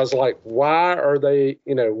was like, why are they,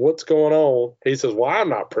 what's going on? He says, well, I'm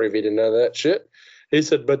not privy to none of that shit. He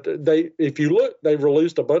said, but if you look, they've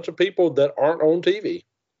released a bunch of people that aren't on TV.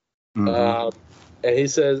 Mm-hmm. And he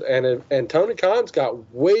says, and Tony Khan's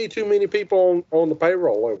got way too many people on the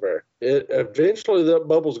payroll over there. Eventually that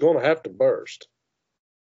bubble's going to have to burst.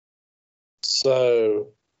 So,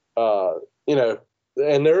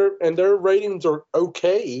 and their ratings are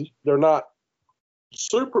okay. They're not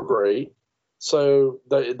super great. So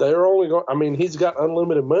they're only going. He's got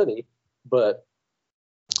unlimited money, but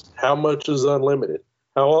how much is unlimited?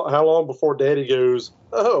 How long before Daddy goes?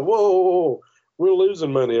 Oh, whoa, we're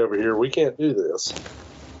losing money over here. We can't do this.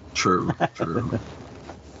 True.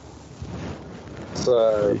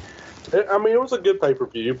 So, it was a good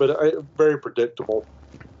pay-per-view, but very predictable.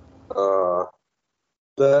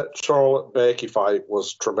 That Charlotte Becky fight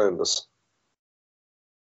was tremendous.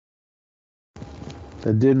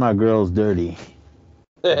 That did my girls dirty.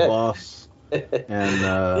 Boss and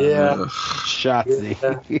Shotzi.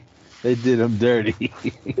 Yeah. They did them dirty.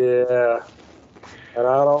 Yeah. And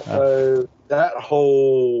I don't know that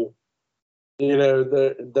whole,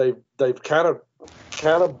 they've kind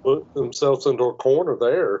of booked themselves into a corner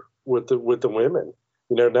there with the women.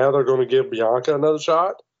 Now they're going to give Bianca another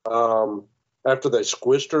shot. After they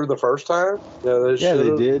squished her the first time. They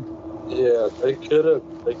did. Yeah, they could have.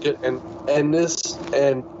 They could, and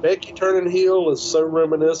Becky turning heel is so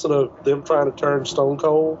reminiscent of them trying to turn Stone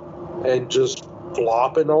Cold and just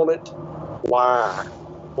flopping on it. Why?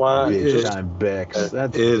 Big time Bex.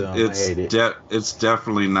 That's dumb. I hate it. It's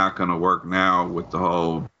definitely not going to work now with the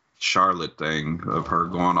whole Charlotte thing of her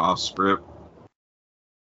going off script.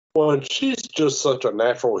 Well, and she's just such a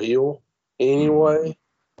natural heel anyway.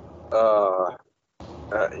 I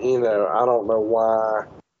don't know why.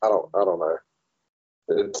 I don't know.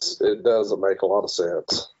 It doesn't make a lot of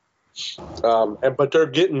sense. But they're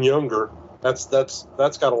getting younger. That's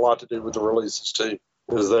got a lot to do with the releases too,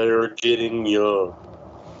 because they're getting young.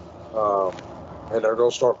 And they're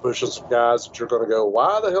going to start pushing some guys that you're going to go,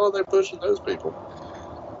 why the hell are they pushing those people?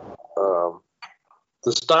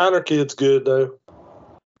 The Steiner kid's good though.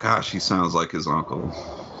 Gosh, he sounds like his uncle.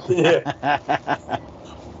 Yeah.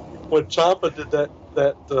 When Ciampa did that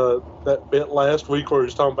bit last week where he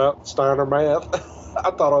was talking about Steiner math,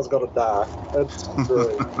 I thought I was going to die. That's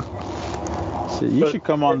great. So you should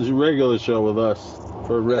come on this regular show with us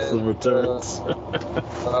for Wrestling Returns.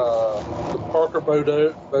 The Parker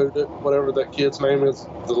Bodo, whatever that kid's name is,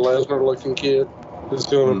 the Lesnar-looking kid, is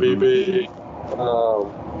going to be big.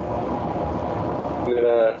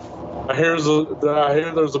 I hear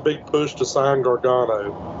there's a big push to sign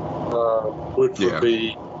Gargano, which would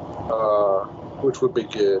be which would be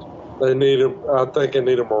good. They need him. I think they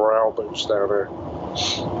need a morale boost down there.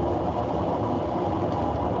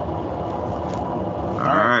 All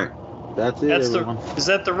right. That's it, everyone. Is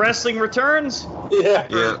that the Wrestling Returns?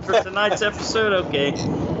 Yeah. For tonight's episode? Okay.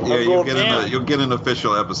 Yeah, you'll get an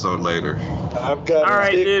official episode later. I've got. All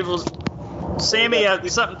right, dude. Well, Sammie,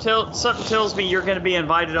 something tells me you're going to be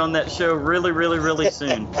invited on that show really, really, really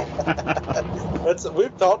soon.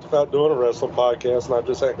 We've talked about doing a wrestling podcast, and I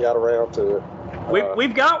just haven't got around to it.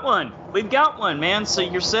 We've got one. We've got one, man. So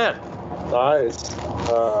you're set. Nice.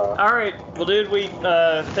 All right. Well, dude,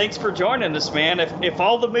 thanks for joining us, man. If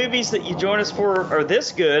all the movies that you join us for are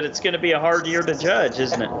this good, it's going to be a hard year to judge,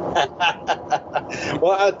 isn't it?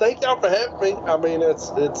 Well, I thank y'all for having me. I mean,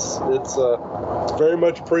 it's very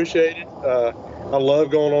much appreciated. I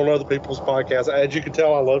love going on other people's podcasts. As you can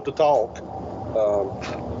tell, I love to talk.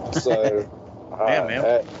 Yeah,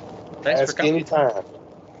 man. Thanks for coming. Anytime.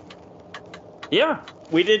 Yeah,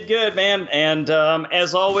 we did good, man. And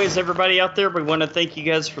as always, everybody out there, we want to thank you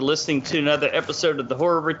guys for listening to another episode of The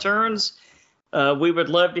Horror Returns. We would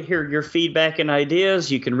love to hear your feedback and ideas.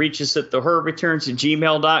 You can reach us at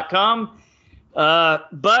thehorrorreturns@gmail.com.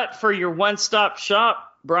 But for your one-stop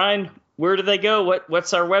shop, Brian, where do they go?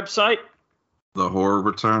 What's our website?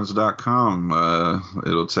 thehorrorreturns.com.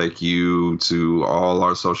 It'll take you to all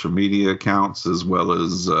our social media accounts as well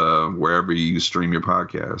as wherever you stream your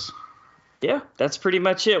podcast. Yeah, that's pretty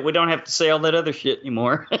much it. We don't have to say all that other shit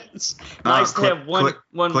anymore. It's nice to have one click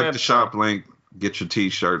website. The shop link, get your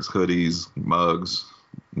t-shirts, hoodies, mugs,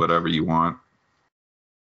 whatever you want.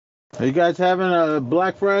 Are you guys having a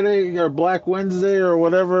Black Friday or Black Wednesday or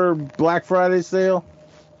whatever Black Friday sale?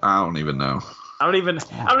 I don't even know. I don't even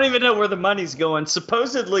know where the money's going.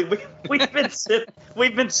 Supposedly, we've been sent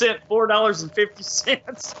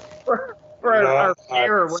 $4.50 for our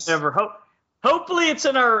fare or whatever. Hopefully it's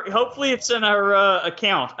in our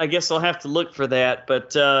account. I guess I'll have to look for that.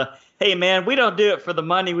 But hey, man, we don't do it for the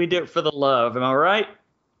money. We do it for the love. Am I right?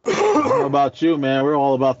 How about you, man? We're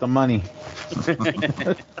all about the money.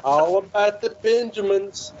 All about the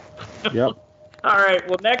Benjamins. Yep. All right.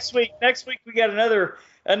 Well, next week we got another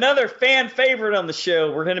fan favorite on the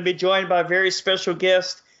show. We're going to be joined by a very special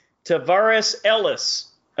guest, Tavares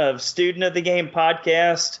Ellis of Student of the Game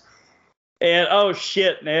podcast. And oh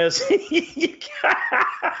shit, Nez.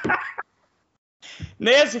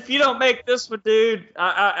 Nez, if you don't make this one, dude,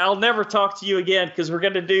 I'll never talk to you again, because we're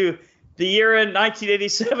going to do the year in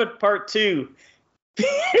 1987 part 2.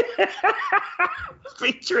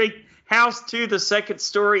 Featuring House 2, the second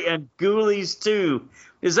story, and Ghoulies 2.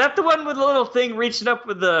 Is that the one with the little thing reaching up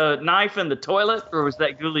with the knife in the toilet, or was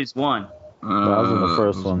that Ghoulies 1? That was in the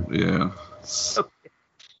first one. Yeah. Okay.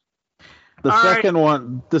 The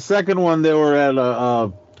second one, they were at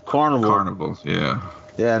a carnival. Carnival, yeah.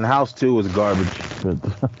 Yeah, and House 2 was garbage.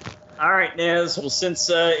 All right, Nez. Well, since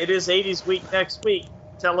it is 80s week next week,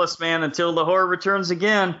 tell us, man, until the horror returns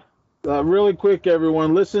again. Really quick,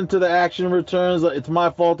 everyone, listen to the Action Returns. It's my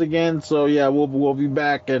fault again, so yeah, we'll be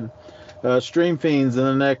back at Stream Fiends in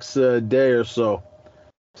the next day or so.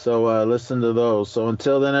 So listen to those. So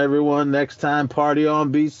until then, everyone, next time, party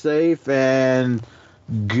on, be safe, and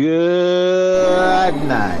good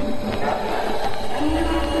night.